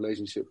think the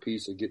relationship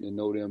piece of getting to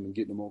know them and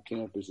getting them on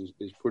campus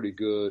is pretty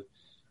good.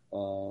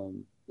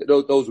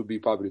 Those would be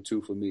probably the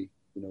two for me,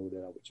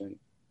 that I would change.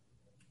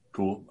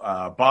 Cool.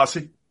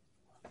 Bossy?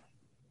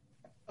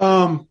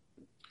 The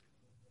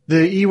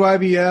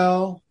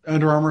EYBL,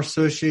 Under Armour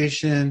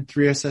Association,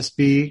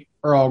 3SSB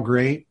are all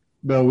great,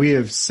 but we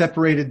have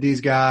separated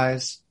these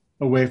guys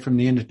away from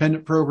the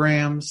independent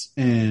programs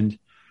and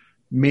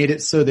made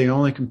it so they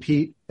only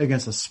compete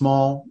against a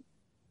small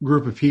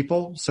group of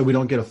people, so we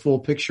don't get a full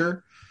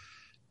picture.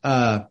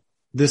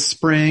 This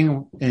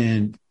spring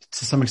and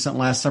to some extent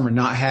last summer,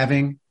 not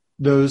having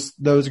those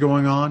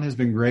going on has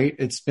been great.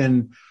 It's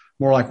been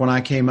more like when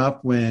I came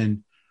up,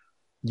 when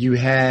you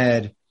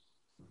had,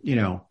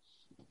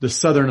 the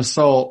Southern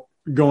Assault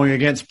going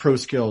against Pro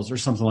Skills or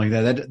something like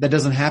that. That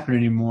doesn't happen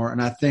anymore.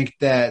 And I think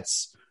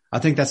that's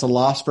a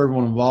loss for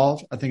everyone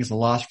involved. I think it's a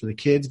loss for the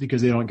kids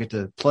because they don't get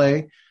to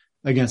play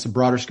against a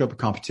broader scope of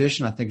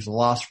competition. I think it's a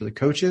loss for the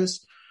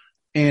coaches.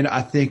 And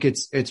I think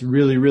it's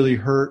really, really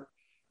hurt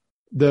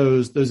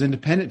those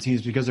independent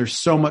teams because there's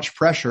so much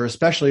pressure,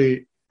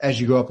 especially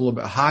as you go up a little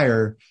bit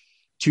higher,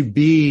 to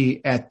be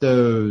at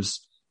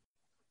those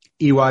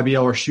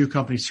EYBL or shoe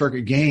company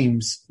circuit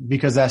games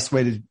because that's the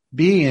way to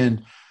be.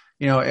 And,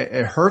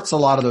 it hurts a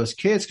lot of those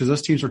kids because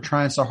those teams are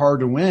trying so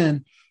hard to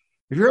win.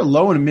 If you're a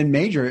low and a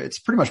mid-major, it's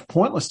pretty much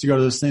pointless to go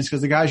to those things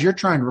because the guys you're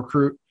trying to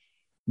recruit,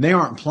 they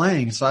aren't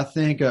playing. So I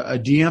think a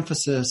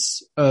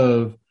de-emphasis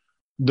of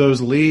those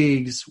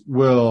leagues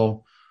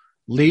will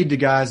lead to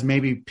guys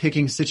maybe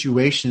picking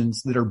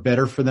situations that are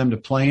better for them to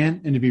play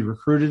in and to be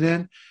recruited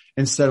in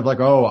instead of like,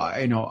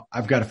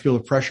 I've got to feel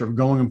the pressure of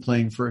going and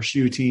playing for a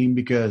shoe team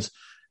because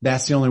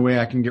that's the only way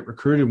I can get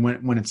recruited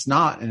when it's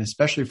not. And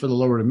especially for the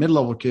lower to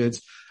mid-level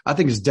kids, I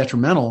think it's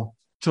detrimental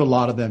to a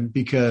lot of them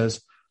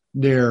because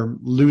they're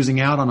losing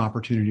out on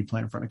opportunity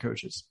playing in front of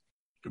coaches.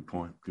 Good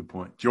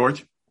point.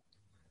 George?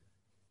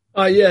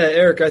 Yeah,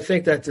 Eric, I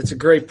think that's a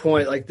great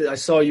point. Like I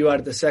saw you out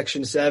at the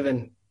Section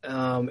 7,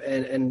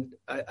 and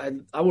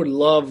I would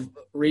love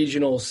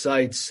regional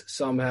sites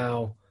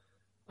somehow.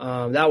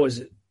 That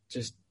was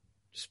just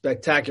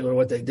spectacular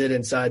what they did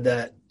inside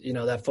that,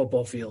 that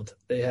football field.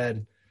 They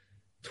had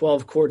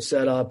 12 courts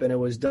set up and it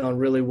was done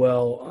really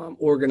well,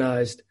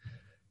 organized.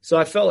 So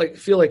I feel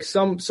like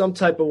some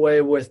type of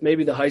way with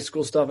maybe the high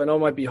school stuff. I know it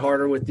might be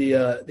harder with the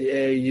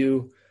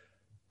AAU,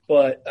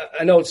 but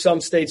I know some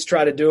states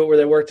try to do it where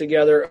they work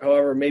together.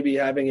 However, maybe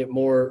having it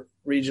more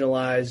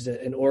regionalized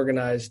and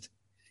organized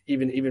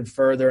even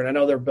further. And I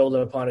know they're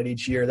building upon it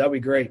each year. That'd be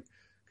great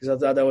because I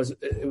thought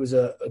it was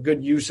a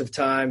good use of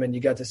time, and you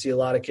got to see a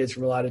lot of kids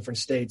from a lot of different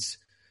states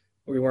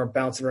where we weren't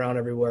bouncing around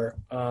everywhere.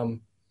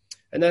 And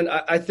then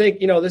I think,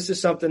 this is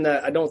something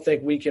that I don't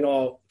think we can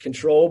all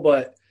control,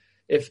 but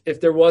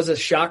if there was a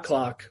shot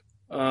clock,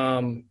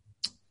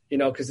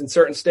 because in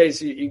certain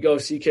states you go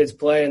see kids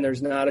play and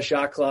there's not a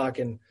shot clock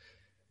and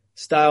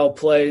style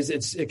plays.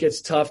 It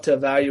gets tough to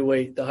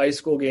evaluate the high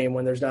school game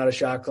when there's not a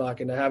shot clock,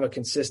 and to have a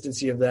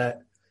consistency of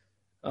that.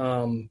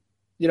 And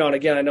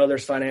again, I know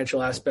there's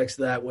financial aspects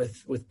to that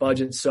with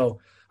budgets. So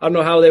I don't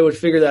know how they would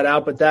figure that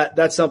out, but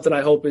that's something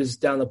I hope is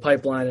down the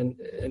pipeline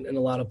in a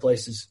lot of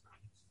places.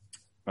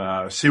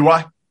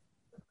 CY?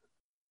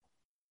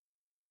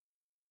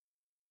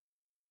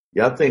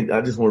 Yeah,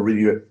 I just want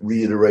to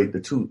reiterate the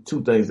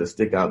two things that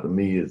stick out to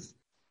me is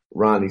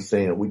Ronnie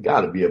saying we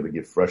got to be able to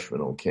get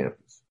freshmen on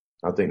campus.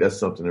 I think that's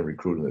something in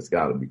recruiting that's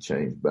got to be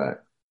changed back.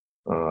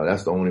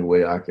 That's the only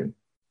way I can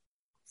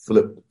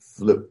flip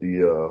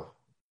the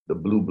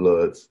blue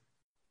bloods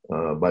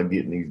by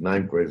getting these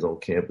ninth graders on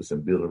campus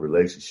and building a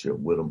relationship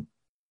with them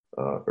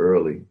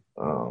early.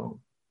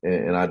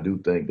 And I do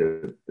think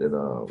that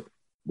the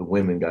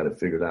women got it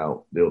figured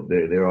out.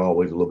 They're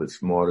always a little bit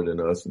smarter than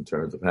us in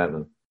terms of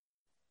having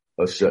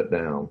a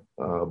shutdown.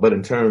 But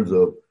in terms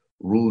of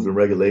rules and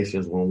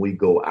regulations, when we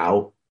go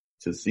out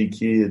to see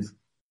kids,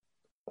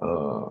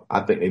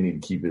 I think they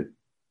need to keep it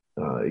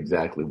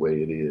exactly the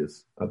way it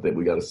is. I think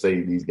we got to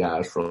save these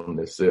guys from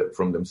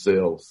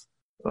themselves.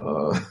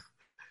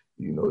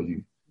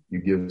 You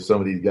give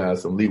some of these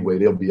guys some leeway,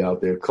 they'll be out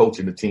there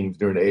coaching the teams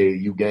during the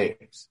AAU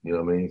games. You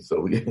know what I mean?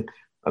 So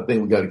I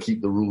think we got to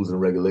keep the rules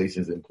and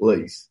regulations in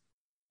place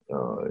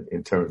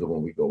in terms of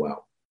when we go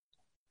out.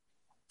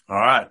 All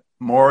right.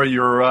 Maura,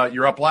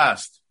 you're up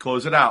last.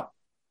 Close it out.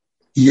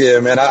 Yeah,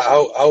 man,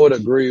 I would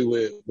agree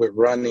with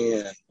Ronnie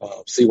and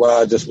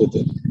CY just with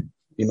the,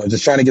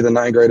 just trying to get the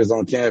ninth graders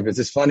on campus.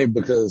 It's funny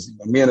because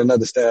me and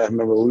another staff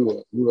member, we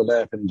were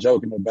laughing and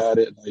joking about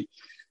it. Like,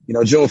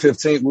 June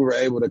 15th, we were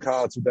able to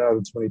call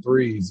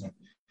 2023s. And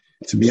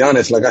to be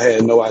honest, I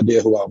had no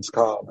idea who I was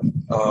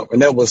calling.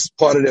 And that was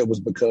part of it was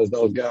because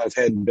those guys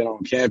hadn't been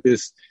on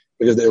campus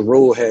because their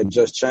rule had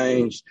just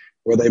changed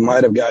where they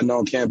might have gotten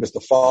on campus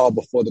the fall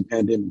before the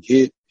pandemic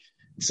hit.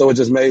 So it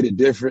just made it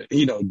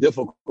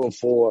difficult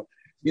for,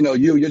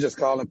 you're just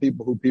calling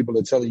people who people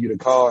are telling you to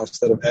call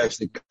instead of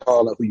actually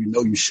calling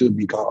who you should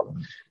be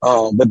calling.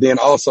 But then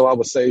also I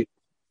would say,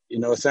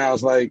 it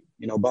sounds like,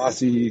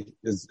 Bossy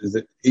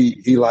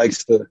he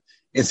likes the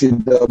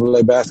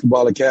NCAA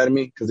basketball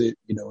academy because it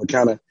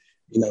kind of,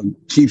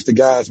 keeps the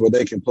guys where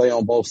they can play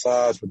on both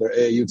sides with their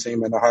AAU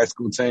team and their high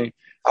school team.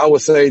 I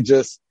would say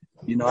just,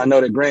 I know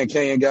that Grand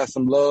Canyon got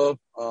some love.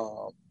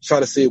 Try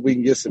to see if we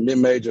can get some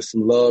mid-majors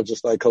some love,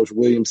 just like Coach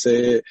Williams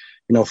said.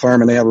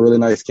 Furman, they have a really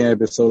nice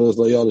campus. So does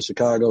Loyola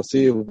Chicago.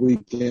 See if we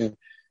can,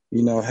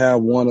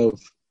 have one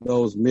of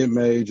those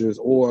mid-majors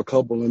or a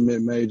couple of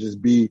mid-majors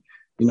be,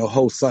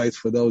 host sites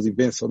for those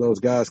events so those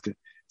guys could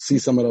see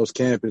some of those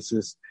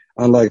campuses,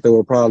 unlike they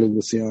would probably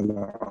see on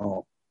their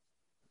own.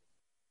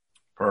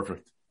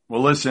 Perfect.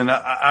 Well, listen,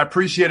 I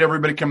appreciate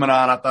everybody coming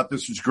on. I thought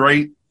this was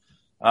great.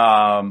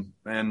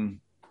 And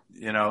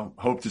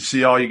hope to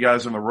see all you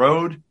guys on the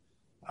road.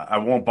 I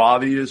won't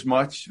bother you as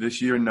much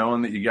this year,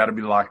 knowing that you got to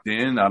be locked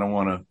in. I don't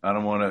want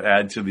to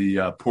add to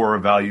the poor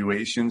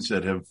evaluations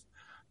that have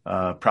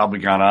probably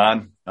gone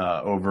on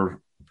over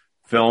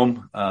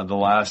film the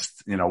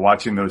last,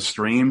 watching those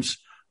streams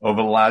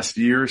over the last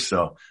year.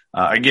 So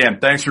again,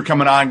 thanks for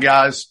coming on,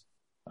 guys.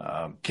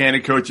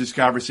 Candid Coaches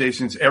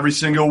Conversations every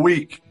single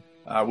week.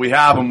 We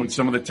have them with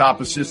some of the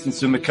top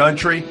assistants in the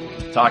country,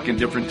 talking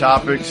different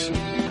topics,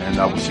 and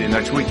we'll see you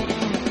next week.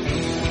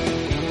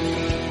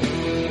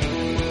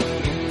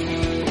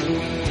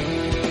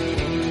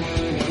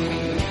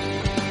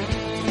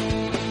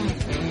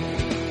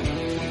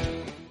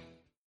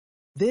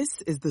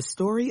 This is the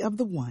story of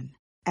the one.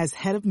 As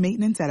head of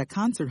maintenance at a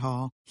concert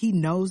hall, he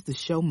knows the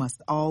show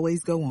must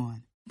always go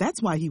on.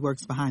 That's why he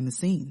works behind the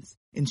scenes,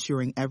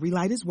 ensuring every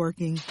light is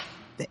working,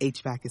 the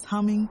HVAC is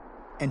humming,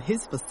 and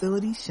his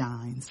facility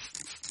shines.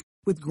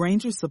 With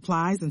Grainger's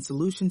supplies and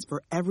solutions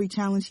for every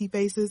challenge he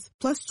faces,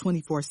 plus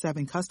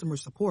 24/7 customer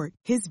support,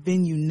 his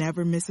venue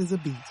never misses a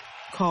beat.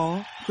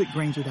 Call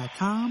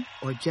quickgrainger.com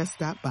or just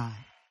stop by.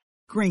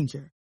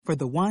 Grainger, for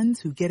the ones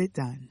who get it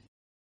done.